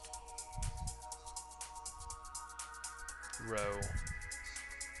row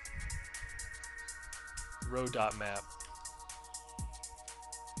dot map.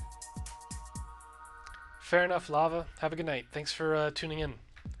 Fair enough, Lava. Have a good night. Thanks for tuning in.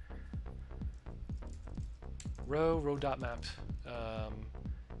 Row dot map.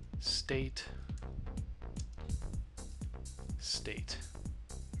 State.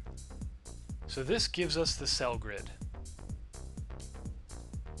 So this gives us the cell grid.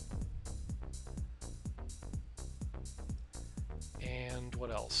 And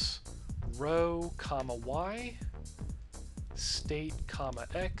what else? Row, comma, y, state, comma,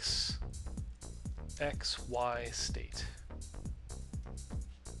 x, y, state.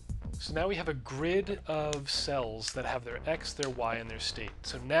 So now we have a grid of cells that have their x, their y, and their state.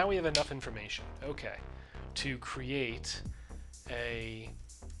 So now we have enough information, okay, to create a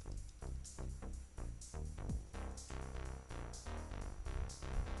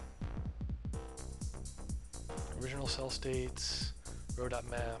original cell states,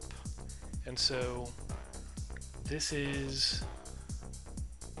 row.map, and so this is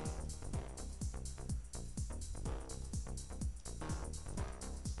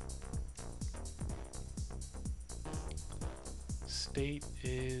state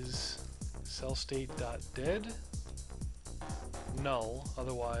is cell state dot dead null,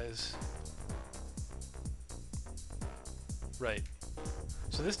 otherwise right.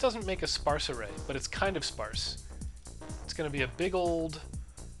 So this doesn't make a sparse array, but it's kind of sparse. It's going to be a big old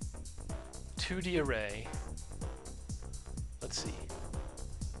 2D array. Let's see.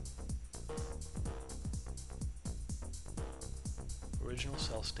 Original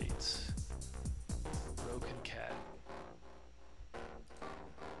cell states. Row concat.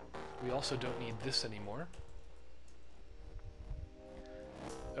 We also don't need this anymore.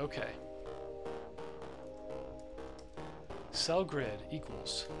 Okay. Cell grid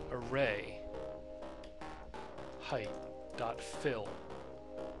equals array height dot fill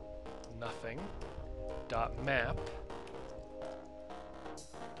nothing dot map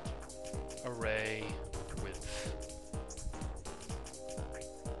array width.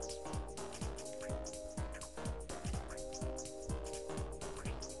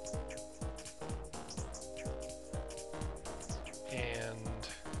 And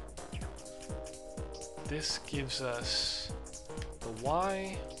this gives us the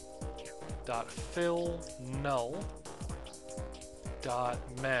y dot fill null dot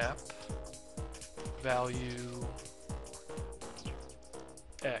map value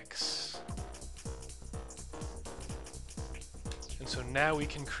x. And so now we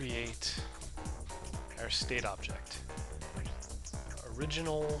can create our state object.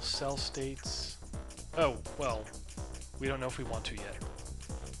 Original cell states. Oh, well, we don't know if we want to yet.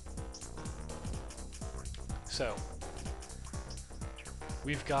 So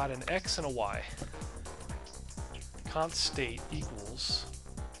we've got an x and a y. Const state equals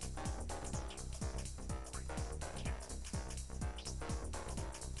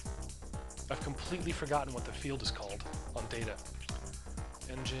I've completely forgotten what the field is called on data.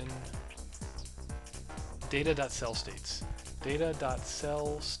 Engine data.cellStates.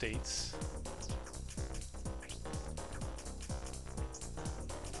 Data.cellStates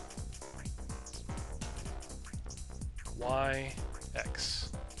y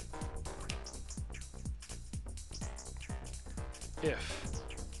x. If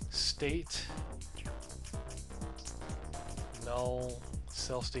state null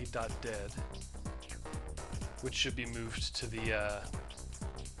cell state dot dead, which should be moved to the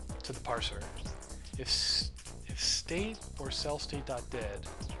parser. If state or cell state dot dead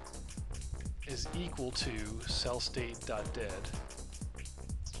is equal to cell state dot dead,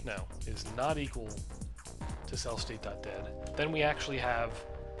 no, is not equal to cell state dot dead, then we actually have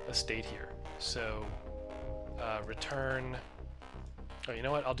a state here. So return. Oh, you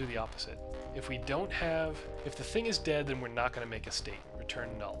know what? I'll do the opposite. If we don't have, if the thing is dead, then we're not going to make a state.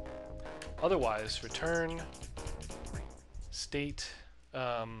 Return null. Otherwise, return state.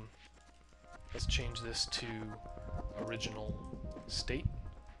 Let's change this to original state.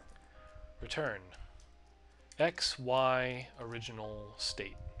 Return x, y, original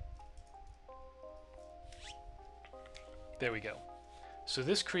state. There we go. So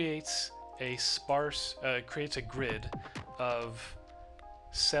this creates a sparse, creates a grid of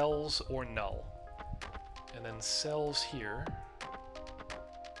cells or null, and then cells here.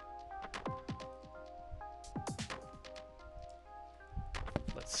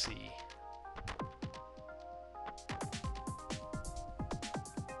 Let's see.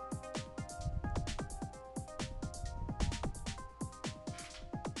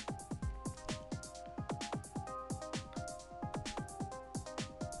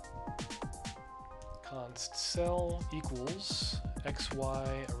 const cell equals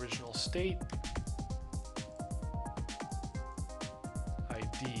xy original state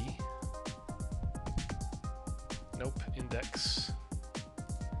id, nope, index,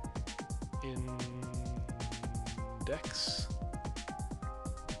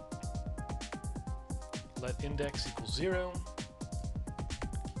 let index equal 0,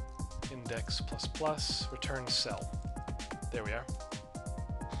 index plus plus, return cell. There we are.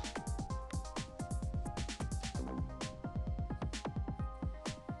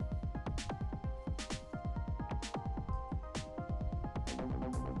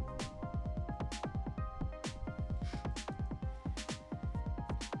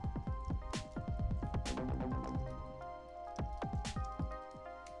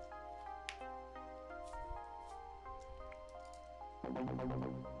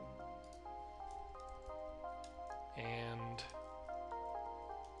 And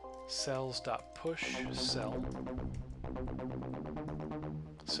cells.push cell.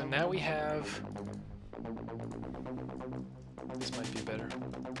 So now we have, this might be better.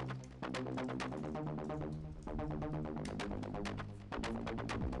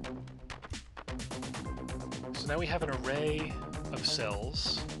 So now we have an array of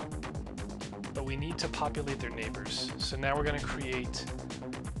cells, but we need to populate their neighbors. So now we're going to create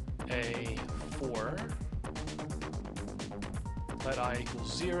a for let I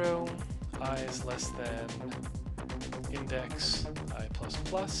equals 0, I is less than index I plus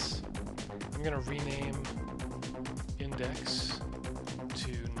plus. I'm going to rename index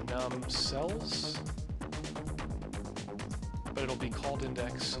to num cells, but it'll be called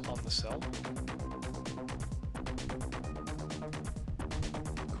index on the cell.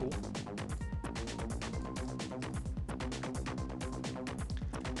 Cool.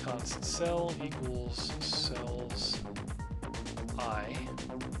 Const cell equals cells I.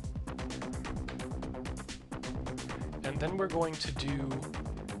 And then we're going to do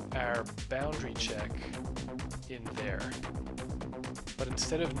our boundary check in there. But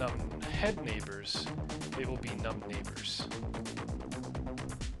instead of num head neighbors, it will be num neighbors.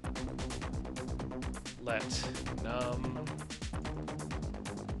 Let num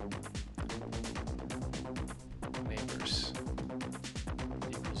neighbors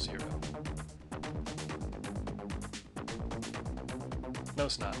equal 0. No,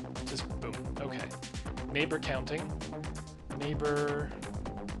 it's not. Just boom. Okay. Neighbor counting. Neighbor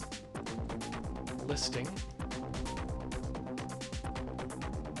listing.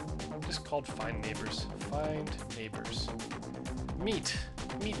 Just called find neighbors. Find neighbors. Meet.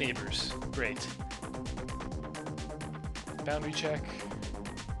 Meet neighbors. Great. Boundary check.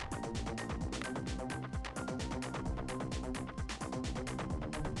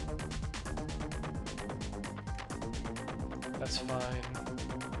 That's fine.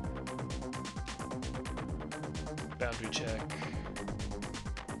 Boundary check.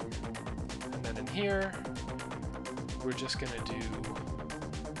 And then in here, we're just going to do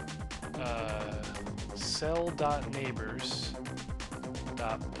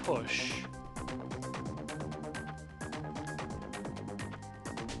cell.neighbors.push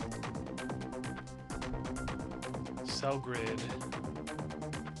cell grid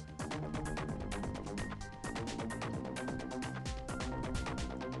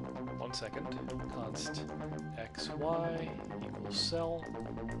second, const xy equals cell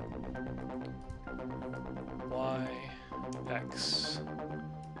y x.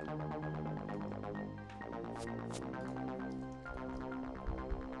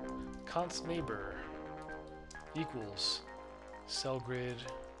 Const neighbor equals cell grid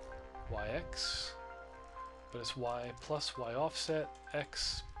yx, but it's y plus y offset,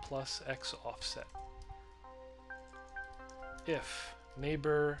 x plus x offset. If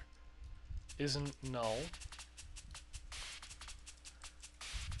neighbor isn't null,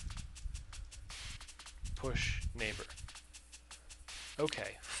 push neighbor.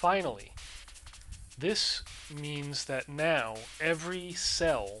 Okay, finally, this means that now every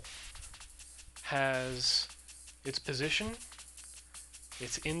cell has its position,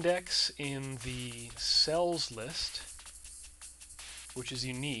 its index in the cells list, which is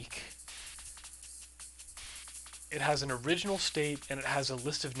unique. It has an original state, and it has a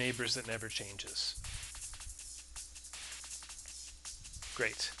list of neighbors that never changes.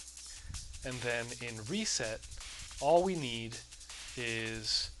 Great. And then in reset, all we need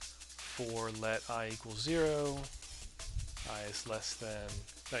is for let I equal 0, I is less than,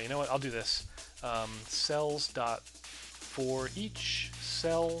 no, you know what, I'll do this. Cells dot for each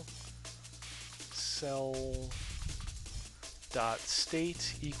cell dot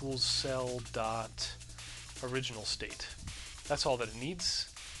state equals cell dot original state. That's all that it needs.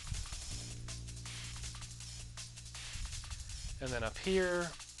 And then up here,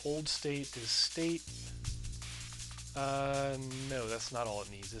 old state is state. No, that's not all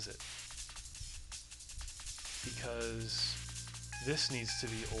it needs, is it? Because this needs to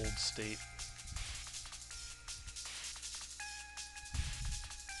be old state.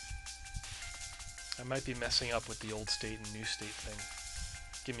 I might be messing up with the old state and new state thing.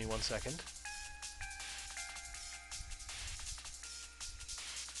 Give me 1 second.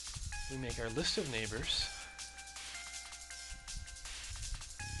 We make our list of neighbors.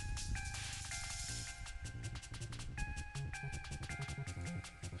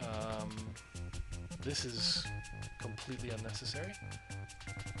 This is completely unnecessary.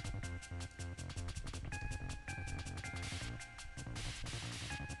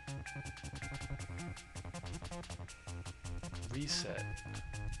 Reset.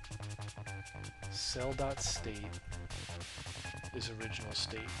 Cell.state is original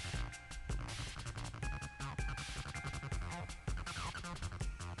state.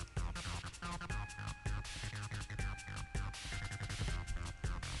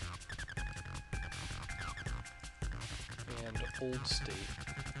 And old state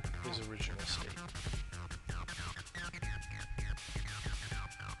is original state.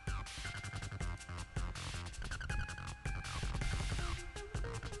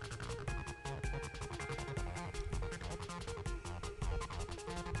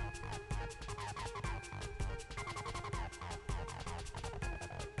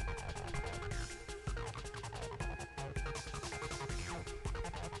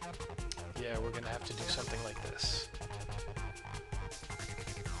 Yeah, we're going to have to do something like this.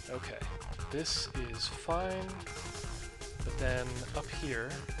 Okay, this is fine, but then up here,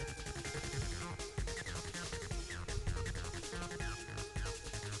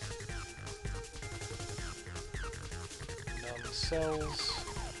 num cells,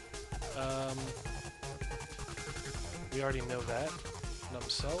 we already know that, num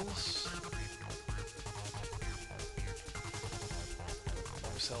cells.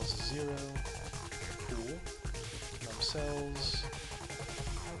 Num cells is 0, cool, num cells,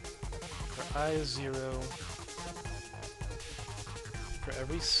 for I is 0, for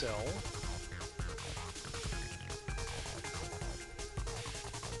every cell,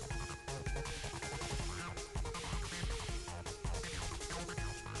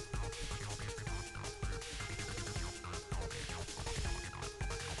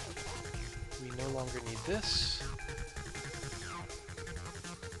 we no longer need this.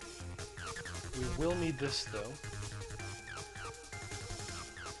 We will need this though.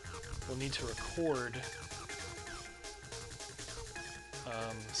 We'll need to record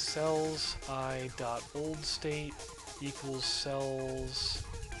cells I dot old state equals cells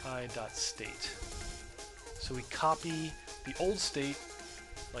I dot state. So we copy the old state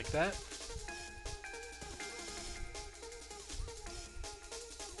like that.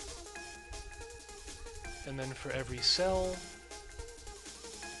 And then for every cell,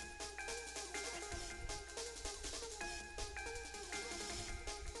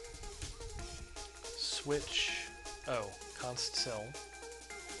 switch, const cell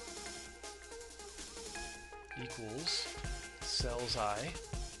equals cells I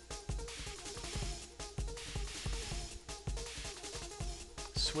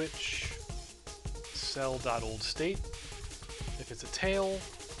switch cell dot old state. If it's a tail,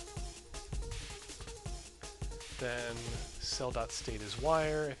 then cell dot state is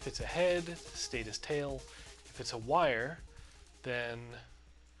wire. If it's a head, state is tail. If it's a wire, then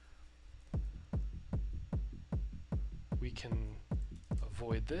we can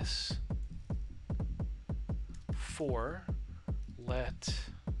avoid this. For let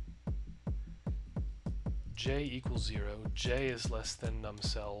j equals 0, j is less than num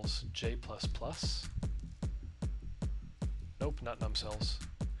cells, j plus plus. Nope, not num cells.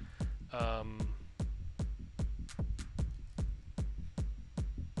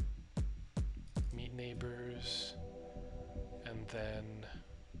 Meet neighbors, and then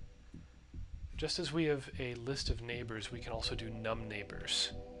just as we have a list of neighbors, we can also do num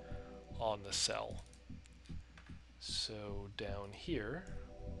neighbors on the cell. So down here,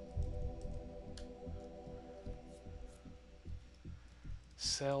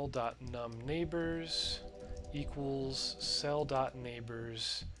 cell.num neighbors equals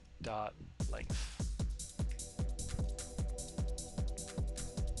cell.neighbors dot length.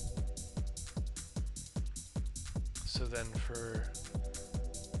 So then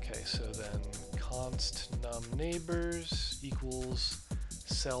so then const num neighbors equals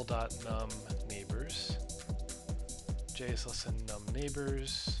cell.num neighbors. J is less than num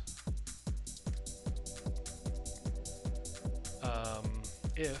neighbors.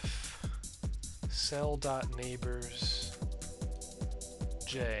 If cell.neighbors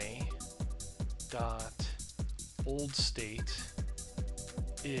j dot old state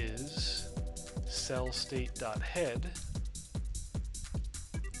is cell state dot head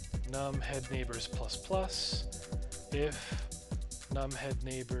num head neighbors plus plus if num head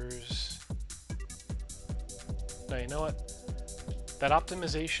neighbors. No, you know what? That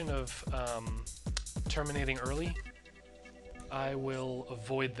optimization of terminating early, I will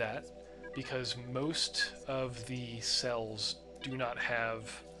avoid that because most of the cells do not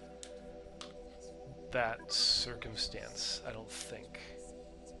have that circumstance, I don't think.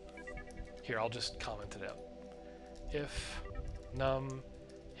 Here, I'll just comment it out. If num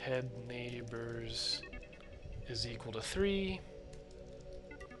head neighbors is equal to 3,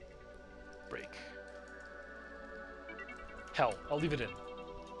 break. Hell, I'll leave it in,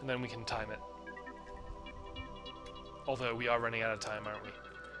 and then we can time it. Although we are running out of time, aren't we?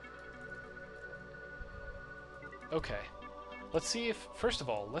 Okay. Let's see if, first of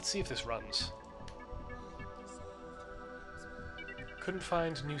all, let's see if this runs. Couldn't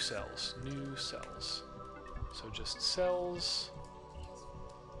find new cells. New cells. So just cells.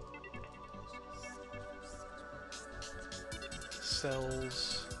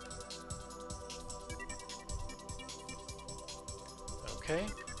 Cells. Okay.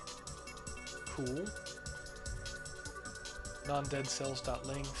 Cool. Non-dead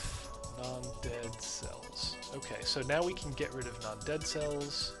cells.length. Non-dead cells. Okay, so now we can get rid of non-dead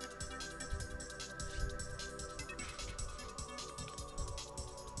cells.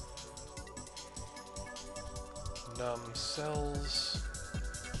 Num cells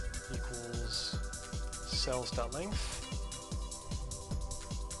equals cells.length.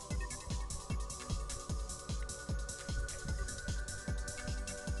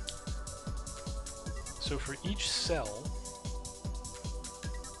 So for each cell,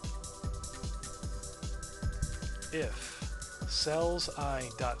 if cells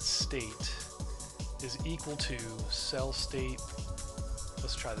I.state is equal to cell state,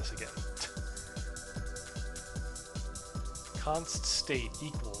 let's try this again. Const state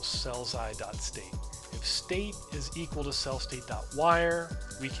equals cells I.state. If state is equal to cell state.wire,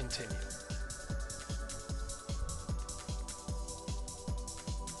 we continue.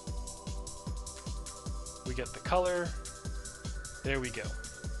 We get the color. There we go.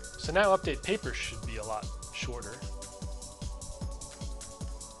 So now update paper should be a lot shorter.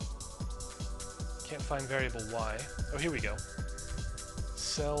 Can't find variable y. Oh, here we go.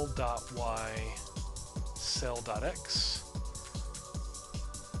 Cell.y, cell.x.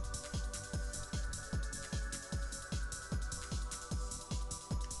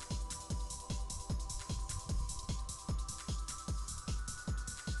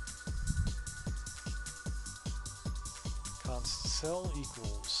 Const cell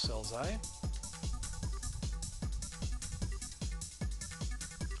equals cells I.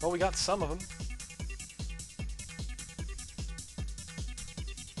 Well, we got some of them.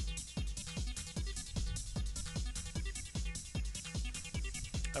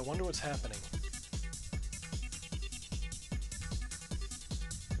 I wonder what's happening.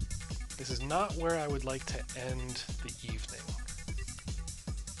 This is not where I would like to end the evening.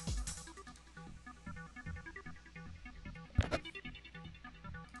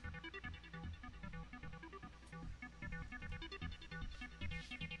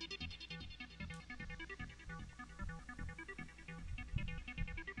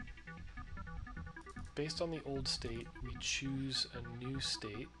 Based on the old state, we choose a new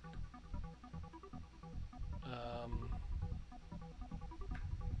state.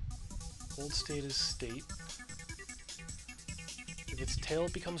 Old state is state. If its tail,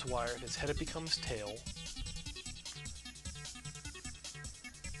 it becomes wire. If its head, it becomes tail.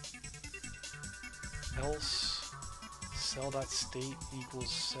 Else, cell.state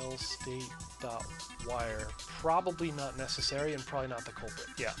equals cell state.wire. Probably not necessary and probably not the culprit.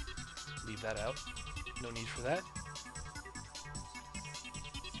 Yeah, leave that out. No need for that.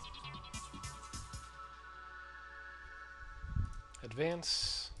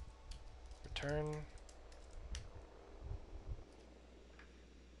 Advance, return.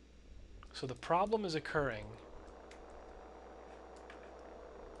 So the problem is occurring.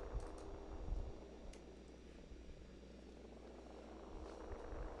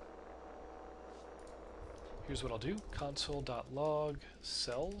 Here's what I'll do. Console.log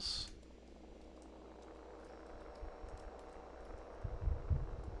cells.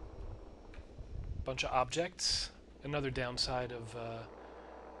 Bunch of objects. Another downside of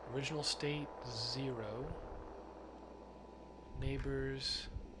original state 0. Neighbors.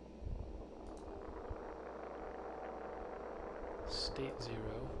 State 0.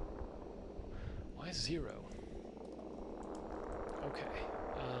 Why 0? Okay.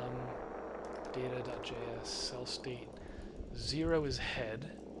 Data.js, cell state. 0 is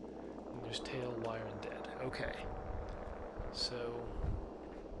head, and there's tail, wire, and dead. Okay. So,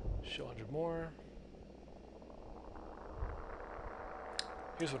 show 100 more.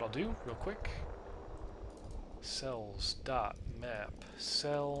 Here's what I'll do real quick. Cells dot map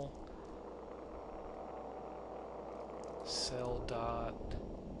cell dot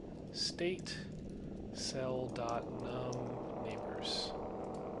state cell dot num neighbors.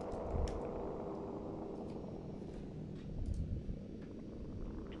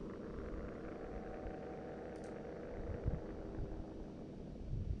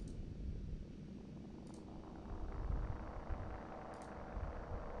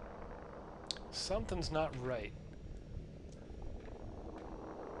 Something's not right.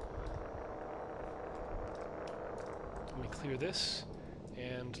 Let me clear this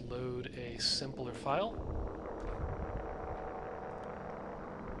and load a simpler file.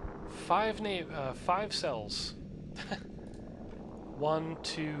 5 cells. 1,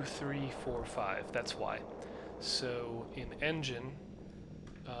 2, 3, 4, 5. That's why. So in engine,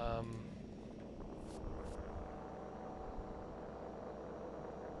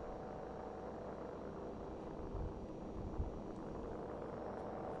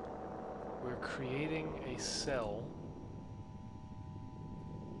 we're creating a cell.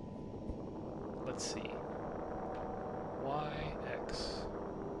 Let's see. Y, X.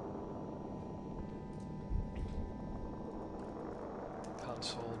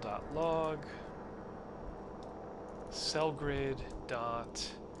 Console.log.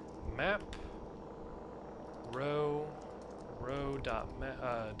 Cellgrid.map. Row.map.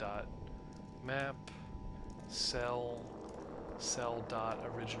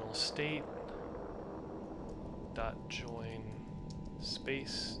 Cell.original state. .join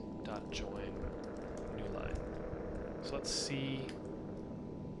space. .join new line. So let's see.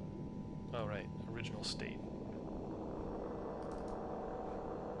 Oh, right. Original state.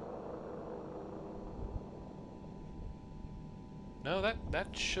 No,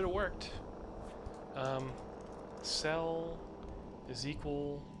 that should have worked. Cell is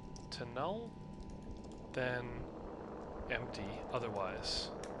equal to null, then empty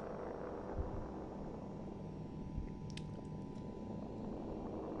otherwise.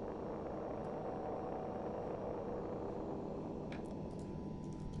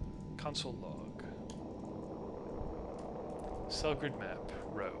 Console log. Cell grid map,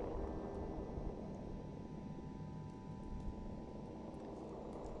 row.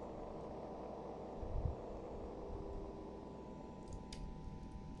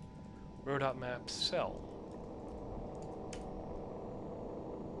 Row.map cell.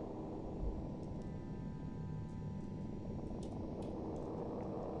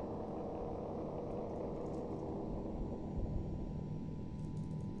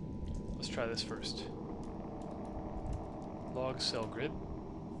 Let's try this first. Log cell grid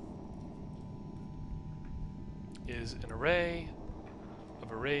is an array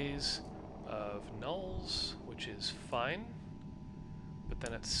of arrays of nulls, which is fine. But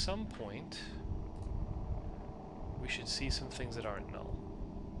then at some point, we should see some things that aren't null.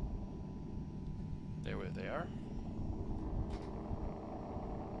 There they are.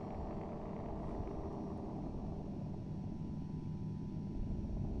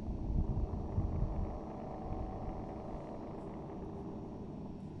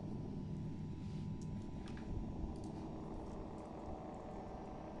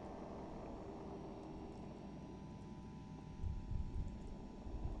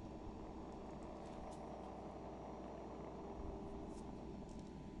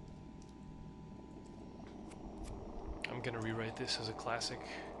 I'm going to rewrite this as a classic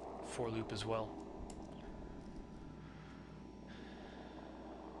for loop as well.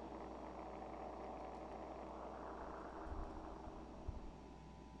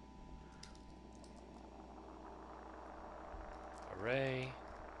 Array,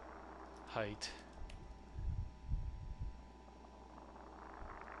 height.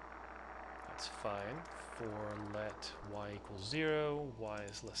 That's fine. For let y equals 0, y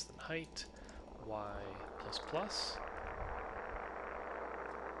is less than height, y plus plus.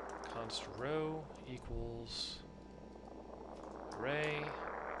 Const row equals array,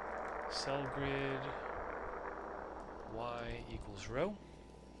 cell grid, y equals row.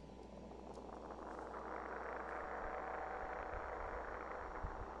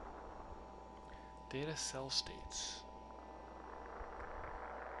 Data cell states.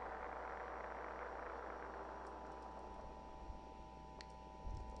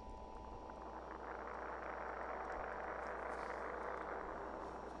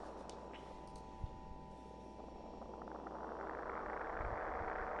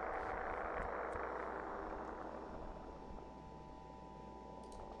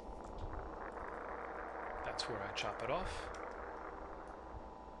 that's where I chop it off.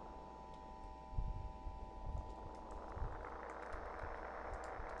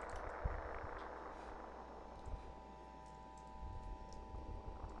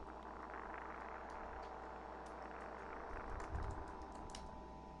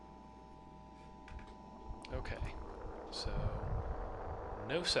 Okay, so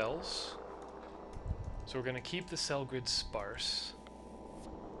no cells. So we're going to keep the cell grid sparse.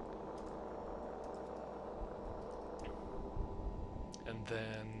 And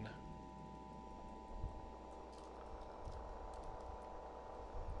then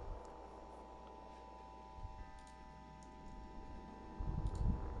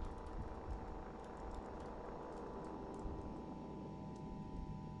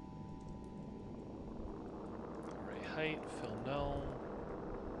array height, fill null.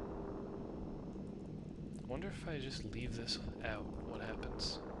 I wonder if I just leave this out, what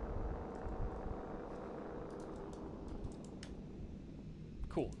happens?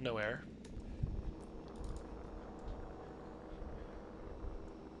 Cool, no error.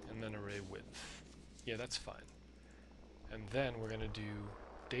 And then array width. Yeah, that's fine. And then we're going to do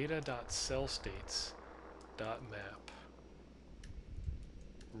data.cellstates.map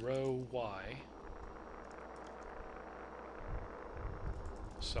row y.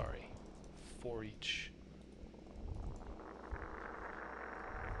 Sorry, for each.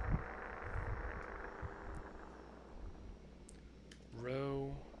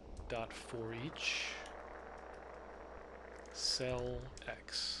 Row dot for each cell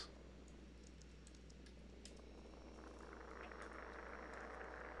x.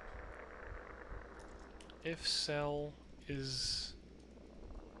 If cell is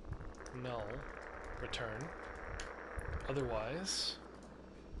null, return. Otherwise,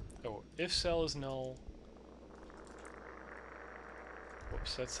 if cell is null,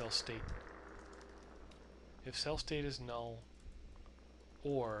 whoops, that's cell state. If cell state is null,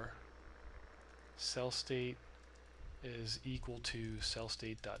 or cell state is equal to cell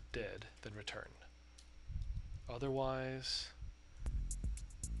state.dead, then return. Otherwise,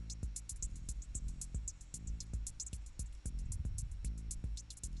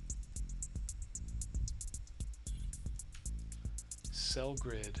 cell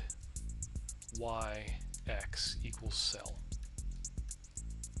grid y x equals cell.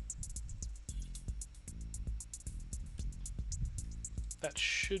 That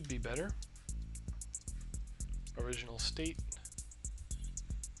should be better. Original state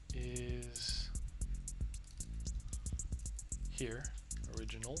is here,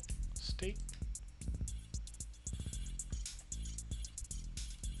 original state.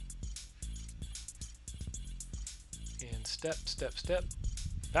 And step, step, step.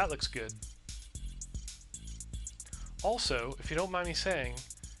 That looks good. Also, if you don't mind me saying,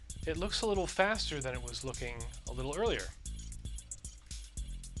 it looks a little faster than it was looking a little earlier.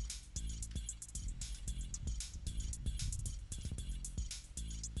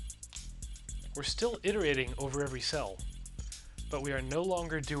 We're still iterating over every cell, but we are no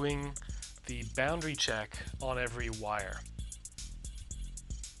longer doing the boundary check on every wire.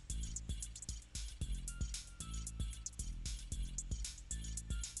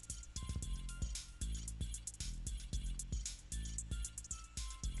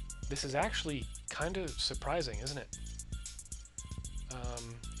 This is actually kind of surprising, isn't it?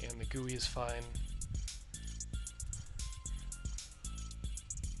 And the GUI is fine.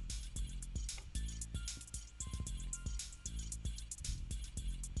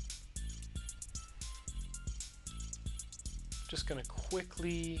 Just going to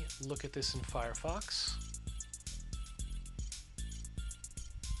quickly look at this in Firefox.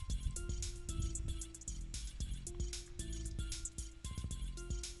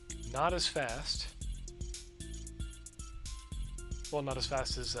 Not as fast. Well, not as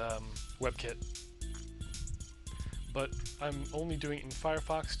fast as WebKit. But I'm only doing it in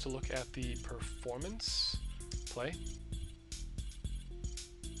Firefox to look at the performance. Play.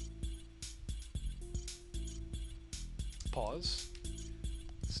 Pause.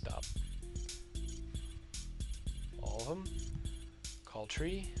 Stop. All of them. Call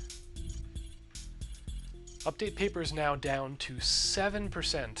tree. Update paper is now down to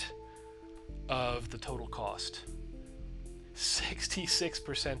 7% of the total cost.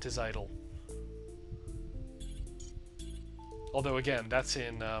 66% is idle. Although again, that's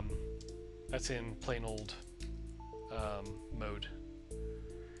in plain old mode.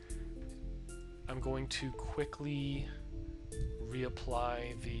 I'm going to quickly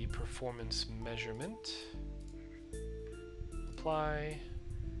reapply the performance measurement. Apply.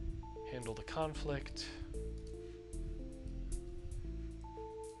 Handle the conflict.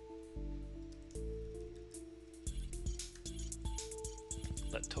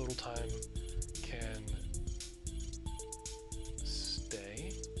 let total time can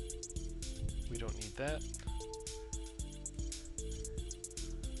stay. We don't need that.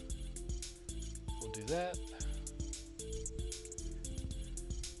 We'll do that.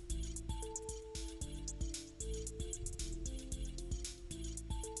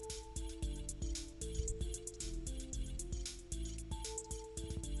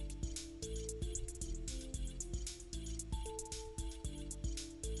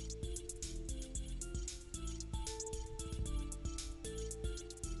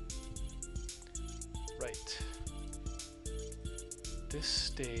 Right. This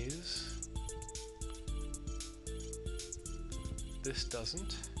stays. This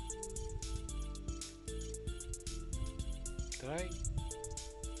doesn't. Did I?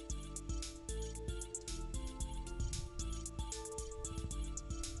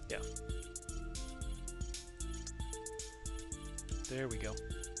 Yeah. There we go.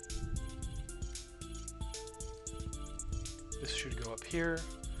 This should go up here,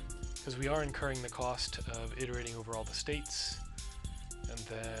 because we are incurring the cost of iterating over all the states, and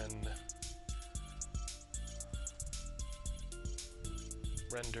then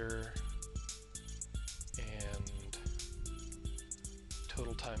render, and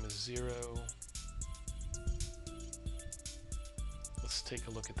total time is 0. Let's take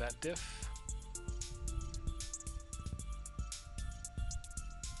a look at that diff.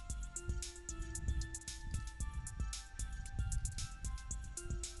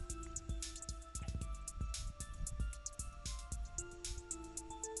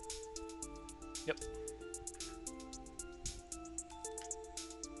 Yep.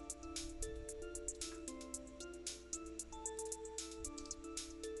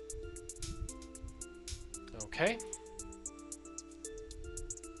 Okay.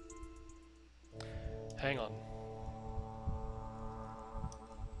 Hang on.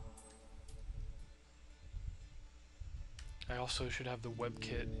 I also should have the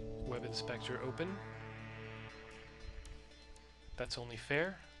WebKit web inspector open. That's only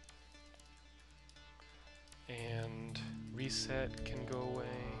fair. And reset can go away.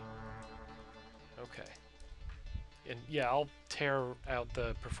 Okay. And yeah, I'll tear out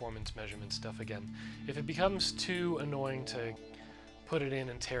the performance measurement stuff again. If it becomes too annoying to put it in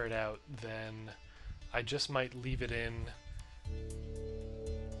and tear it out, then I just might leave it in,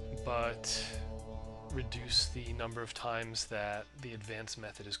 but reduce the number of times that the advanced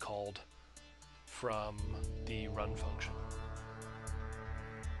method is called from the run function.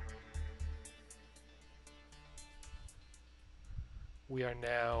 We are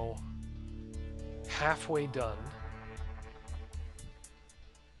now halfway done.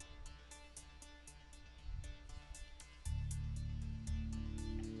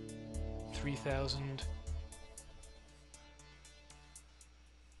 $3,000.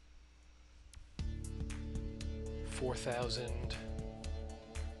 $4,000.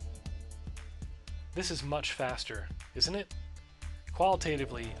 This is much faster, isn't it?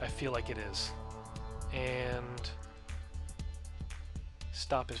 Qualitatively, I feel like it is. And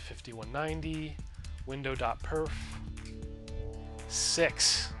stop at 5190. Window.perf.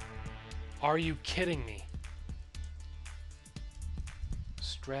 6. Are you kidding me?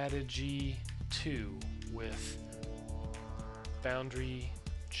 Strategy 2 with boundary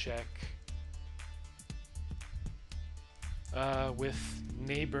check with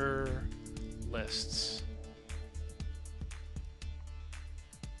neighbor lists.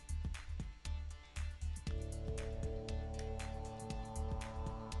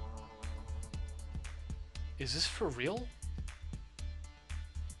 Is this for real?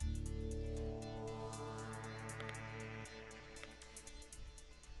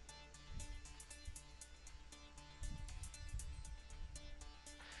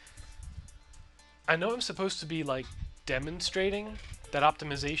 I know I'm supposed to be like demonstrating that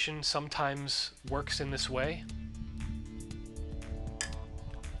optimization sometimes works in this way.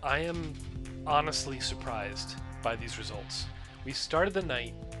 I am honestly surprised by these results. We started the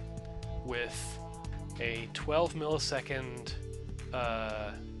night with a 12 millisecond,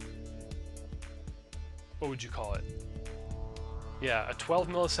 what would you call it? Yeah, a 12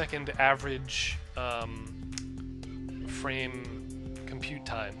 millisecond average frame compute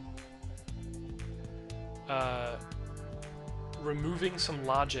time. Removing some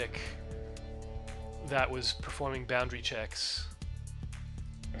logic that was performing boundary checks.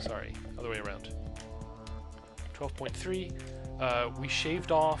 Sorry, other way around. 12.3. We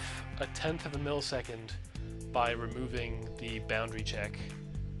shaved off 1/10 of a millisecond by removing the boundary check,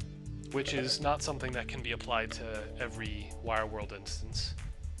 which is not something that can be applied to every Wireworld instance.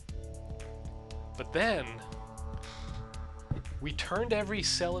 But then We turned every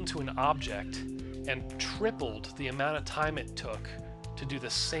cell into an object and tripled the amount of time it took to do the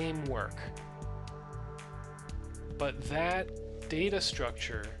same work. But that data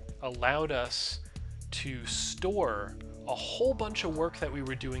structure allowed us to store a whole bunch of work that we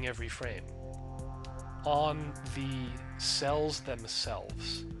were doing every frame on the cells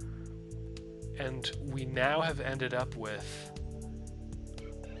themselves. And we now have ended up with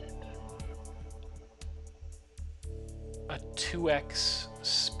a 2x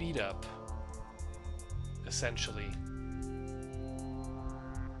speedup, essentially.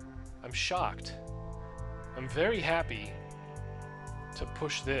 I'm shocked. I'm very happy to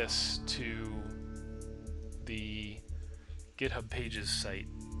push this to the GitHub Pages site.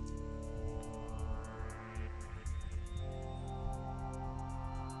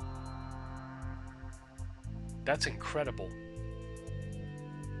 That's incredible.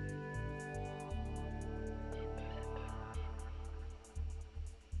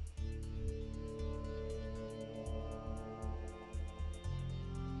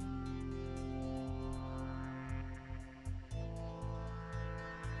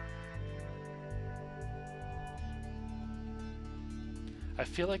 I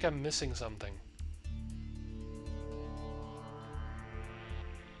feel like I'm missing something.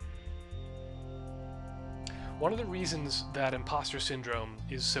 One of the reasons that imposter syndrome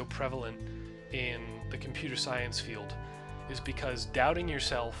is so prevalent in the computer science field is because doubting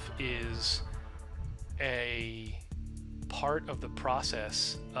yourself is a part of the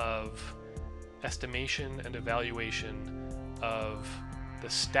process of estimation and evaluation of the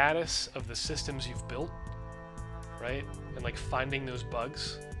status of the systems you've built, right? And like finding those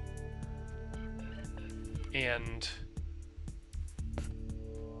bugs and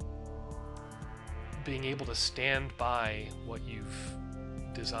being able to stand by what you've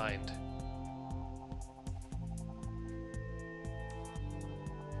designed.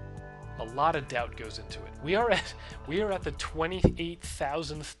 A lot of doubt goes into it. We are at the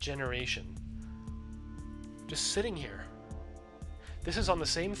 28,000th generation. Just sitting here. This is on the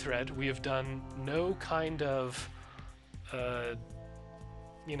same thread. We have done no kind of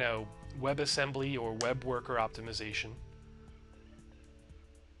WebAssembly or web worker optimization.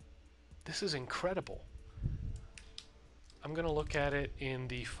 This is incredible. I'm going to look at it in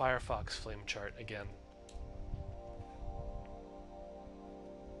the Firefox flame chart again.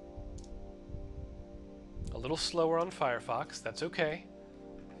 A little slower on Firefox, that's okay.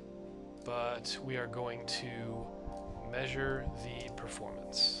 But we are going to measure the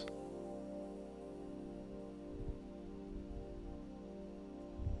performance.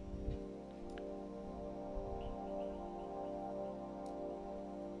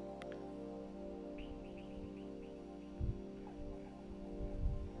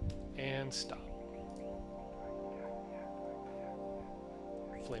 And stop.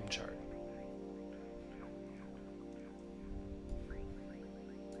 Flame chart.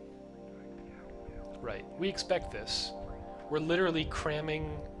 Right, we expect this. We're literally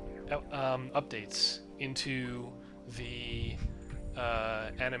cramming updates into the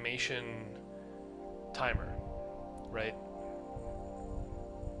animation timer, right?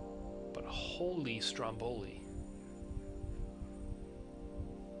 But holy stromboli.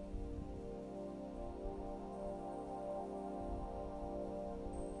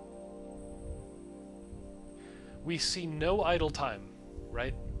 We see no idle time,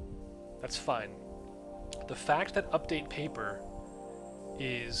 right? That's fine. The fact that update paper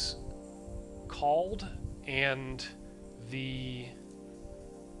is called and the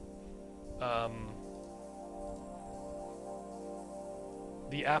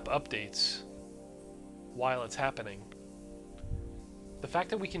app updates while it's happening, the fact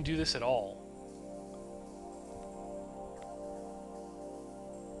that we can do this at all,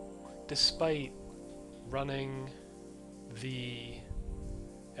 despite running the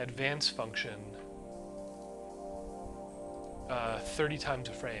advance function 30 times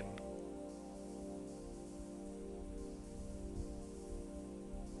a frame.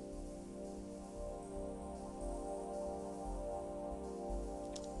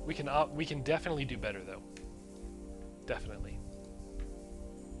 We can definitely do better though. Definitely.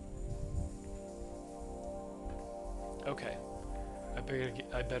 Okay.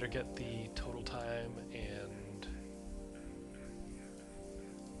 I better get the total time and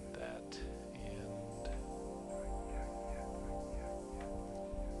that and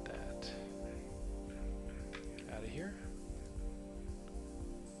that out of here.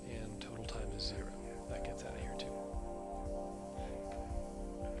 And total time is 0. That gets out of here too.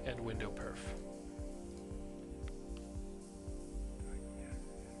 And window perf.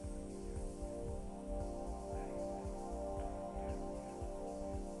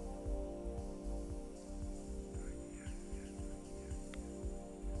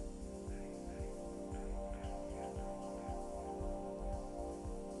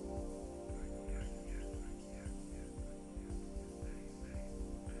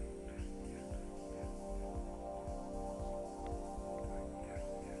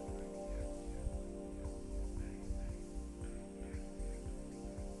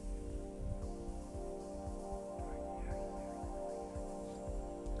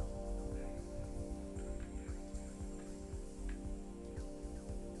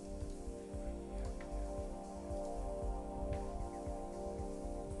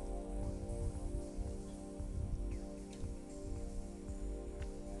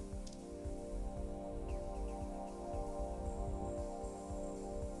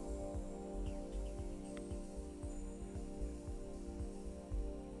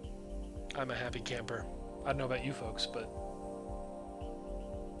 I'm a happy camper. I don't know about you folks, but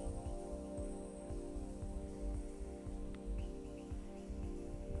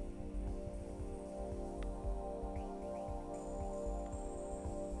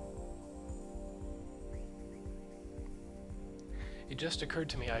it just occurred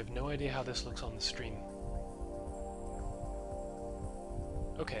to me I have no idea how this looks on the stream.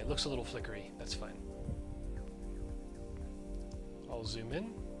 Okay, it looks a little flickery. That's fine. I'll zoom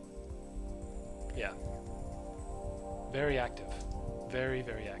in. Yeah. Very active. Very,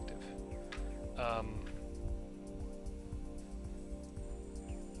 very active.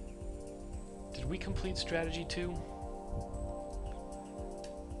 Did we complete strategy 2?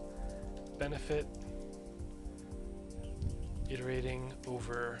 Benefit. Iterating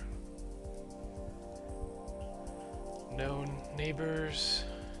over known neighbors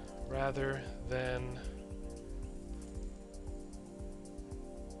rather than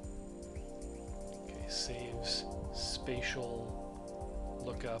saves spatial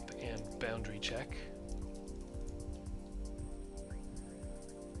lookup and boundary check.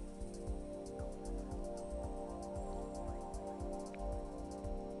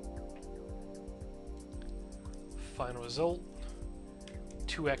 Final result,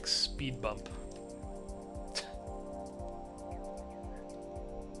 2x speed bump.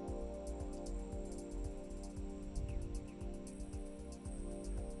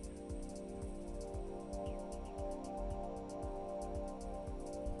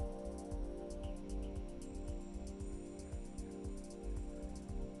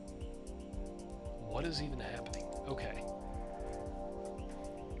 What is even happening? Okay.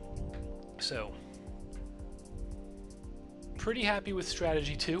 So, pretty happy with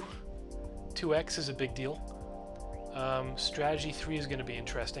strategy 2. 2x is a big deal. Strategy 3 is going to be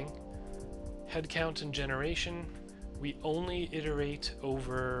interesting. Head count and generation. We only iterate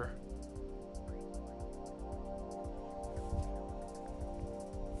over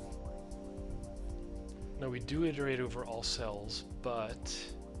no, we do iterate over all cells, but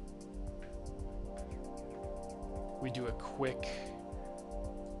we do a quick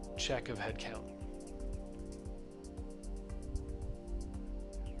check of head count.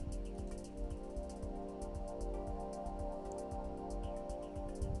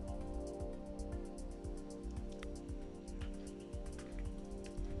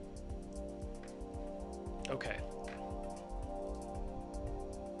 Okay.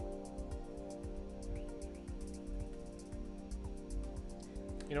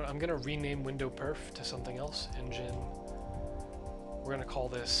 You know, I'm going to rename window perf to something else. Engine. We're going to call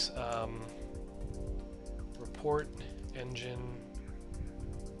this report engine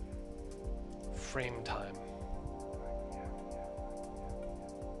frame time.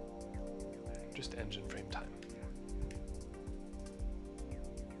 Just engine frame time.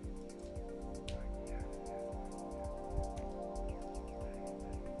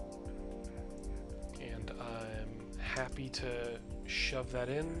 And I'm happy to shove that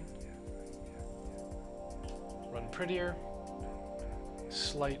in. Run prettier.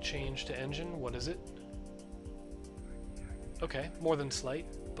 Slight change to engine. What is it? Okay, more than slight,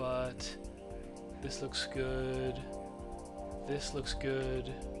 but this looks good. This looks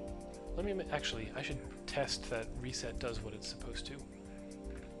good. Let me actually, I should test that reset does what it's supposed to.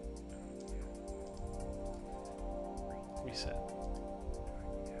 Reset.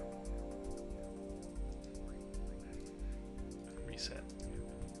 Reset.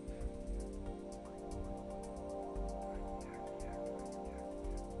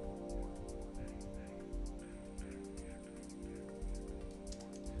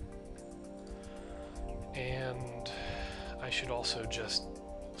 And I should also just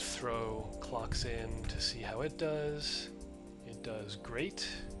throw clocks in to see how it does. It does great.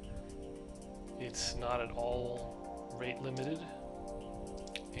 It's not at all rate limited.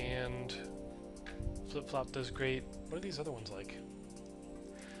 And flip-flop does great. What are these other ones like?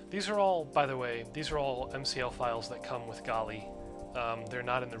 These are all, by the way, these are all MCL files that come with Gali. They're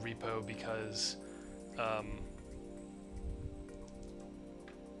not in the repo because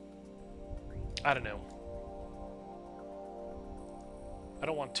I don't know. I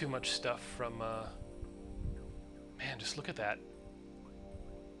don't want too much stuff from, man, just look at that.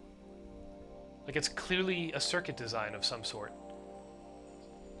 Like, it's clearly a circuit design of some sort.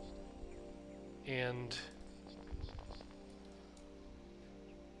 And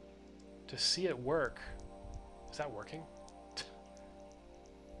to see it work, is that working?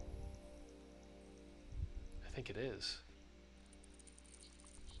 I think it is.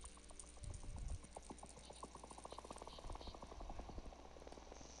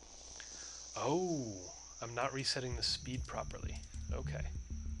 Oh, I'm not resetting the speed properly. Okay.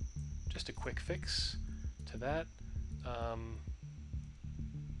 just a quick fix to that.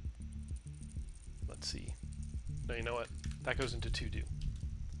 Let's see. No, you know what? That goes into to do.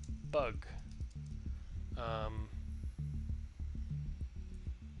 Bug.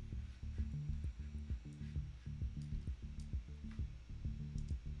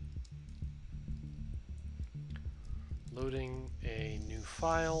 Loading a new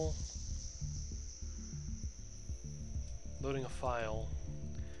file. Loading a file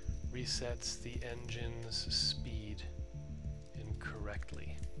resets the engine's speed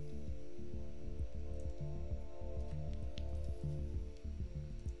incorrectly.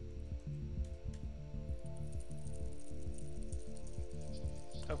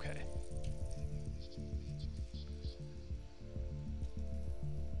 Okay.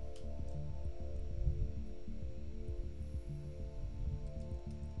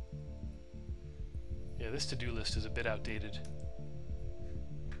 Yeah, this to-do list is a bit outdated.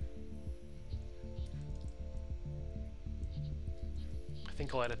 I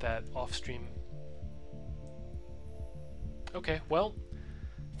think I'll edit that off stream. Okay, well,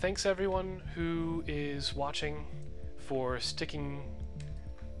 thanks everyone who is watching for sticking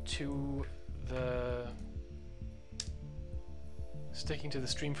to the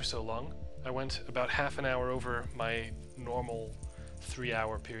stream for so long. I went about half an hour over my normal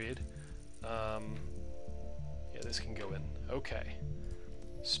 3-hour period. Yeah, this can go in. Okay.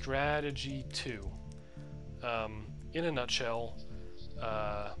 Strategy 2. In a nutshell,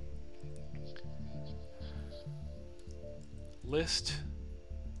 list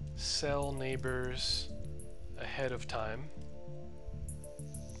cell neighbors ahead of time.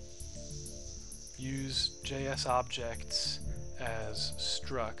 Use JS objects as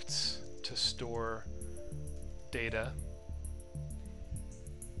structs to store data.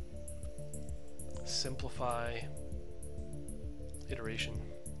 Simplify iteration.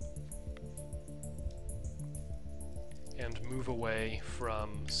 And move away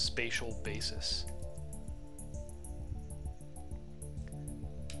from spatial basis.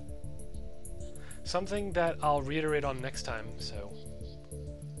 Something that I'll reiterate on next time, so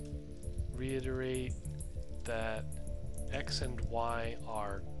reiterate that X and Y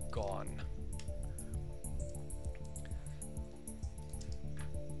are gone.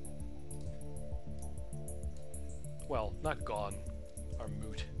 Well, not gone, are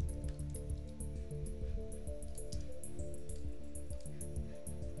moot.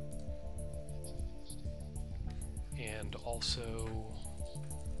 And also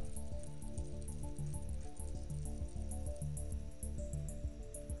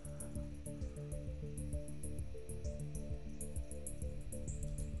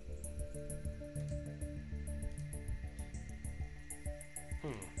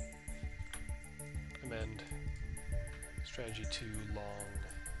amend strategy 2 long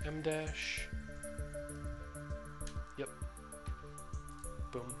m dash. Yep.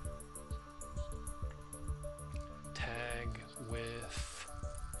 Boom. Tag with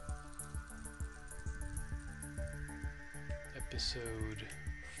episode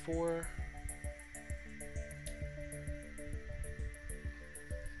 4.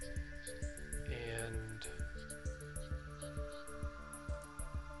 And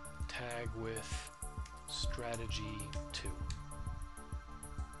tag with strategy 2.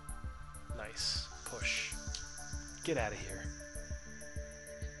 Nice. Push. Get out of here.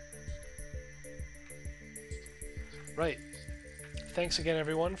 Right. Thanks again,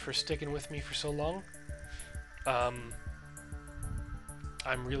 everyone, for sticking with me for so long.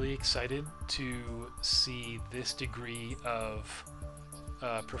 I'm really excited to see this degree of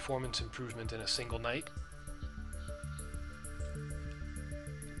performance improvement in a single night.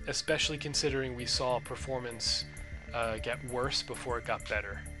 Especially considering we saw performance get worse before it got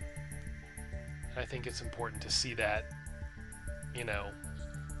better. I think it's important to see that, you know,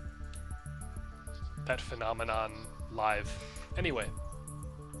 that phenomenon live. Anyway,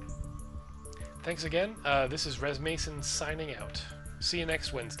 thanks again. This is Res Mason signing out. See you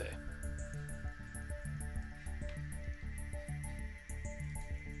next Wednesday.